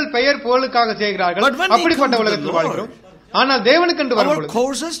 தங்கள் பெயர் புகழுக்காக செய்கிறார்கள். அப்படிப்பட்ட உலகத்தில் வாழ்கிறோம். ஆனால் தேவனுக்கு என்று வரும்போது our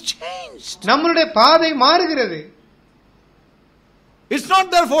course has changed. நம்மளுடைய பாதை மாறுகிறது. It's not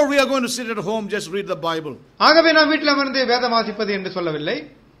therefore we are going to sit at home just read the Bible. ஆகவே நாம் வீட்டில் அமர்ந்து வேதம் வாசிப்பது என்று சொல்லவில்லை.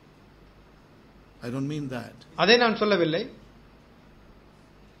 I don't mean that. அதை நான் சொல்லவில்லை.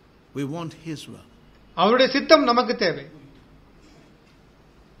 We want his will. அவருடைய சித்தம் நமக்கு தேவை.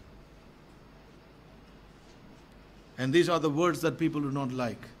 And these are the words that people do not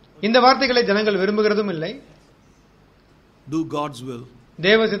like. இந்த வார்த்தைகளை ஜனங்கள் விரும்புகிறதும் இல்லை. Do God's will.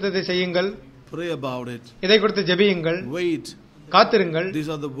 தேவ சித்தத்தை செய்யுங்கள். Pray about it. இதை குறித்து ஜெபியுங்கள். Wait. காத்திருங்கள். These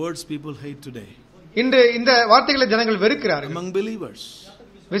are the words people hate today. இன்று இந்த வார்த்தைகளை ஜனங்கள் வெறுக்கிறார்கள். Among believers.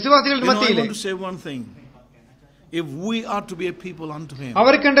 விசுவாசிகள் மத்தியிலே. I want to say one thing. If we are to be a people unto him,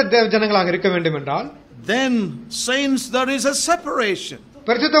 அவருக்கென்ற தேவ ஜனங்களாக இருக்க வேண்டும் என்றால், then saints there is a separation.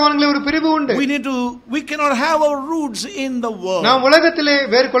 பரிசுத்தவான்களே ஒரு பிரிவு உண்டு. We cannot have our roots in the world. நாம் உலகத்திலே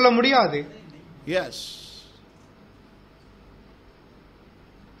வேர் கொள்ள முடியாது. Yes.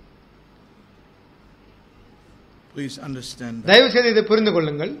 Please understand that. தயவு செய்து இதை புரிந்து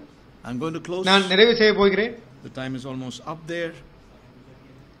கொள்ளுங்கள். I'm going to close. நான் நிறைவு செய்ய போகிறேன். The time is almost up there.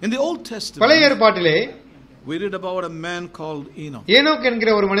 In the Old Testament, பழைய ஏற்பாட்டிலே we read about a man called Enoch. Enoch என்கிற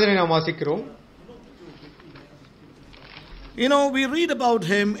ஒரு மனிதனை நாம் வாசிக்கிறோம். We read about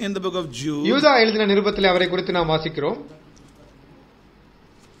him in the book of Jude. யூதா எழுதின நிருபத்திலே அவரை குறித்து நாம் வாசிக்கிறோம்.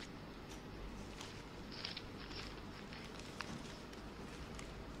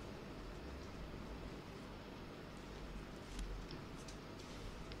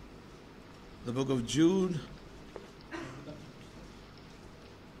 The book of Jude,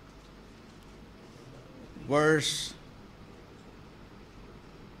 verse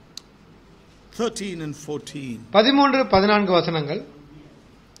 13 and 14. 13-14 வசனங்கள்.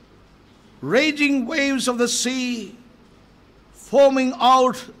 Raging waves of the sea, foaming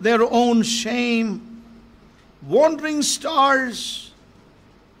out their own shame, wandering stars,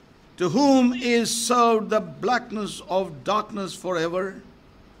 to whom is served the blackness of darkness forever.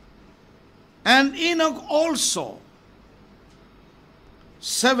 And Enoch also,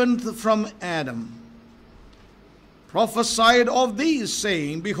 seventh from Adam, prophesied of these,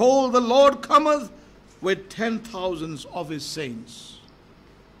 saying, Behold, the Lord cometh with 10,000s of his saints.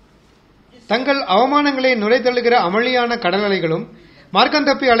 தங்கள் அவமானங்களை நுரைதள்ளுகிற அமளியான கடல் அலைகளும் மார்க்கம்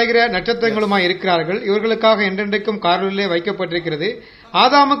தப்பி அலைகிற நட்சத்திரங்களுமாய் இருக்கிறார்கள். இவர்களுக்காக என்றென்றைக்கும் காரிலே வைக்கப்பட்டிருக்கிறது.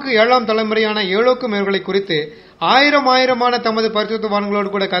 ஆதாமுக்கு 7ஆம் தலைமுறையான ஏழோக்கும் இவர்களை குறித்து 1000 தமது பரிசுத்தவான்களோடு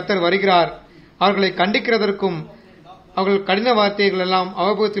கூட கர்த்தர் வருகிறார். அவர்களை கண்டிக்கிறதற்கும் அவர்கள் கடின வார்த்தைகள் எல்லாம்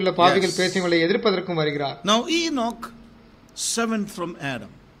அவபோதித்துள்ள பாவிகள் பேசுவதை எதிர்ப்பதற்கும் வருகிறார். Now Enoch, seventh from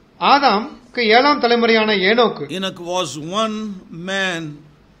Adam. ஆதாமுக்கு 7ஆம் தலைமுறையான ஏனோக்கு. Enoch was one man,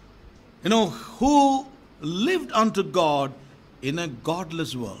 who lived unto God in a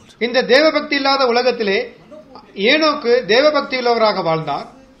godless world. இந்த தேவபக்தி இல்லாத உலகத்திலே ஏனோக்கு தேவபக்தி உள்ளவராக வாழ்ந்தார்.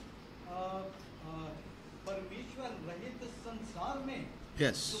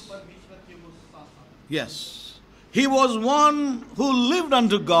 Yes. He was one who lived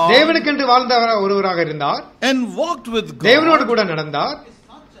unto God. தேவனுக்கென்று வாழ்ந்த ஒருவராக இருந்தார். And walked with God. தேவனோடு கூட நடந்தார்.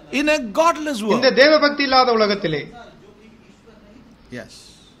 In a godless world. இந்த தேவபக்தி இல்லாத உலகத்திலே. Yes.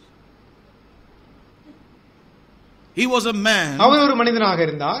 He was a man. அவர் ஒரு மனிதனாக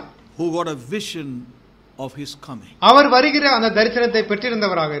இருந்தார். Who got a vision of his coming. அவர் வருகிற அந்த தரிசனத்தை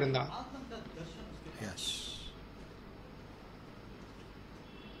பெற்றிருந்தவராக இருந்தார். Yes.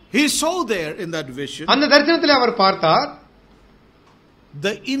 He saw there in that vision அந்த தரிசனத்திலே அவர் பார்த்தார்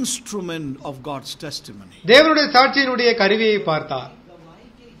the instrument of God's testimony. தேவனுடைய சாட்சியினுடைய கருவியை பார்த்தார்.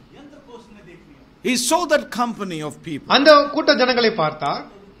 He saw that company of people. அந்த கூட்ட ஜனங்களை பார்த்தார்.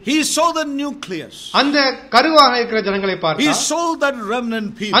 He saw the nucleus. அந்த கருவாக இருக்கிற ஜனங்களை பார்த்தார். He saw that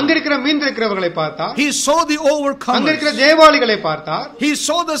remnant people. அங்க இருக்கிற மீந்திருக்கிறவர்களை பார்த்தார். He saw the overcomers. அங்க இருக்கிற ஜெயவாளிகளை பார்த்தார். He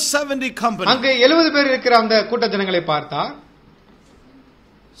saw the 70 company. அங்க 70 பேர் இருக்கிற அந்த கூட்ட ஜனங்களை பார்த்தார்.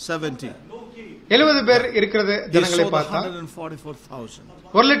 70. 70 பேர் இருக்கிற ஜனங்களை பார்த்தார். 144,000.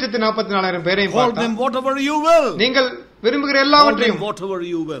 1,44,000 பேரையும் Call பார்த்தார். them whatever you will. நீங்கள் விரும்புகிற எல்லாவற்றையும் whatever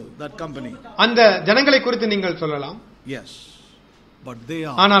you will, that company. அந்த ஜனங்களை குறித்து நீங்கள் சொல்லலாம். Yes. But they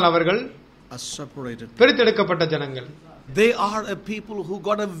are ஆனால் அவர்கள் separated. பிரித்தெடுக்கப்பட்ட ஜனங்கள். They are a people who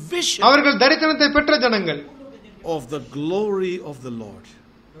got a vision. அவர்கள் தரிசனத்தை பெற்ற ஜனங்கள். Of the glory of the Lord.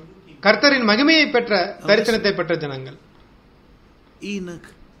 கர்த்தரின் மகிமையை பெற்ற தரிசனத்தை பெற்ற ஜனங்கள். Enoch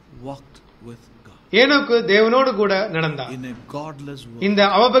walked with God. ஏனோக்கு தேவனோடு கூட நடந்தார். In a godless world. இந்த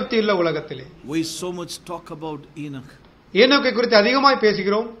அவபக்தியுள்ள உலகத்திலே. We so much talk about Enoch. ஏனோக்கை குறித்து அதிகமாய்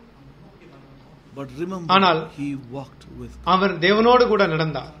பேசுகிறோம். But remember, ஆனால் he walked with God. அவர் தேவனோடு கூட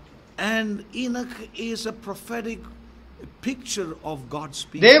நடந்தார். And Enoch is a prophetic picture of God's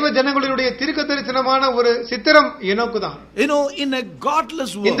people. தேவ ஜனங்களுடைய தீர்க்கதரிசனமான ஒரு சித்திரம் ஏனோக்கு தான். You know, in a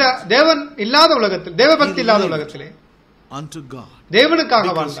godless world, இந்த தேவன் இல்லாத உலகத்தில், தேவபக்தி இல்லாத உலகத்திலே unto God, தேவனுக்காக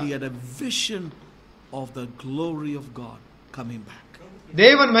because வாழ்ந்தார். he had a vision of the glory of God coming back.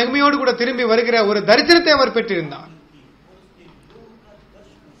 தேவன் மகிமையோடு கூட திரும்பி வருகிற ஒரு தரிசனத்தை அவர் பெற்றிருந்தார்.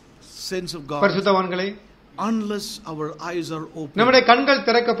 Saints of God, பரிசுத்தவான்களே, unless our eyes are open, நம்முடைய கண்கள்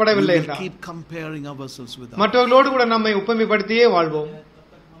திறக்கப்படவில்லை we will என்றால் keep comparing ourselves with others. மற்றவர்களோடு கூட நம்மை ஒப்புமைப்படுத்தியே வாழ்வோம்.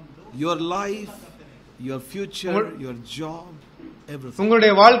 Your life, your future, your job, everything.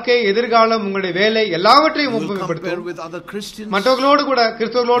 உங்களுடைய வாழ்க்கை, எதிர்காலம், உங்களுடைய வேலை எல்லாவற்றையும் You will compare ஒப்புமைப்படுத்துவோம். with other Christians, மற்றவர்களோடு கூட,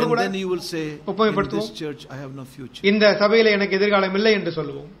 கிறிஸ்தவர்களோடு and கூட then you will say, in ஒப்புமைப்படுத்துவோம். this church I have no future. இந்த சபையில எனக்கு எதிர்காலம் இல்லை என்று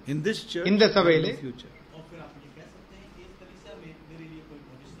சொல்லுவோம். In this church இந்த I have சபையிலே no future.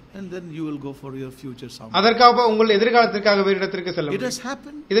 And then you will go for your future somewhere. அதற்காக உங்கள் எதிர்காலத்திற்காக வேறு இடத்திற்கு செல்ல It முடியும். has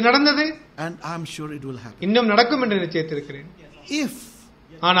happened, இது நடந்தது, and I'm sure it will happen. இன்னும் நடக்கும் என்று நிச்சயித்திருக்கிறேன். If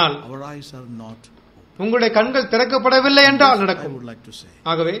ஆனால் our eyes are not open, உங்களுடைய கண்கள் திறக்கப்படவில்லை என்றால் I நடக்கும். would like to say,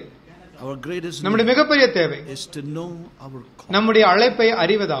 ஆகவே our greatest நம்முடைய need மிகப்பெரிய தேவை is to know our call. நம்முடைய அழைப்பை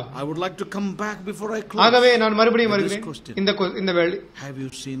அறிவதாகும். I would like to come back before I close. ஆகவே நான் மறுபடியும் With this வருகிறேன். question. இந்த வேளை Have you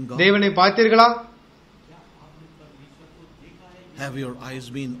seen God? தேவனை பார்த்தீர்களா? Have your eyes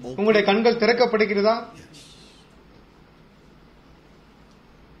been open? உங்களுடைய கண்கள் திறக்கப்படுகிறதா?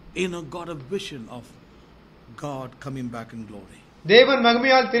 Enoch got a vision of God coming back in glory. தேவன்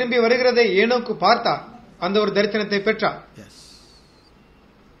மகிமையால் திரும்பி வருகிறதை ஏனோக்கு பார்த்தார். அந்த ஒரு தரிசனத்தை பெற்றார். Yes.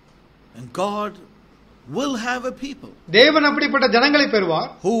 And God will have a people தேவன் அப்படிப்பட்ட ஜனங்களை பெறுவார்.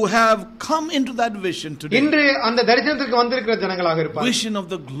 who have come into that vision today. இன்று அந்த தரிசனத்திற்கு வந்திருக்கிற ஜனங்களாக இருப்பார். Vision of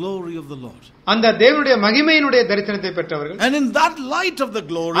the glory of the Lord. அந்த தேவனுடைய மகிமையினுடைய தரிசனத்தை பெற்றவர்கள். And in that light of the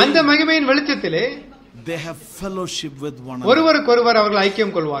glory, அந்த மகிமையின் வெளிச்சத்திலே they have fellowship with one another. ஒருவருக்கொருவர் அவர்கள்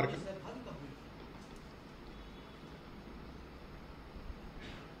ஐக்கியம் கொள்வார்கள்.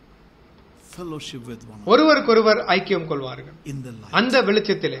 Fellowship with one another. ஒருவருக்கொருவர் ஐக்கியம் கொள்வார்கள். In the light. அந்த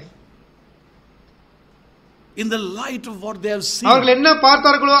வெளிச்சத்திலே In the light of what they have seen. அவர்கள் என்ன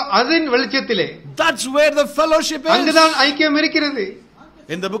பார்த்தார்களோ அதன் வெளிச்சத்திலே That's where the fellowship is. அங்குதான் ஐக்கியம் இருக்கிறது.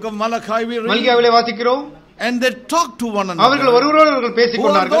 In the book of Malachi we read, மல்கியாவிலே வாசிக்கிறோம், and they talk to one another. அவர்கள் ஒருவரோடு ஒருவர் பேசிக்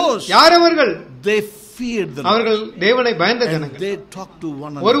கொண்டார்கள். Who are those? யார் அவர்கள்? They feared the Lord. அவர்கள் தேவனை பயந்த And ஜனங்கள். they talked to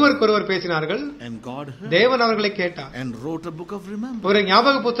one another. ஒருவருக்கொருவர் பேசினார்கள். And God heard தேவன் அவர்களை கேட்டார். and wrote a book of remembrance. ஒரு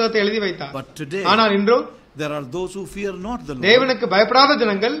ஞாபக புத்தகத்தை எழுதி வைத்தார். But today ஆனால் இன்றோ there are those who fear not the Lord. தேவனுக்கு பயப்படாத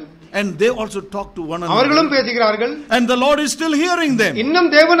ஜனங்கள், And they also talk to one another. அவர்களும் பேசுகிறார்கள். And the Lord is still hearing them. இன்னும்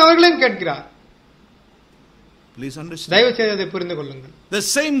தேவன் அவர்களையும் கேட்கிறார். Please understand. தயவு செய்து அதை புரிந்து கொள்ளுங்கள். The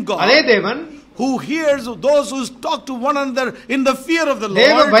same அதே God தேவன் who hears those who talk to one another in the fear of the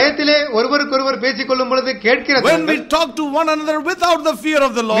தேவ Lord. பயத்திலே ஒருவருக்கொருவர் பேசிக் கொள்ளும் பொழுது கேட்கிற When we ஜனங்கள், talk to one another without the fear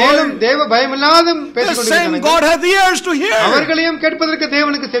of the மேலும் Lord, தேவ பயமில்லாத the பேசிக் same கொண்டிருக்கிறார்கள். God has ears to hear. அவர்களையும் கேட்பதற்கு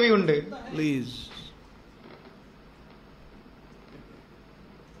தேவனுக்கு செவி உண்டு. Please.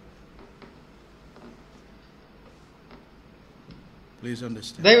 Please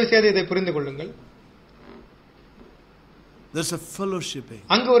understand. தயவு செய்து இதை புரிந்து கொள்ளுங்கள். There's a fellowshipping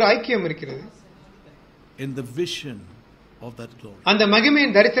அங்கு ஒரு ஐக்கியம் இருக்கிறது. in the vision of that glory. அந்த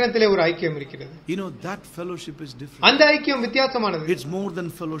மகிமையின் தரிசனத்திலே ஒரு ஐக்கியம் இருக்கிறது. You know, that fellowship is different. அந்த ஐக்கியம் வித்தியாசமானது. It's more than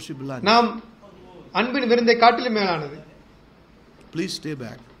fellowship lunch. நாம் அன்பின் விருந்தை காட்டிலும் மேலானது. Please stay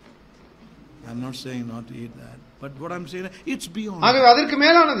back. I'm not saying not to eat that. But what I'm saying, it's beyond. ஆகவே அதற்கு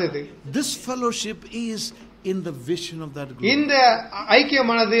மேலானது இது. This fellowship is in the vision of that glory. இந்த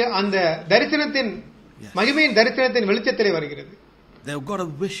ஐக்கியமானது அந்த தரிசனத்தின் மகிமையின் தரிசனத்தின் வெளிச்சத்திலே வருகிறது. They've got a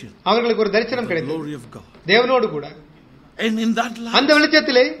vision. அவர்களுக்கு ஒரு தரிசனம் The கிடைத்தது. glory of God. தேவனோடு கூட. And in that light, அந்த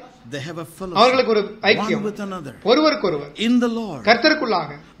வெளிச்சத்திலே they have a அவர்களுக்கு fellowship ஒரு one ஐக்கியம் with another ஒருவருக்கொருவர் in the Lord. கர்த்தருக்குள்ளாக.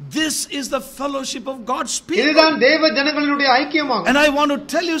 This is the fellowship of God's people. இதுதான் தேவ ஜனங்களுடைய ஐக்கியமாகும். And I want to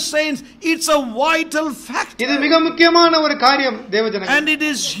tell you, saints, it's a vital fact. இது மிக முக்கியமான ஒரு காரியம் தேவ ஜனங்கள். And it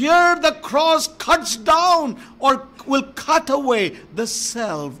is here the cross cuts down or will cut away the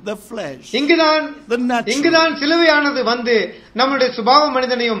self, the flesh, இங்குதான் the natural. இங்குதான் சிலுவையானது வந்து நம்முடைய சுபாவ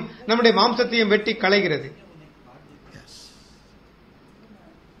மனிதனையும் நம்முடைய மாம்சத்தையும் வெட்டி களைகிறது. Yes.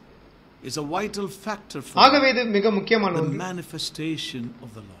 It's a vital factor for ஆகவே இது மிக முக்கியமான the ஒன்று. manifestation of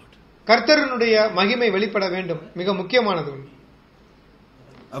the Lord. கர்த்தருடைய மகிமை வெளிப்பட வேண்டும். மிக முக்கியமானது ஒன்று.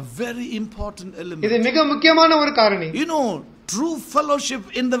 A very important இது element. மிக முக்கியமான ஒரு காரணி. You know, true fellowship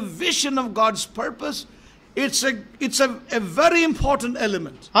in the vision of God's purpose, it's a very important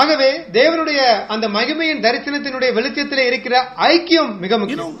element. ஆகவே தேவனுடைய அந்த மகிமையின் தரிசனத்தினுடைய வெளிச்சத்திலே இருக்கிற ஐக்கியம் மிக You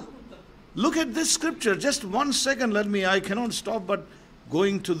முக்கியம். know, look at this scripture. Just 1 second, I cannot stop, but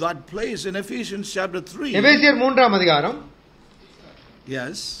going to that place in Ephesians chapter 3. எபேசியர் 3ஆம் அதிகாரம்.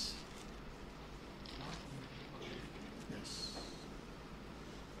 Yes.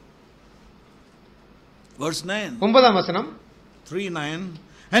 Verse 9. 9ஆம் வசனம். 3:9.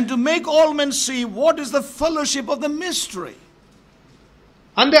 And to make all men see what is the fellowship of the mystery.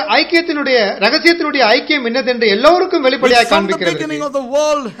 அந்த ஐக்கியத்தினுடைய ரகசியத்தினுடைய ஐக்கியம் என்னதென்று எல்லோருக்கும் வெளிப்படையாக காண்பிக்கிறது. From the beginning of the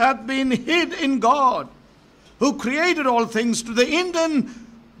world hath been hid in God, who created all things, to the intent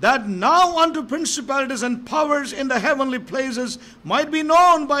that now unto principalities and powers in the heavenly places might be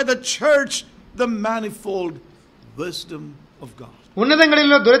known by the church the manifold wisdom of God. உன்னதங்களில்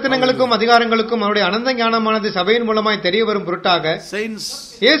உள்ள துரைத்தனங்களுக்கும் அதிகாரங்களுக்கும் அவருடைய அனந்த ஞானமானது சபையின் மூலமாய் தெரிய வரும் பொருட்டாக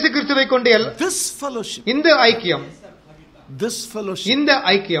இயேசு கிறிஸ்துவை கொண்டு this fellowship, இந்த ஐக்கியம், this fellowship, இந்த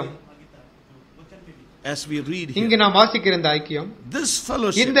ஐக்கியம், as we read here, இங்கு நாம் வாசிக்கிற இந்த ஐக்கியம், this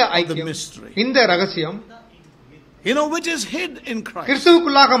fellowship இந்த of the ஐக்கியம், mystery, இந்த ரகசியம், which is hid in Christ,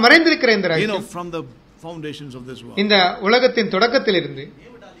 கிறிஸ்துவுக்குள்ளாக மறைந்திருக்கிற இந்த ரகசியம், from the foundations of this world, இந்த உலகத்தின் தொடக்கத்திலிருந்து,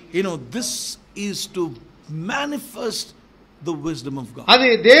 this is to manifest the wisdom of God. அது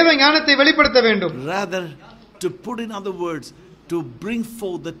தேவ ஞானத்தை வெளிப்படுத்த வேண்டும். Rather, to put in other words, to bring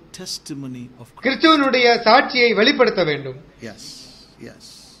forth the testimony of Christ. கிறிஸ்துவினுடைய சாட்சியை வெளிப்படுத்த வேண்டும். Yes, yes.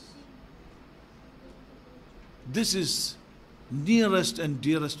 This is nearest and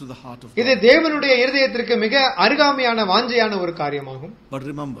dearest to the heart of God. இது தேவனுடைய இருதயத்திற்கு மிக அருகாமையான வாஞ்சையான ஒரு காரியமாகும். But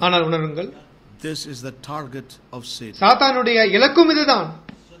remember, ஆனால் உணருங்கள், this is the target of Satan. சாத்தானுடைய இலக்கும் இதுதான்.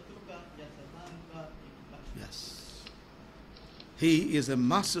 Yes. He is a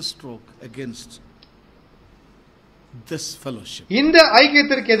master stroke against this fellowship. இந்த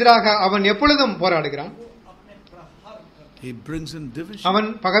ஐக்கியத்திற்கு எதிராக அவன் எப்பொழுதும் போராடுகிறான். He brings in division. அவன்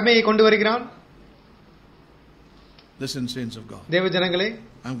பகைமையை கொண்டு வருகிறான். Listen, saints of God. தேவ ஜனங்களே,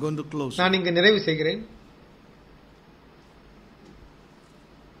 I'm going to close. நான் இங்கு நிறைவு செய்கிறேன்.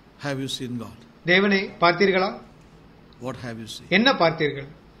 Have you seen God? தேவனை பார்த்தீர்களா? What have you seen? என்ன பார்த்தீர்கள்?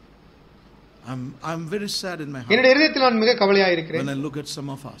 I'm very sad in my heart. என்னுடைய இதயத்தில் நான் மிக கவலையாக இருக்கிறேன். When I look at some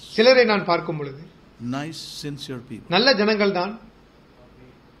of us. சிலரை நான் பார்க்கும் பொழுது Nice, sincere people. நல்ல ஜனங்கள் தான்.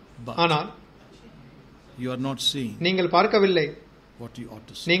 ஆனால் you are not seeing நீங்கள் பார்க்கவில்லை what you ought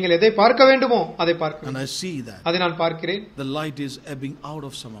to see. நீங்கள் எதை பார்க்க வேண்டுமோ அதை பார்க்க. And I see that. அதை நான் பார்க்கிறேன். The light is ebbing out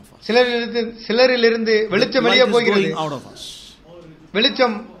of some of us. சிலரிலிருந்து வெளிச்சம் வெளியே போகிறது. Out of us.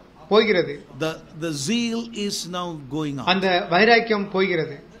 வெளிச்சம் போகிறது. The zeal is now going out. அந்த வைராக்கியம்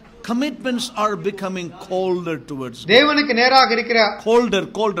போகிறது. Commitments are becoming colder towards God. தேவனுக்கு நேராக இருக்கிற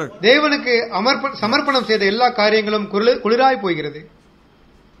colder. தேவனுக்கு சமர்ப்பணம் செய்த எல்லா காரியங்களும் குளிராய் போகிறது.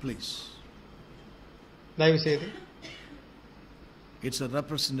 Please. தயவு செய்து. It's a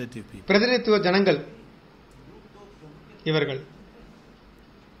representative people. பிரதிநிதித்துவ ஜனங்கள் இவர்கள்.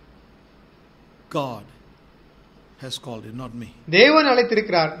 God has called you, not me. தேவன்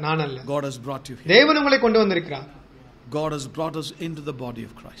அழைத்திருக்கிறார், நான் அல்ல. God has brought you here. தேவன் உங்களை கொண்டு வந்திருக்கிறார். God has brought us into the body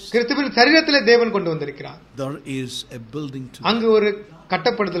of Christ. கிறிஸ்துவின் சரீரத்திலே தேவன் கொண்டு வந்திருக்கிறார். There is a building to. அங்கு ஒரு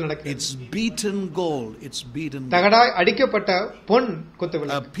கட்டப்படுதல் நடக்கிறது. It's beaten gold. It's beaten. தகடாய் அடிக்கப்பட்ட பொன்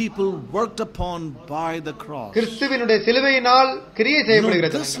குத்துவிளக்கு. People worked upon by the cross. கிறிஸ்துவினுடைய சிலுவையினால் கிரியை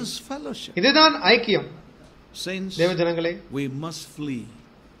செய்யப்படுகிறது. This is fellowship. இதுதான் ஐக்கியம். Saints, தேவ ஜனங்களே, we must flee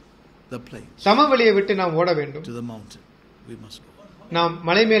the plains. சமவெளியை விட்டு நாம் ஓட வேண்டும். To the mountain. We must go. நாம்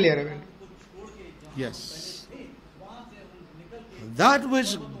மலை மேல் ஏற வேண்டும். Yes. That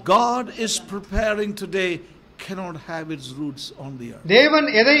which God is preparing today cannot have its roots on the earth. தேவன்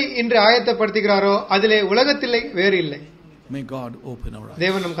எதை இன்று ஆயத்தப்படுத்துகிறாரோ அதிலே உலகத்திலே வேறு இல்லை. May God open our eyes.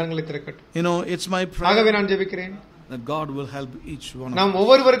 தேவன் நம் கண்களை திறக்கட்டும். It's my prayer. ஆகவே நான் ஜெபிக்கிறேன். That God will help each one of us. நாம்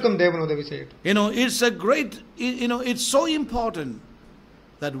ஒவ்வொருவருக்கும் தேவன் உதவி செய்யட்டும். It's a great, it's so important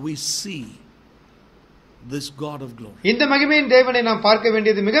that we see this God of glory. இந்த மகிமையின் தேவனை நாம் பார்க்க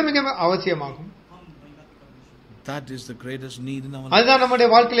வேண்டியது மிக மிக அவசியமாகும். That is the greatest need in our life. அதுதான் நம்முடைய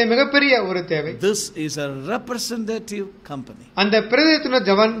வாழ்க்கையிலே மிகப்பெரிய ஒரு தேவை. This is a representative company. அந்த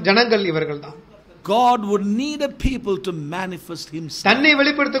பிரதிநிதித்துவ ஜனங்கள் இவர்கள்தான். God would need a people to manifest himself. தன்னை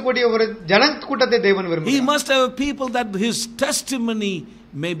வெளிப்படுத்தக்கூடிய ஒரு ஜன கூட்டத்தை தேவன் விரும்புகிறார். He must have a people that his testimony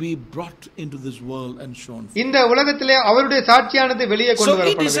may be brought into this world and shown. இந்த உலகத்திலே அவருடைய சாட்சியானது வெளியே கொண்டு வரப்பட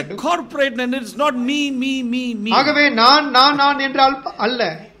வேண்டும். So it is a corporate and it's not me. ஆகவே நான் என்றால்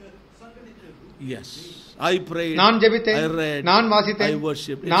அல்ல. Yes. I prayed, நான் ஜெபித்தேன், I read, நான் வாசித்தேன், I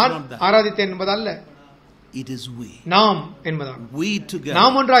worshiped. நான் ஆராதித்தேன் என்பதல்ல. It is we. நாம் என்பதான். We together.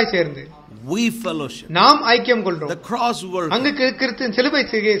 நாம் ஒன்றாய் சேர்ந்து. We fellowship. நாம் ஐக்கியம் கொள்றோம். The cross work. அங்கு கிறிஸ்துவின் சிலுவை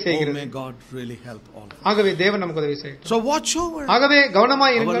செய்கிறது. May God really help all of us. ஆகவே தேவன் நமக்கு உதவி செய்யட்டும். So watch over. ஆகவே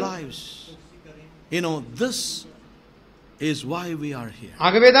கவனமாய் இருங்கள். Our lives. This is why we are here.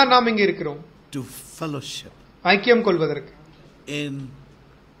 ஆகவே தான் நாம் இங்கே இருக்கிறோம். To fellowship. ஐக்கியம் கொள்வதற்கு. in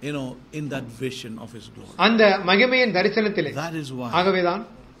in that vision of His glory. அந்த மகிமையின் தரிசனத்திலே. That is why ஆகவேதான்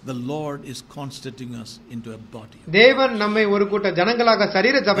the Lord is constituting us into a body. தேவன் நம்மை ஒரு கூட்ட ஜனங்களாக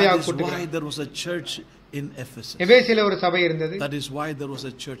சரீர சபையாக That is why கூட்டுகிறார். there was a church in Ephesus. எபேசிலே ஒரு சபை இருந்தது. That is why there was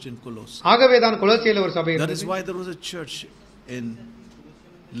a church in Colossae. ஆகவேதான் கொலோசியிலே ஒரு சபை That இருந்தது. is why there was a church in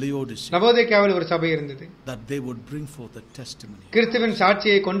Laodicea. லவோதிக்கேயாவில் ஒரு சபை இருந்தது. That they would bring forth a testimony. கிறிஸ்துவின்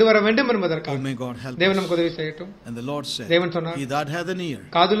சாட்சியை கொண்டு வர வேண்டும் Oh, என்பதற்காக. may God help தேவன் us. நமக்கு உதவி செய்யட்டும். And the Lord said, தேவன் சொன்னார், He that hath an ear,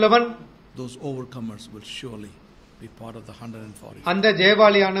 காதுள்ளவன் those overcomers will surely be part of the 140. அந்த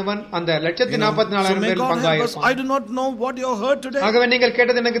ஜெயவாளியானவன் அந்த 144,000 may பேரில் God help us. பங்காயிருப்பான். I do not know what you heard today. ஆகவே நீங்கள்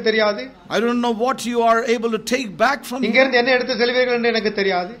கேட்டது எனக்கு தெரியாது. I don't know what you are able to take back from இங்க here. இருந்து என்ன எடுத்து செல்வீர்கள் என்று எனக்கு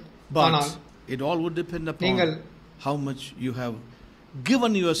தெரியாது. ஆனால் But it all would depend upon நீங்கள் how much you have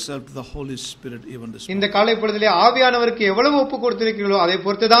given yourself to the Holy Spirit even this இந்த morning. காலை பொழுதிலே ஆவியானவருக்கு எவ்வளவு ஒப்பு கொடுத்திருக்கிறீர்களோ அதை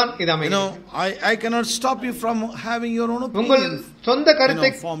பொறுத்துதான் இது அமையும். I cannot stop you from having your own உங்கள் opinions சொந்த கருத்தை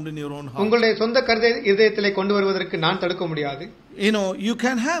formed in your own heart. உங்களுடைய சொந்த கருத்தை இதயத்திலே கொண்டு வருவதற்கு நான் தடுக்க முடியாது. You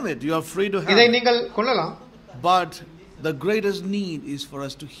can have it. You are free to have இதை it. நீங்கள் கொள்ளலாம். But the greatest need is for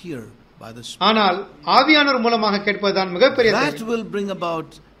us to hear by the Spirit. ஆனால் ஆவியானவர் மூலமாக கேட்பதுதான் மிகப்பெரிய That தேவை. will bring about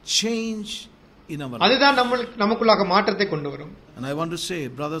change in our life. அதுதான் நமக்குள்ளாக மாற்றத்தை கொண்டு வரும். And I want to say,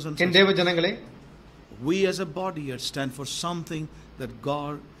 brothers and N sisters, தேவ ஜனங்களே, we as a body here stand for something that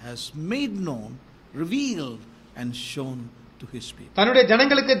God has made known, revealed and shown to His people. தன்னுடைய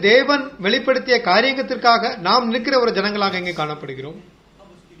ஜனங்களுக்கு தேவன் வெளிப்படுத்திய காரியத்திற்காக நாம் நிற்கிற ஒரு ஜனங்களாக இங்கே காணப்படுகிறோம்.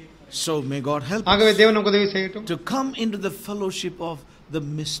 So may God help ஆகவே us தேவன் நமக்கு உதவி செய்யட்டும். to come into the fellowship of the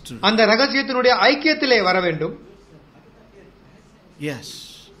mystery. அந்த ரகசியத்தினுடைய ஐக்கியத்திலே வர வேண்டும். Yes.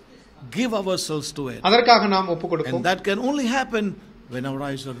 Give ourselves to it. அதற்காக நாம் ஒப்பு And கொடுப்போம். that can only happen when our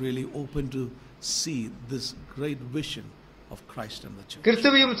eyes are really open to see this great vision of Christ and the church.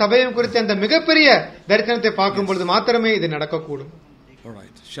 கிறிஸ்துவையும் சபையும் குறித்த அந்த மிகப்பெரிய தரிசனத்தை பார்க்கும் பொழுது மாத்திரமே இது நடக்கக்கூடும். All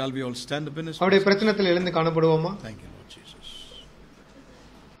right. Shall we all stand up in His அவருடைய presence? பிரச்சனத்தில் எழுந்து காணப்படுவோமா? Thank you, Lord Jesus.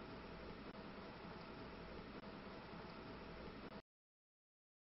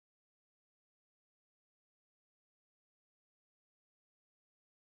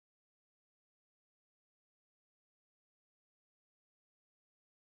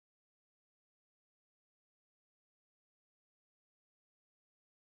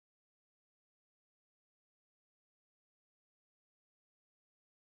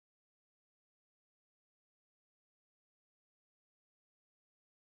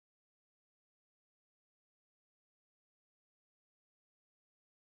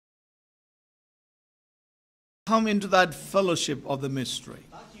 Come into that fellowship of the mystery.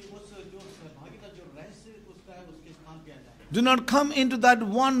 Do not come into that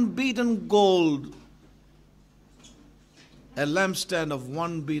one beaten gold, a lampstand of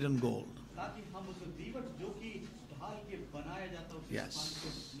one beaten gold.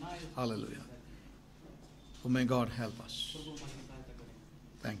 Yes. Hallelujah. Oh, may God help us.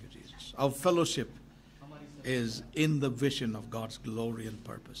 Thank you, Jesus. Our fellowship is in the vision of God's glory and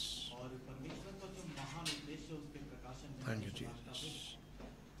purpose. Thank you, Jesus.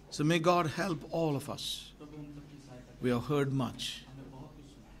 So may God help all of us. We have heard much.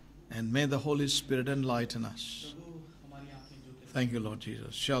 And may the Holy Spirit enlighten us. Thank you, Lord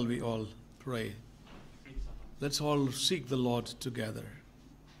Jesus. Shall we all pray? Let's all seek the Lord together.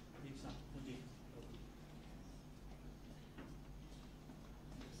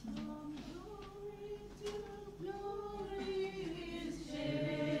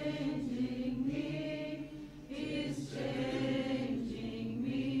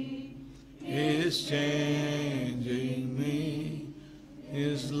 Is changing me,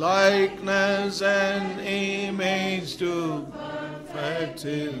 His likeness and image to perfect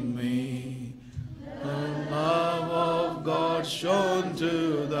in me. The love of God shown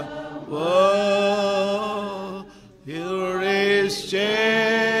to the world. Here is changing,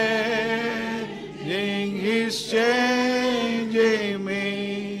 He's changing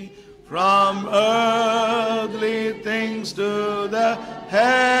me from earthly things to the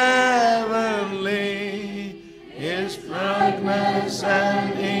heavenly, His likeness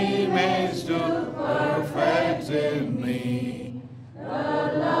and image to perfect in me. The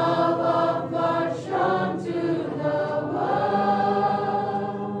love of God shown to the world.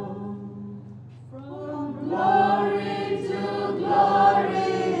 From glory to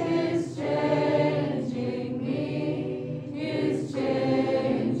glory, He's changing me. He's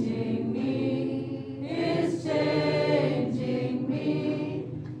changing me. He's changing me.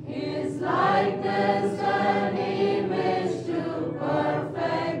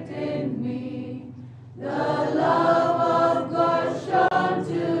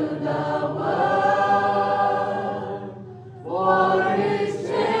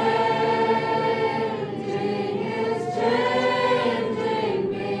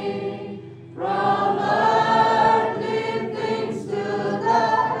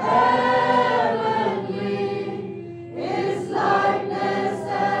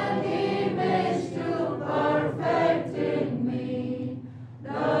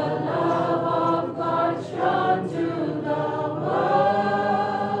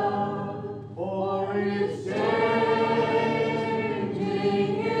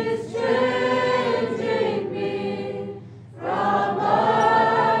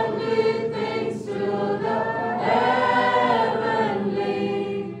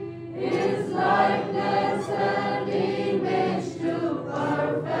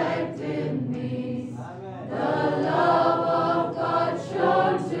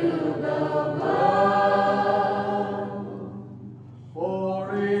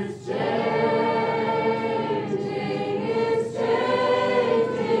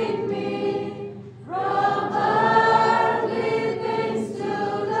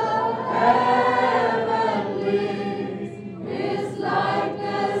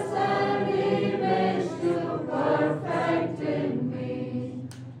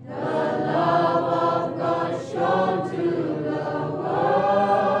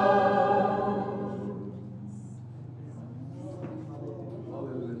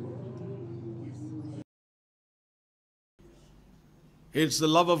 It's the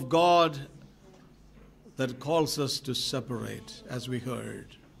love of God that calls us to separate, as we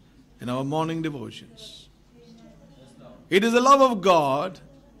heard in our morning devotions. It is the love of God,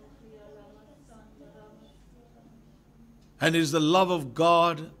 and it is the love of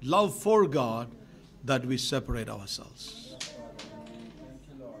God, love for God, that we separate ourselves.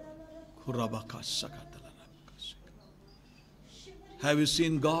 Have you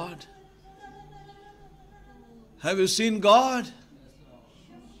seen God? Have you seen God?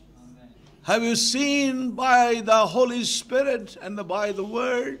 Have you seen by the Holy Spirit and by the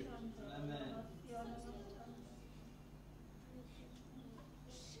Word?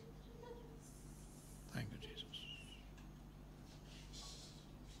 Thank you, Jesus.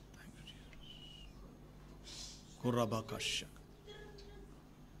 Thank you, Jesus.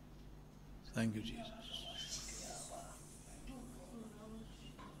 Thank you, Jesus.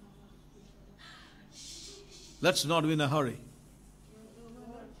 Let's not be in a hurry.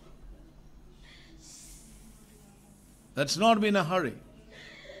 Let's not be in a hurry.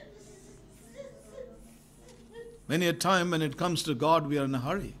 Many a time when it comes to God, we are in a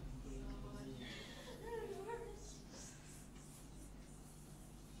hurry.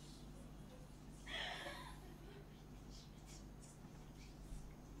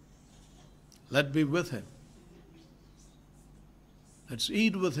 Let's be with Him. Let's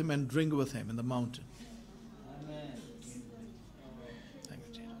eat with Him and drink with Him in the mountain. Thank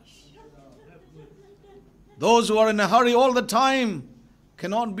you, Jesus. Those who are in a hurry all the time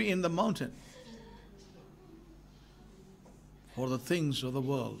cannot be in the mountain. For the things of the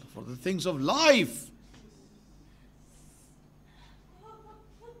world, for the things of life.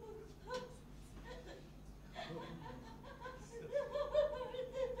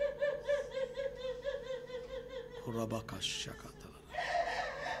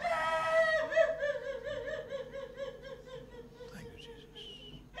 Thank you, Jesus.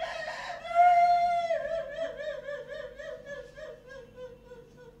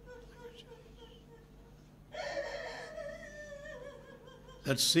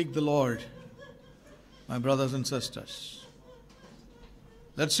 Let's seek the Lord, my brothers and sisters.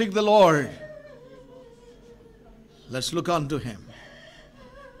 Let's seek the Lord. Let's look unto Him.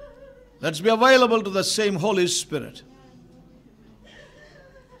 Let's be available to the same Holy Spirit.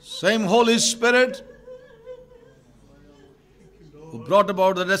 Same Holy Spirit who brought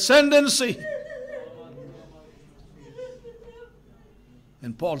about the descendancy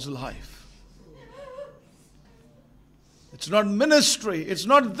in Paul's life. It's not ministry. It's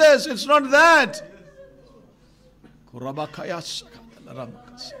not this. It's not that.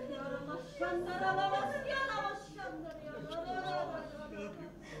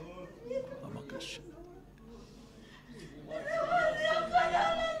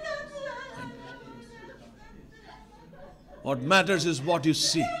 What matters is what you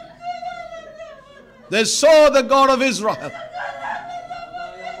see. They saw the God of Israel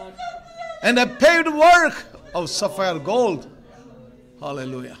and a paved work of sapphire gold.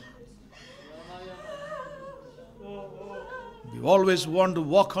 Hallelujah. We always want to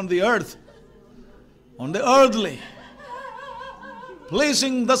walk on the earth, on the earthly,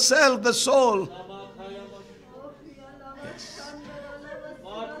 pleasing the self, the soul. Yes.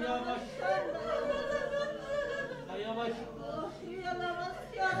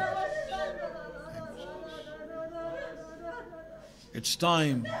 It's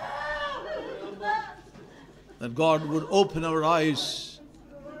time that God would open our eyes.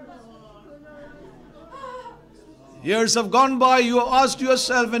 Years have gone by, you have asked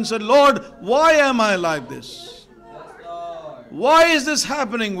yourself and said, Lord, why am I like this? Why is this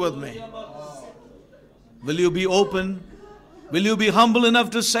happening with me? Will you be open? Will you be humble enough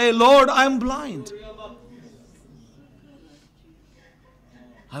to say, Lord, I'm blind.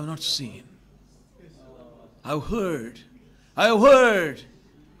 I've not seen. I've heard. I've heard.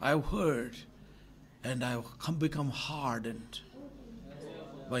 I've heard. And I've become hardened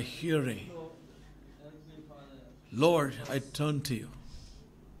by hearing. Lord, I turn to you.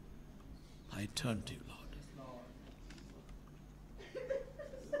 I turn to you, Lord.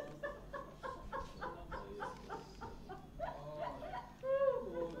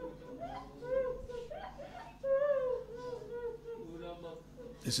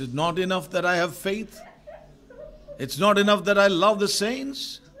 Is it not enough that I have faith? It's not enough that I love the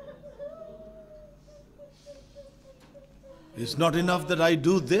saints? It's not enough that I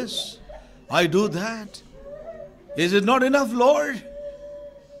do this, I do that. Is it not enough, Lord?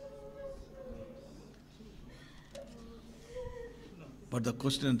 But the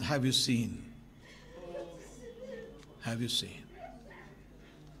question is, have you seen? Have you seen?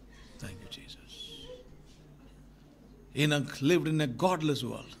 Thank you, Jesus. Enoch lived in a godless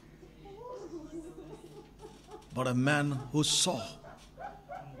world, but a man who saw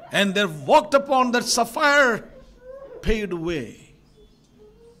and there walked upon that sapphire paved way.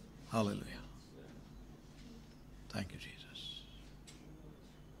 Hallelujah. Thank you, Jesus.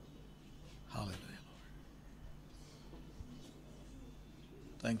 Hallelujah, Lord.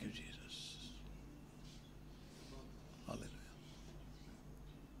 Thank you, Jesus. Hallelujah.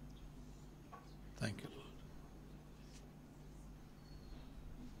 Thank you, Lord.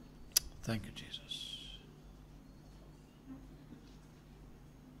 Thank you, Jesus.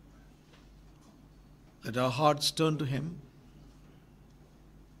 Let our hearts turn to Him.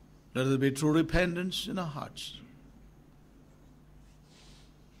 Let there be true repentance in our hearts.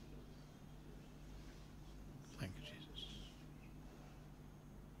 Thank you, Jesus.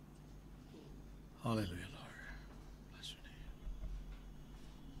 Hallelujah, Lord. Bless your name.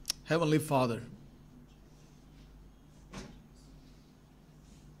 Heavenly Father,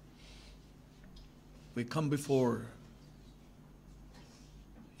 we come before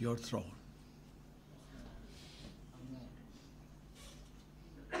your throne.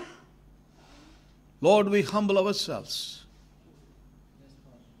 Lord, we humble ourselves.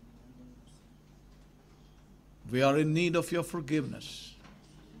 We are in need of your forgiveness.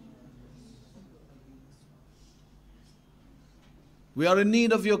 We are in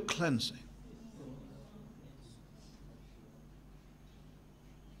need of your cleansing.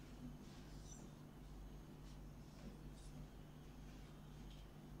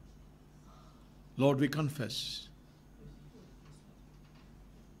 Lord, we confess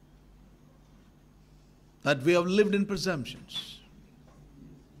that we have lived in presumptions.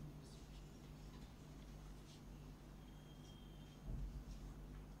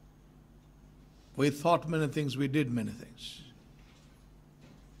 We thought many things, we did many things.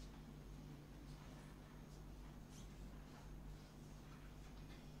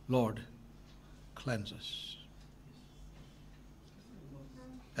 Lord, cleanse us.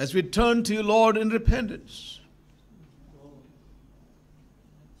 As we turn to you, Lord, in repentance,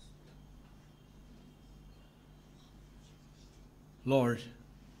 Lord,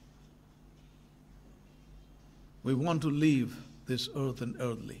 we want to leave this earth and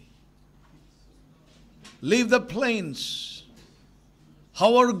earthly. Leave the plains,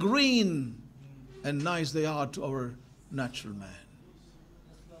 however green and nice they are to our natural man.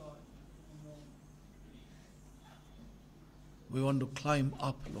 We want to climb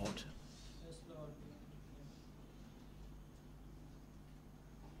up, Lord.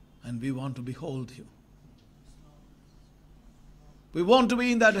 And we want to behold you. We want to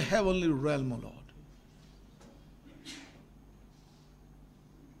be in that heavenly realm, O Lord.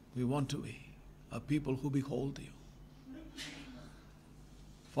 We want to be a people who behold you.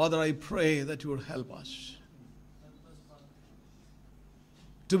 Father, I pray that you will help us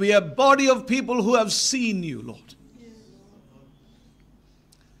to be a body of people who have seen you, Lord.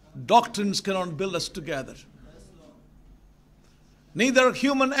 Doctrines cannot build us together. Neither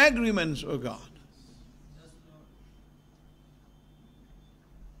human agreements, O God.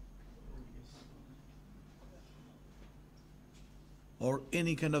 Or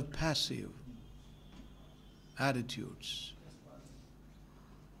any kind of passive attitudes.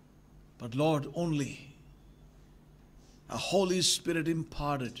 But Lord, only a Holy Spirit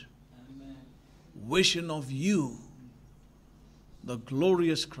imparted vision of you, the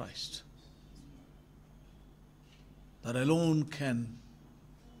glorious Christ, that alone can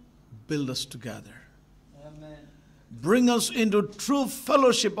build us together. Amen. Bring us into true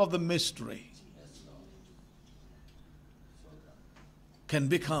fellowship of the mystery. Can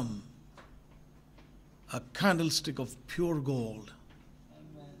become a candlestick of pure gold,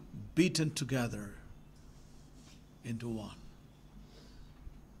 amen, beaten together into one,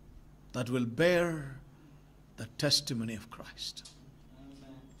 that will bear the testimony of Christ.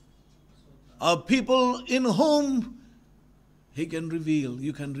 Amen. A people in whom He can reveal,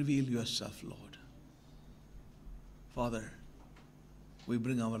 you can reveal yourself, Lord. Father, we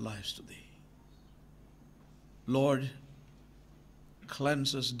bring our lives to Thee. Lord,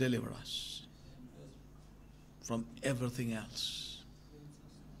 cleanse us, deliver us from everything else.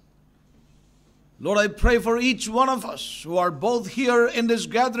 Lord, I pray for each one of us who are both here in this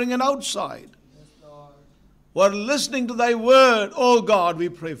gathering and outside, who are listening to Thy word. Oh God, we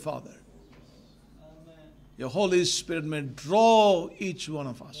pray, Father, amen, your Holy Spirit may draw each one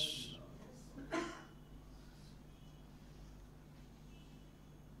of us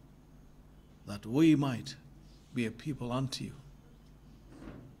that we might be a people unto you,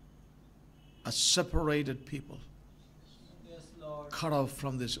 a separated people, yes, Lord, cut off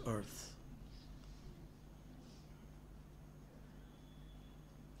from this earth,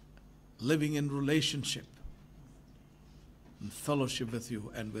 living in relationship and fellowship with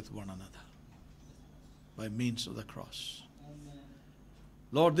you and with one another by means of the cross.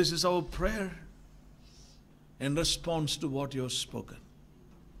 Lord, this is our prayer in response to what you have spoken.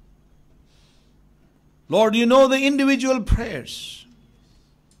 Lord, you know the individual prayers.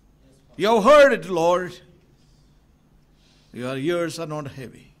 You have heard it, Lord. Your ears are not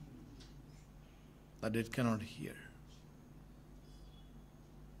heavy, that it cannot hear.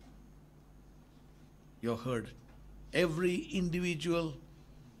 You have heard every individual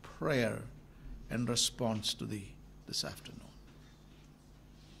prayer and response to thee this afternoon.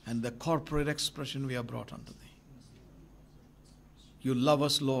 And the corporate expression we have brought unto thee. You love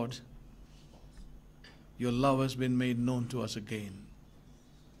us, Lord. Your love has been made known to us again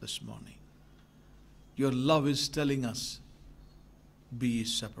this morning. Your love is telling us, be ye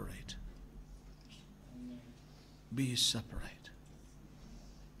separate. Be ye separate.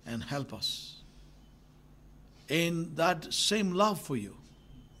 And help us in that same love for you,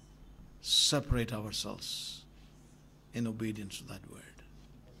 separate ourselves in obedience to that word.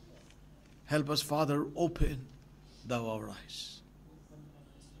 Help us, Father, open thou our eyes.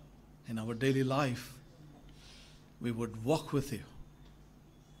 In our daily life, we would walk with you.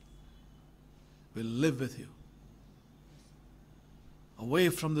 We'll live with you. Away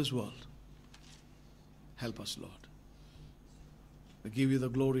from this world. Help us, Lord. We give you the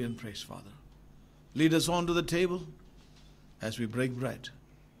glory and praise, Father. Lead us on to the table as we break bread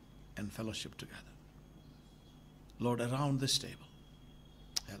and fellowship together. Lord, around this table,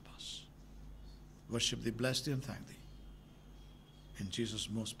 help us. Worship thee, bless thee, and thank thee. In Jesus'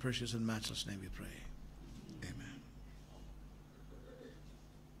 most precious and matchless name we pray. Amen.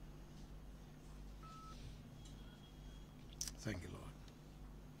 Thank you,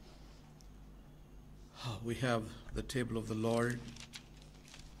 Lord. We have the table of the Lord.